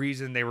was a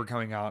reason they were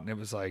coming out and it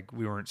was like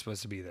we weren't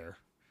supposed to be there.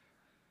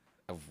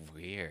 Oh,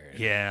 weird.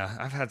 Yeah,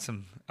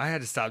 I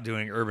had to stop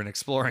doing urban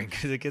exploring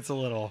because it gets a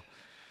little...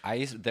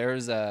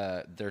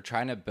 They're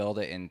trying to build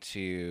it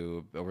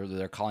into, or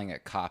they're calling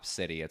it Cop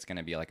City. It's going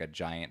to be like a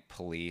giant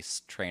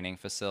police training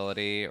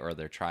facility, or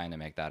they're trying to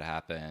make that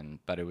happen.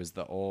 But it was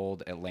the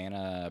old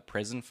Atlanta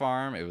prison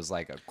farm. It was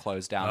like a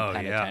closed down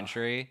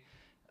penitentiary.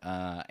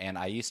 Yeah. And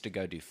I used to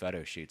go do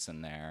photo shoots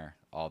in there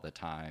all the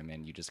time.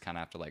 And you just kind of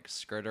have to like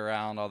skirt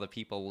around all the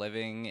people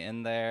living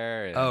in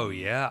there. And oh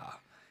yeah.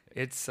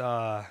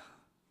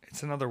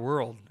 It's another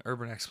world,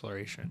 urban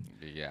exploration.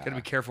 Yeah. Gotta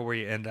be careful where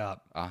you end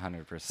up.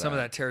 100%. Some of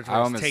that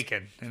territory is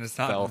taken, and it's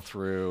not. Fell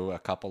through a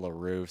couple of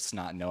roofs,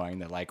 not knowing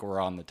that like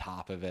we're on the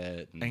top of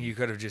it. And you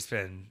could have just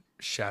been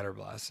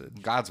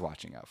shatterblasted. God's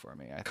watching out for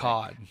me.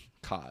 COD.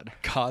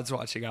 God's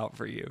watching out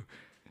for you.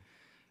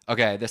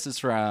 Okay, this is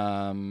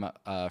from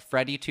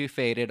Freddy Too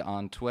Faded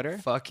on Twitter.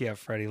 Fuck yeah,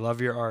 Freddy. Love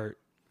your art.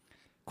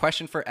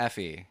 Question for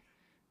Effie.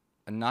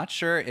 I'm not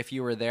sure if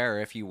you were there or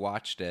if you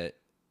watched it.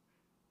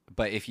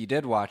 But if you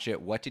did watch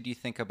it, what did you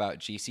think about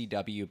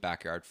GCW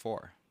Backyard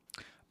 4?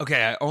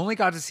 Okay, I only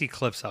got to see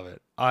clips of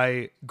it.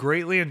 I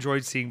greatly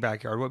enjoyed seeing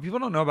Backyard. What people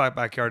don't know about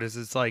Backyard is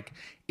it's like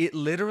it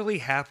literally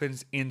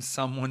happens in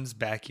someone's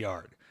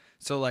backyard.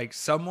 So like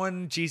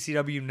someone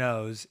GCW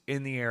knows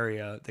in the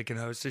area that can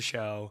host a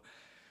show.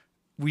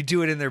 We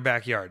do it in their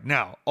backyard.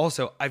 Now,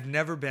 also, I've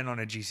never been on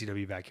a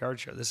GCW Backyard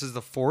show. This is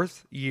the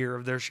 4th year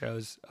of their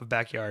shows of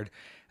Backyard.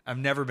 I've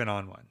never been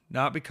on one.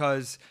 Not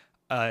because...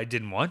 I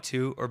didn't want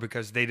to, or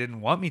because they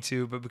didn't want me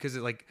to, but because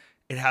it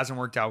hasn't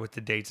worked out with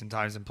the dates and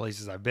times and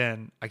places I've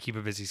been. I keep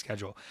a busy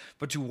schedule,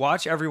 but to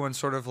watch everyone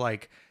sort of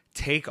like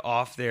take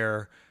off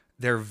their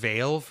their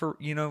veil for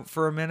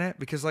for a minute,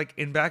 because like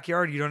in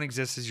Backyard you don't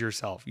exist as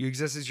yourself, you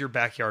exist as your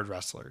backyard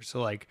wrestler.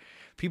 So like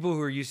people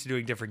who are used to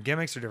doing different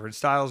gimmicks or different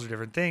styles or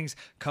different things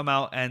come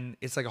out and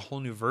it's like a whole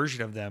new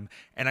version of them.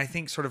 And I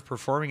think sort of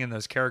performing in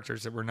those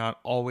characters that we're not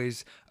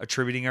always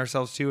attributing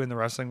ourselves to in the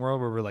wrestling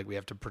world, where we're like, we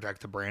have to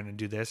protect the brand and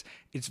do this,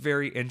 it's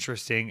very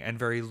interesting and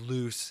very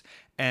loose.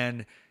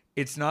 And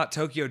it's not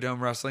Tokyo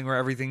Dome wrestling where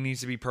everything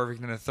needs to be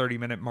perfect in a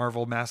 30-minute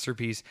Marvel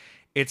masterpiece.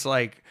 It's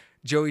like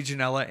Joey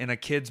Janela in a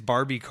kid's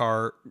Barbie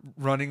car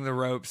running the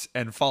ropes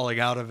and falling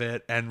out of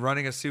it and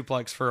running a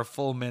suplex for a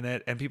full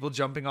minute, and people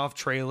jumping off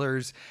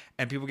trailers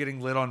and people getting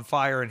lit on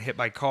fire and hit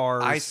by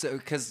cars.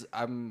 Because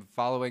I'm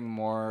following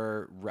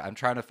more. I'm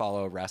trying to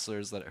follow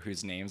wrestlers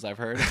whose names I've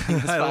heard. In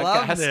this I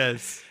podcast. love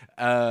this.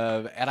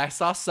 And I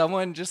saw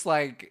someone just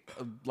like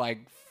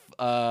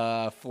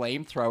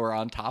flamethrower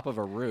on top of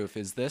a roof.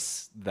 Is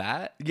this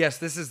that? Yes,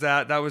 this is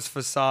that. That was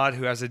Facade,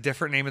 who has a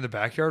different name in the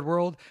Backyard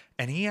world.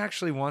 And he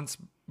actually once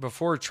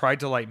before tried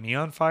to light me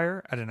on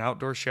fire at an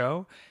outdoor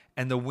show,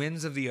 and the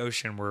winds of the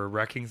ocean were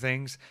wrecking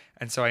things.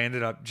 And so I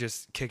ended up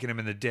just kicking him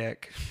in the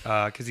dick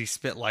because he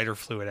spit lighter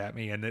fluid at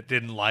me and it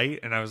didn't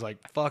light. And I was like,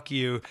 fuck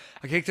you.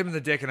 I kicked him in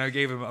the dick and I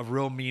gave him a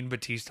real mean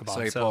Batista bomb.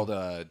 So he pulled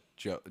a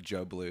Joe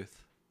Bluth.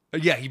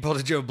 Yeah, he pulled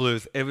a Joe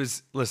Bluth. It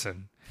was,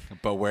 listen.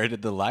 But where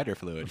did the lighter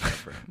fluid come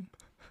from?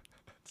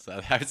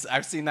 So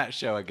I've seen that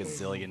show a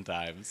gazillion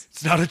times.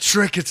 It's not a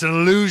trick, it's an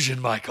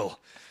illusion, Michael.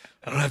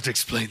 I don't have to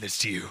explain this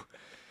to you.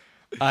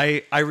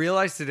 I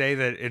realized today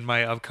that in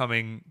my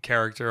upcoming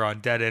character on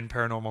Dead End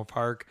Paranormal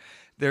Park,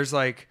 there's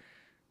like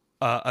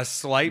a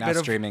slight Now bit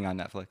of streaming on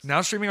Netflix.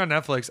 Now streaming on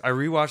Netflix. I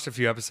rewatched a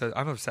few episodes.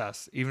 I'm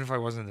obsessed. Even if I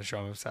wasn't in the show,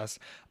 I'm obsessed.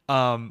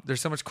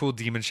 There's so much cool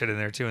demon shit in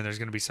there too, and there's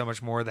gonna be so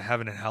much more. The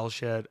heaven and hell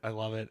shit. I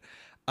love it.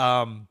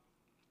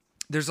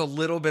 There's a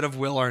little bit of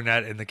Will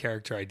Arnett in the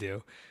character I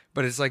do,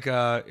 but it's like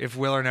if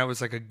Will Arnett was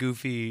like a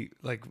goofy,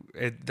 like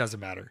it doesn't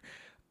matter.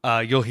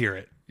 You'll hear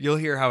it. You'll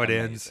hear how it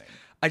ends.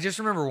 I just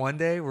remember one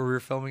day where we were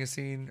filming a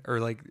scene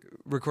or like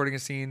recording a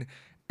scene,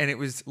 and it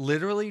was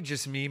literally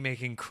just me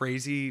making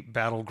crazy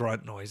battle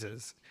grunt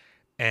noises.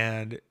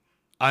 And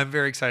I'm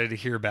very excited to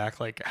hear back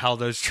like how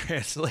those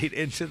translate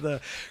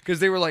into because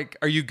they were like,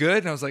 "Are you good?"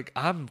 And I was like,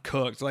 "I'm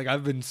cooked. Like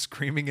I've been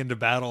screaming into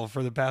battle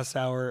for the past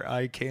hour.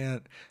 I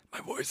can't. My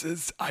voice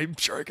is. I'm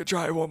sure I could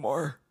try one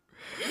more."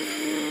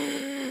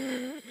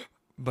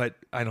 But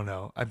I don't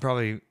know. I'm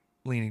probably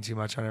leaning too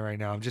much on it right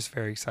now. I'm just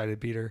very excited,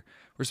 Peter.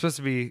 We're supposed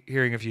to be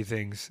hearing a few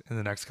things in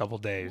the next couple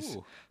days.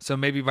 Ooh. So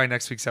maybe by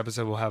next week's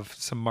episode, we'll have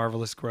some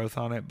marvelous growth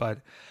on it. But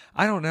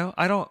I don't know.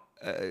 I don't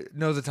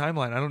know the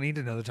timeline. I don't need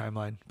to know the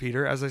timeline,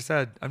 Peter. As I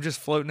said, I'm just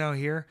floating out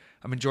here.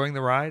 I'm enjoying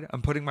the ride.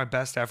 I'm putting my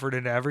best effort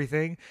into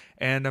everything.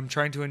 And I'm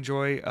trying to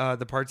enjoy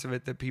the parts of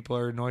it that people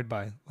are annoyed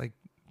by. Like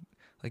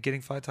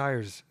getting flat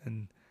tires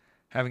and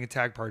having a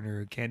tag partner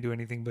who can't do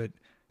anything but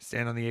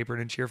stand on the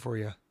apron and cheer for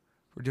you.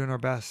 We're doing our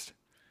best.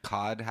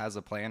 COD has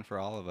a plan for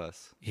all of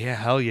us. Yeah,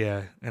 hell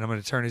yeah. And I'm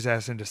going to turn his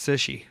ass into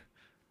sushi.